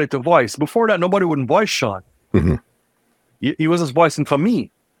 people would call it a voice. Before that, nobody wouldn't voice Sean. He was just voicing for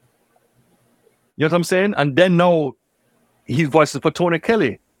me. You know what I'm saying? And then now he's voicing for Tony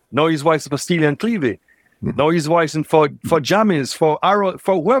Kelly. Now he's voicing for Steely and Clevie. Now he's voicing for Jammies, for Arrow,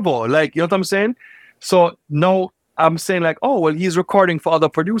 for whoever. Like, you know what I'm saying? So now I'm saying like, oh, well, he's recording for other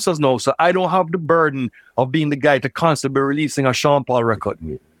producers now. So I don't have the burden of being the guy to constantly be releasing a Sean Paul record.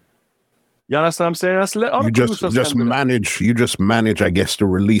 You understand what I'm saying? That's let other you just manage, I guess, the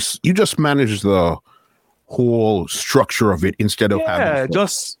release. You just manage the whole structure of it instead of having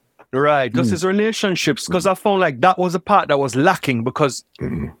just his relationships. Because I found like that was a part that was lacking because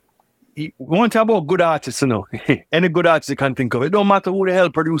we want to talk about good artists, you know. Any good artist you can think of. It don't matter who the hell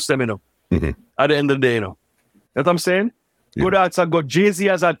produced them, you know. At the end of the day, you know. You know what I'm saying? Yeah. Good artists have got Jay-Z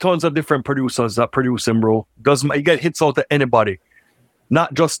has had tons of different producers that produce him, bro. You get hits out of anybody.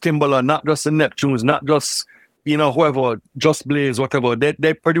 Not just Timbaland, not just the Neptunes, not just, you know, whoever, Just Blaze, whatever.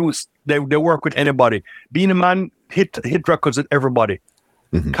 They produce, they work with anybody. Being a Man hit records with everybody.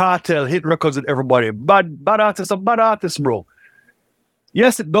 Cartel hit records with everybody. Bad artists are bad artists, bro.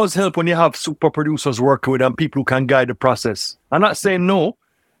 Yes, it does help when you have super producers working with and people who can guide the process. I'm not saying no,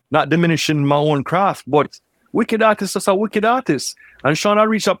 not diminishing my own craft, but wicked artists are wicked artists. And Sean had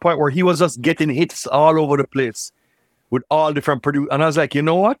reached a point where he was just getting hits all over the place with all different producers. And I was like, you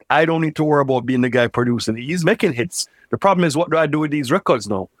know what? I don't need to worry about being the guy producing. He's making hits. The problem is, what do I do with these records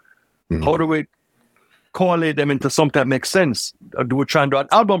now? How do we correlate them into something that makes sense? Or do we try and do an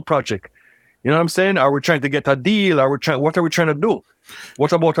album project? You know what I'm saying? Are we trying to get a deal? What are we trying to do?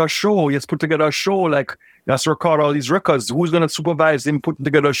 What about a show? Let's put together a show. Like, let's record all these records. Who's going to supervise him putting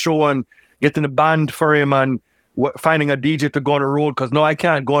together a show and getting a band for him and finding a DJ to go on the road? Because no, I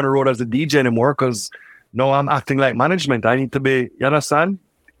can't go on the road as a DJ anymore because no, I'm acting like management. I need to be, you understand?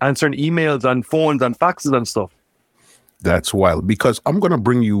 Answering emails and phones and faxes and stuff. That's wild. Because I'm going to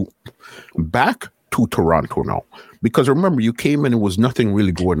bring you back to Toronto now. Because remember, you came in and was nothing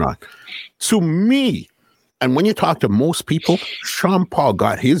really going on. To me, and when you talk to most people, Sean Paul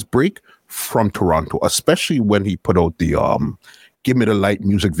got his break from Toronto, especially when he put out the Give Me the Light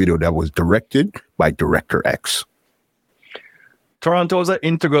music video that was directed by Director X. Toronto was an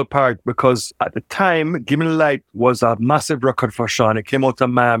integral part because at the time, Give Me the Light was a massive record for Sean. It came out of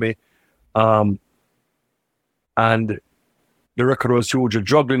Miami. And the record was huge.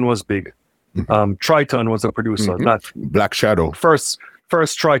 Juggling was big. Triton was a producer. Not Black Shadow. First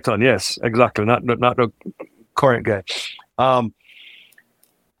Triton, yes, exactly. Not the current guy.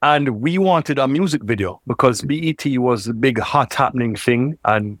 And we wanted a music video because BET was a big hot happening thing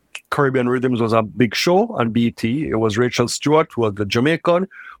and Caribbean Rhythms was a big show on BET. It was Rachel Stewart, who was the Jamaican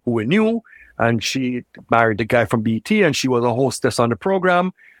who we knew, and she married the guy from BET and she was a hostess on the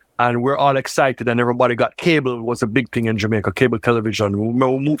program. And we're all excited and everybody got cable. It was a big thing in Jamaica, cable television. We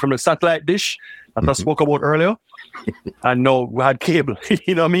moved from the satellite dish that I spoke about earlier. And no, we had cable,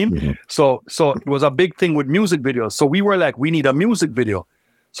 you know what I mean? So it was a big thing with music videos. So we were like, we need a music video.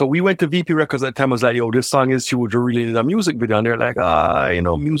 So we went to VP Records at the time. I was like, yo, this song is huge. We really need a music video. And they're like,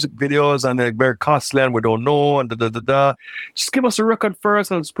 music videos and they're very costly and we don't know and da. Just give us a record first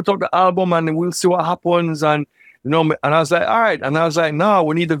and let's put out the album and we'll see what happens. And and I was like, all right. And I was like, no,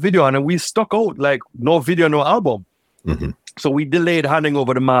 we need a video. And then we stuck out like no video, no album. So we delayed handing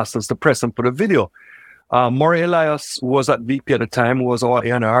over the masters to press and put a video. Maury Elias was at VP at the time, who was our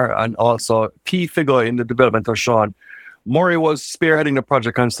A&R and also key figure in the development of Sean. Maury was spearheading the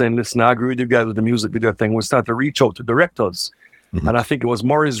project and saying, listen, I agree with you guys with the music video thing. We started to reach out to directors. And I think it was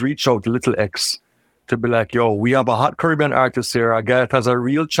Maury's reach out to Little X to be like, yo, we have a hot Caribbean artist here, a guy that has a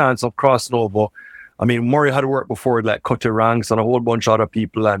real chance of crossing over. I mean, Maury had worked before like Cutty Ranks and a whole bunch of other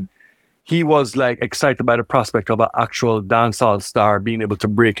people. And he was like excited by the prospect of an actual dancehall star being able to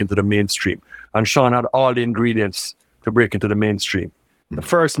break into the mainstream. And Sean had all the ingredients to break into the mainstream. The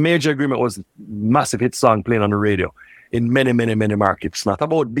first major agreement was massive hit song playing on the radio in many, many, many markets. Not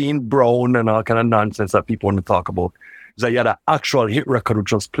about being brown and all kind of nonsense that people want to talk about. It's like you had an actual hit record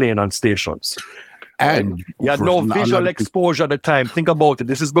which was playing on stations. And you had no visual exposure at the time. Think about it.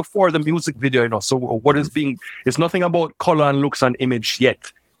 This is before the music video, So what is it's nothing about color and looks and image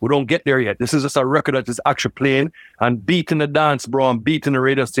yet. We don't get there yet. This is just a record that is actually playing and beating the dance, bro, and beating the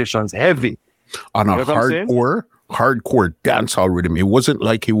radio stations heavy. On a hardcore dancehall rhythm. It wasn't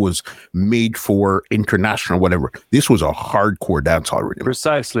like it was made for international whatever. This was a hardcore dancehall rhythm.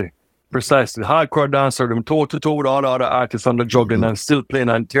 Precisely. Hardcore dancehall rhythm, toe to toe with all the other artists on the juggling and still playing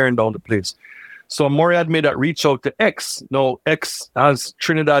and tearing down the place. So Maury had made that reach out to X. Now, X has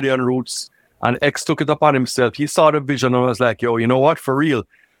Trinidadian roots, and X took it upon himself. He saw the vision and was like, yo, you know what? For real.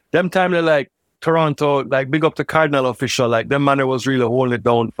 Them time they like Toronto, like big up the Cardinal official, like them man was really holding it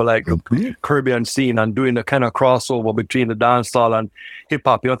down for like the Caribbean scene and doing the kind of crossover between the dancehall and hip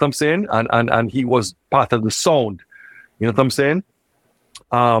hop, you know what I'm saying? And he was part of the sound. You know what I'm saying?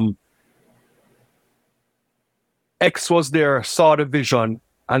 X was there, saw the vision,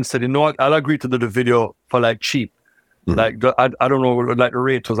 and said, you know what, I'll agree to do the video for like cheap. Like, I don't know what like the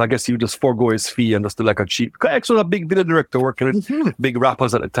rate was. I guess he would just forego his fee and just do like a cheap. Because X was a big video director working with big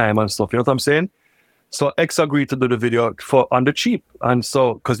rappers at the time and stuff. You know what I'm saying? So X agreed to do the video on the cheap. And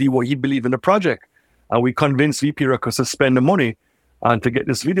so, because he believed in the project. And we convinced VP Records to spend the money and to get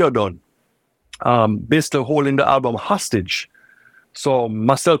this video done. Basically holding the album hostage. So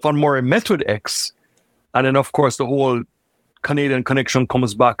myself and Murray met with X. And then, of course, the whole Canadian connection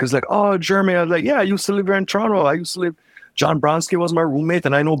comes back. It's like, oh, Jeremy. I was like, yeah, I used to live here in Toronto. I used to live. John Bronsky was my roommate,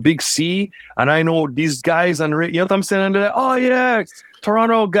 and I know Big C, and I know these guys, and you know what I'm saying? And they're like, oh, yeah,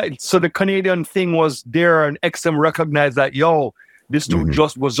 Toronto guy. So the Canadian thing was there, and XM recognized that, yo, this dude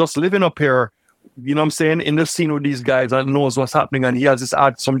was just living up here, you know what I'm saying, in the scene with these guys and knows what's happening, and he has this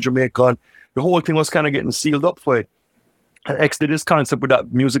ad from Jamaica. And the whole thing was kind of getting sealed up for it. And X did this concept with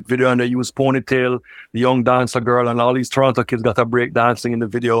that music video, and they used Ponytail, the young dancer girl, and all these Toronto kids got a break dancing in the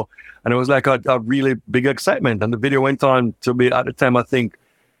video. And it was like a really big excitement. And the video went on to be, at the time, I think,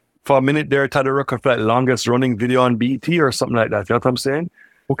 for a minute there, it had a record for like longest running video on BT or something like that. You know what I'm saying?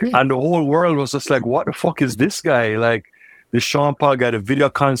 Okay. And the whole world was just like, what the fuck is this guy? Like, this Sean Paul guy, the video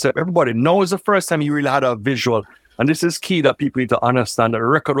concept. Everybody knows the first time he really had a visual. And this is key that people need to understand. That the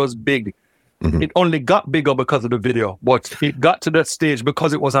record was big. It only got bigger because of the video, but it got to that stage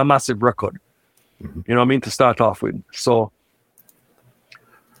because it was a massive record. You know what I mean? To start off with. So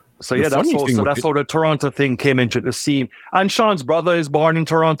yeah, that's how the Toronto thing came into the scene. And Sean's brother is born in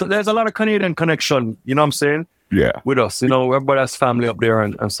Toronto. There's a lot of Canadian connection, you know what I'm saying? Yeah. With us, you know, everybody has family up there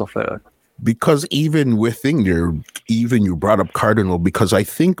and stuff like that. Because even within there, even you brought up Cardinal, because I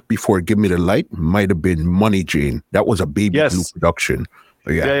think before Give Me the Light might have been Money Jane. That was a Baby Blue production.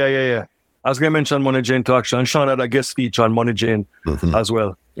 Yeah. I was going to mention Money Jane too, actually. And Sean had a guest feature on Money Jane as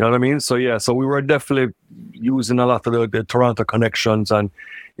well. You know what I mean? So, yeah. So we were definitely using a lot of the Toronto connections and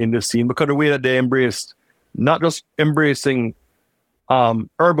in the scene because the way that they embraced, not just embracing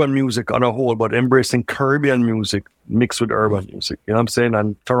urban music on a whole, but embracing Caribbean music mixed with urban music. You know what I'm saying?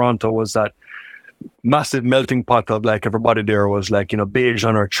 And Toronto was that massive melting pot of like everybody there was like, you know,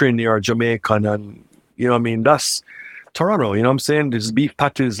 Bajan or Trini or Jamaican. And, you know what I mean? That's Toronto, you know what I'm saying? There's beef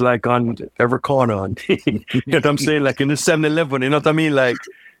patties like on every corner. And you know what I'm saying? Like in the 7-Eleven, you know what I mean? Like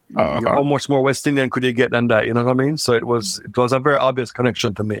how much more West Indian could you get than that? You know what I mean? So it was a very obvious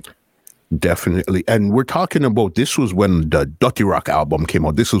connection to me. Definitely. And we're talking about, this was when the Dirty Rock album came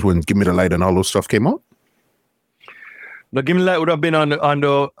out. This was when Give Me the Light and all those stuff came out? The Give Me the Light would have been on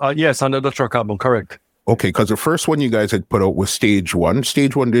the Dirty Rock album, correct. Okay, because the first one you guys had put out was Stage 1.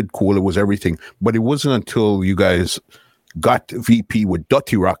 Stage 1 did cool. It was everything. But it wasn't until you guys got VP with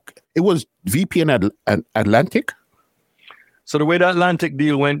Dirty Rock. It was VP and Atlantic? So the way the Atlantic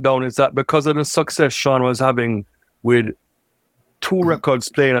deal went down is that because of the success Sean was having with 2 records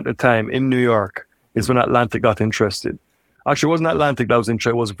playing at the time in New York is when Atlantic got interested. Actually, it wasn't Atlantic that was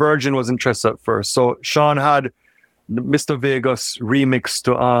interested. It was Virgin was interested at first. So Sean had Mr. Vegas remix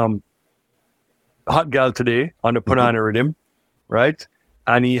to Hot Gal Today on the Punani Rhythm, right?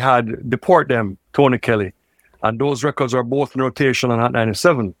 And he had Deport Them, Tony Kelly. And those records are both in rotation on Hot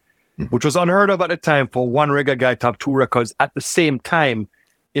 97, which was unheard of at the time for one reggae guy to have 2 records at the same time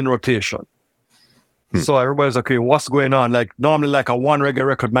in rotation. So everybody's like, okay, what's going on? Like normally like a one reggae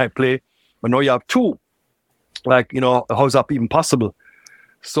record might play, but now you have 2. Like, you know, how's that even possible?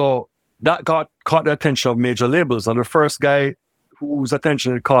 So that caught the attention of major labels. And the first guy whose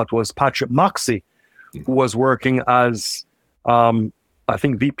attention it caught was Patrick Moxie, who was working as, I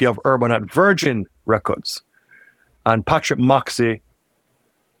think, VP of Urban at Virgin Records. And Patrick Moxie,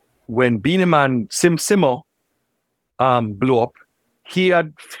 when Beenie Man Sim Simo blew up, he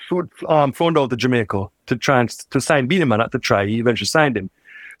had flown down to Jamaica to sign Beenie Man, not to try. He eventually signed him.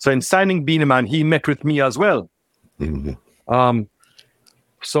 So in signing Beenie Man, he met with me as well.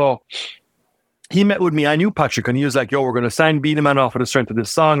 So he met with me. I knew Patrick, and he was like, yo, we're going to sign Beenie Man off of the strength of this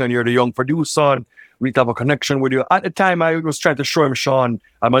song, and you're the young producer, and we have a connection with you. At the time, I was trying to show him Sean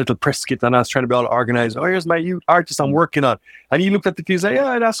my little press kit, and I was trying to be all organized. Oh, here's my youth artist I'm working on. And he looked at the thing, he's like,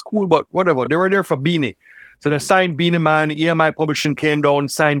 yeah, that's cool, but whatever. They were there for Beanie. So they signed Beenie Man. EMI Publishing came down,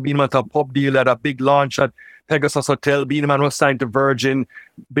 signed Beenie Man to a pub deal at a big launch at Pegasus Hotel. Beenie Man was signed to Virgin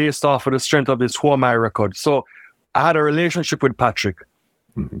based off of the strength of this Who Am I record. So I had a relationship with Patrick.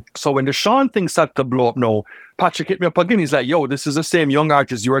 So when the Sean thing started to blow up now, Patrick hit me up again. He's like, yo, this is the same young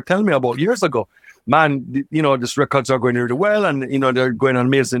artist you were telling me about years ago. Man, you know, these records are going really well, and, you know, they're going on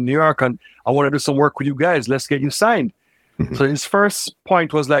amazing in New York, and I want to do some work with you guys. Let's get you signed. So his first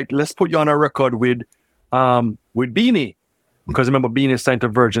point was like, let's put you on a record with with Beanie, because remember Beanie signed to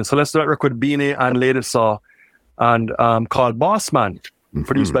Virgin. So let's do that record with Beanie and Lady Saw, and called Boss Man,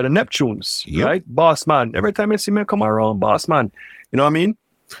 produced by the Neptunes, right? Boss Man. Every time I see me come around, Boss Man. You know what I mean?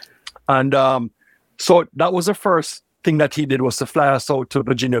 And so that was the first thing that he did, was to fly us out to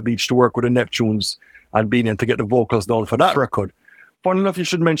Virginia Beach to work with the Neptunes and Beanie and to get the vocals down for that record. Fun enough, you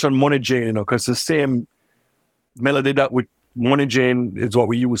should mention Money Jane, you know, because the same melody that with Money Jane is what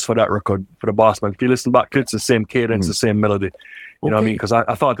we use for that record, for the Boss Man. If you listen back, it's the same cadence, the same melody. You know what I mean? Because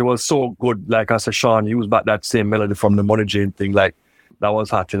I thought it was so good. Like I said, Sean used back that same melody from the Money Jane thing. Like, that was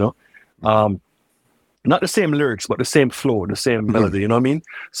hot, you know? Not the same lyrics, but the same flow, the same melody, you know what I mean?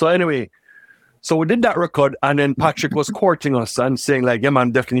 So anyway, so we did that record, and then Patrick was courting us and saying like, yeah,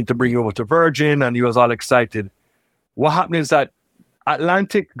 man, definitely need to bring you over to Virgin, and he was all excited. What happened is that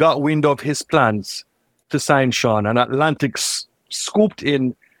Atlantic got wind of his plans to sign Sean, and Atlantic scooped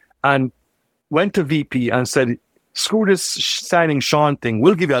in and went to VP and said, screw this signing Sean thing,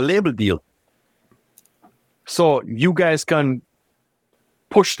 we'll give you a label deal. So you guys can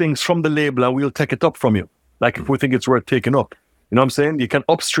push things from the label and we'll take it up from you. Like if we think it's worth taking up. You know what I'm saying? You can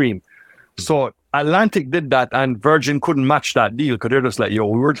upstream. So Atlantic did that, and Virgin couldn't match that deal because they're just like, yo,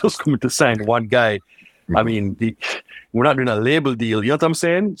 we were just coming to sign one guy. I mean, we're not doing a label deal. You know what I'm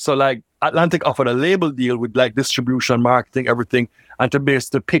saying? So like Atlantic offered a label deal with like distribution, marketing, everything, and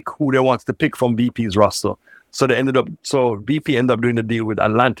to pick who they wanted to pick from VP's roster. So VP ended up doing the deal with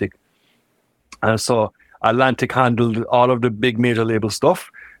Atlantic. And so Atlantic handled all of the big major label stuff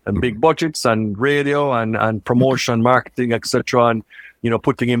and big budgets and radio and promotion, marketing, etc. And, you know,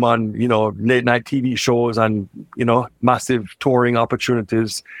 putting him on, you know, late night TV shows and, you know, massive touring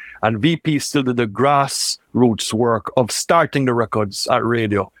opportunities. And VP still did the grassroots work of starting the records at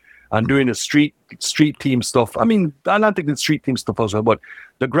radio and doing the street team stuff. I mean, Atlantic did street team stuff as well, but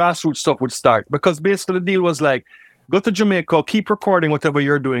the grassroots stuff would start, because basically the deal was like, go to Jamaica, keep recording, whatever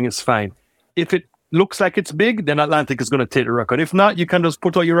you're doing is fine. If it looks like it's big, then Atlantic is going to take the record. If not, you can just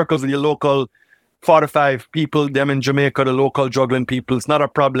put all your records with your local 45 people, them in Jamaica, the local juggling people. It's not a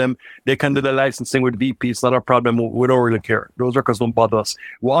problem. They can do the licensing with VP. It's not a problem. We don't really care. Those records don't bother us.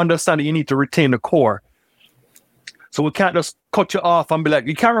 We understand that you need to retain the core. So we can't just cut you off and be like,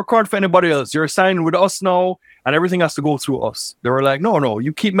 you can't record for anybody else. You're signed with us now, and everything has to go through us. They were like, no,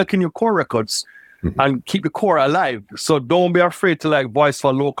 you keep making your core records and keep the core alive. So don't be afraid to like voice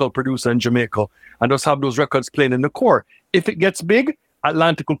for a local producer in Jamaica and just have those records playing in the core. If it gets big,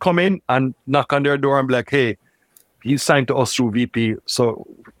 Atlantic will come in and knock on their door and be like, hey, he's signed to us through VP. So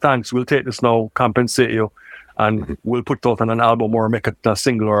thanks, we'll take this now, compensate you, and we'll put it out on an album or make it a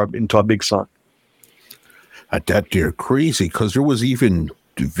single or into a big song. At that, they're crazy, because there was even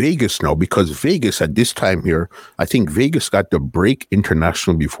Vegas now, because Vegas at this time here, I think Vegas got the break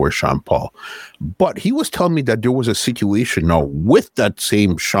international before Sean Paul. But he was telling me that there was a situation now with that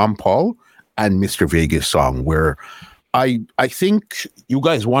same Sean Paul and Mr. Vegas song where I think you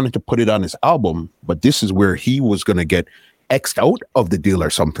guys wanted to put it on his album, but this is where he was going to get X'd out of the deal or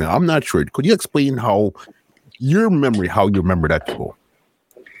something. I'm not sure. Could you explain how you remember that to go?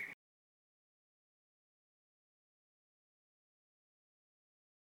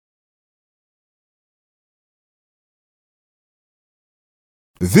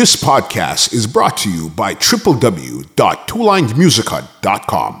 This podcast is brought to you by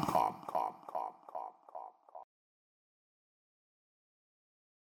www.twolinedmusichut.com.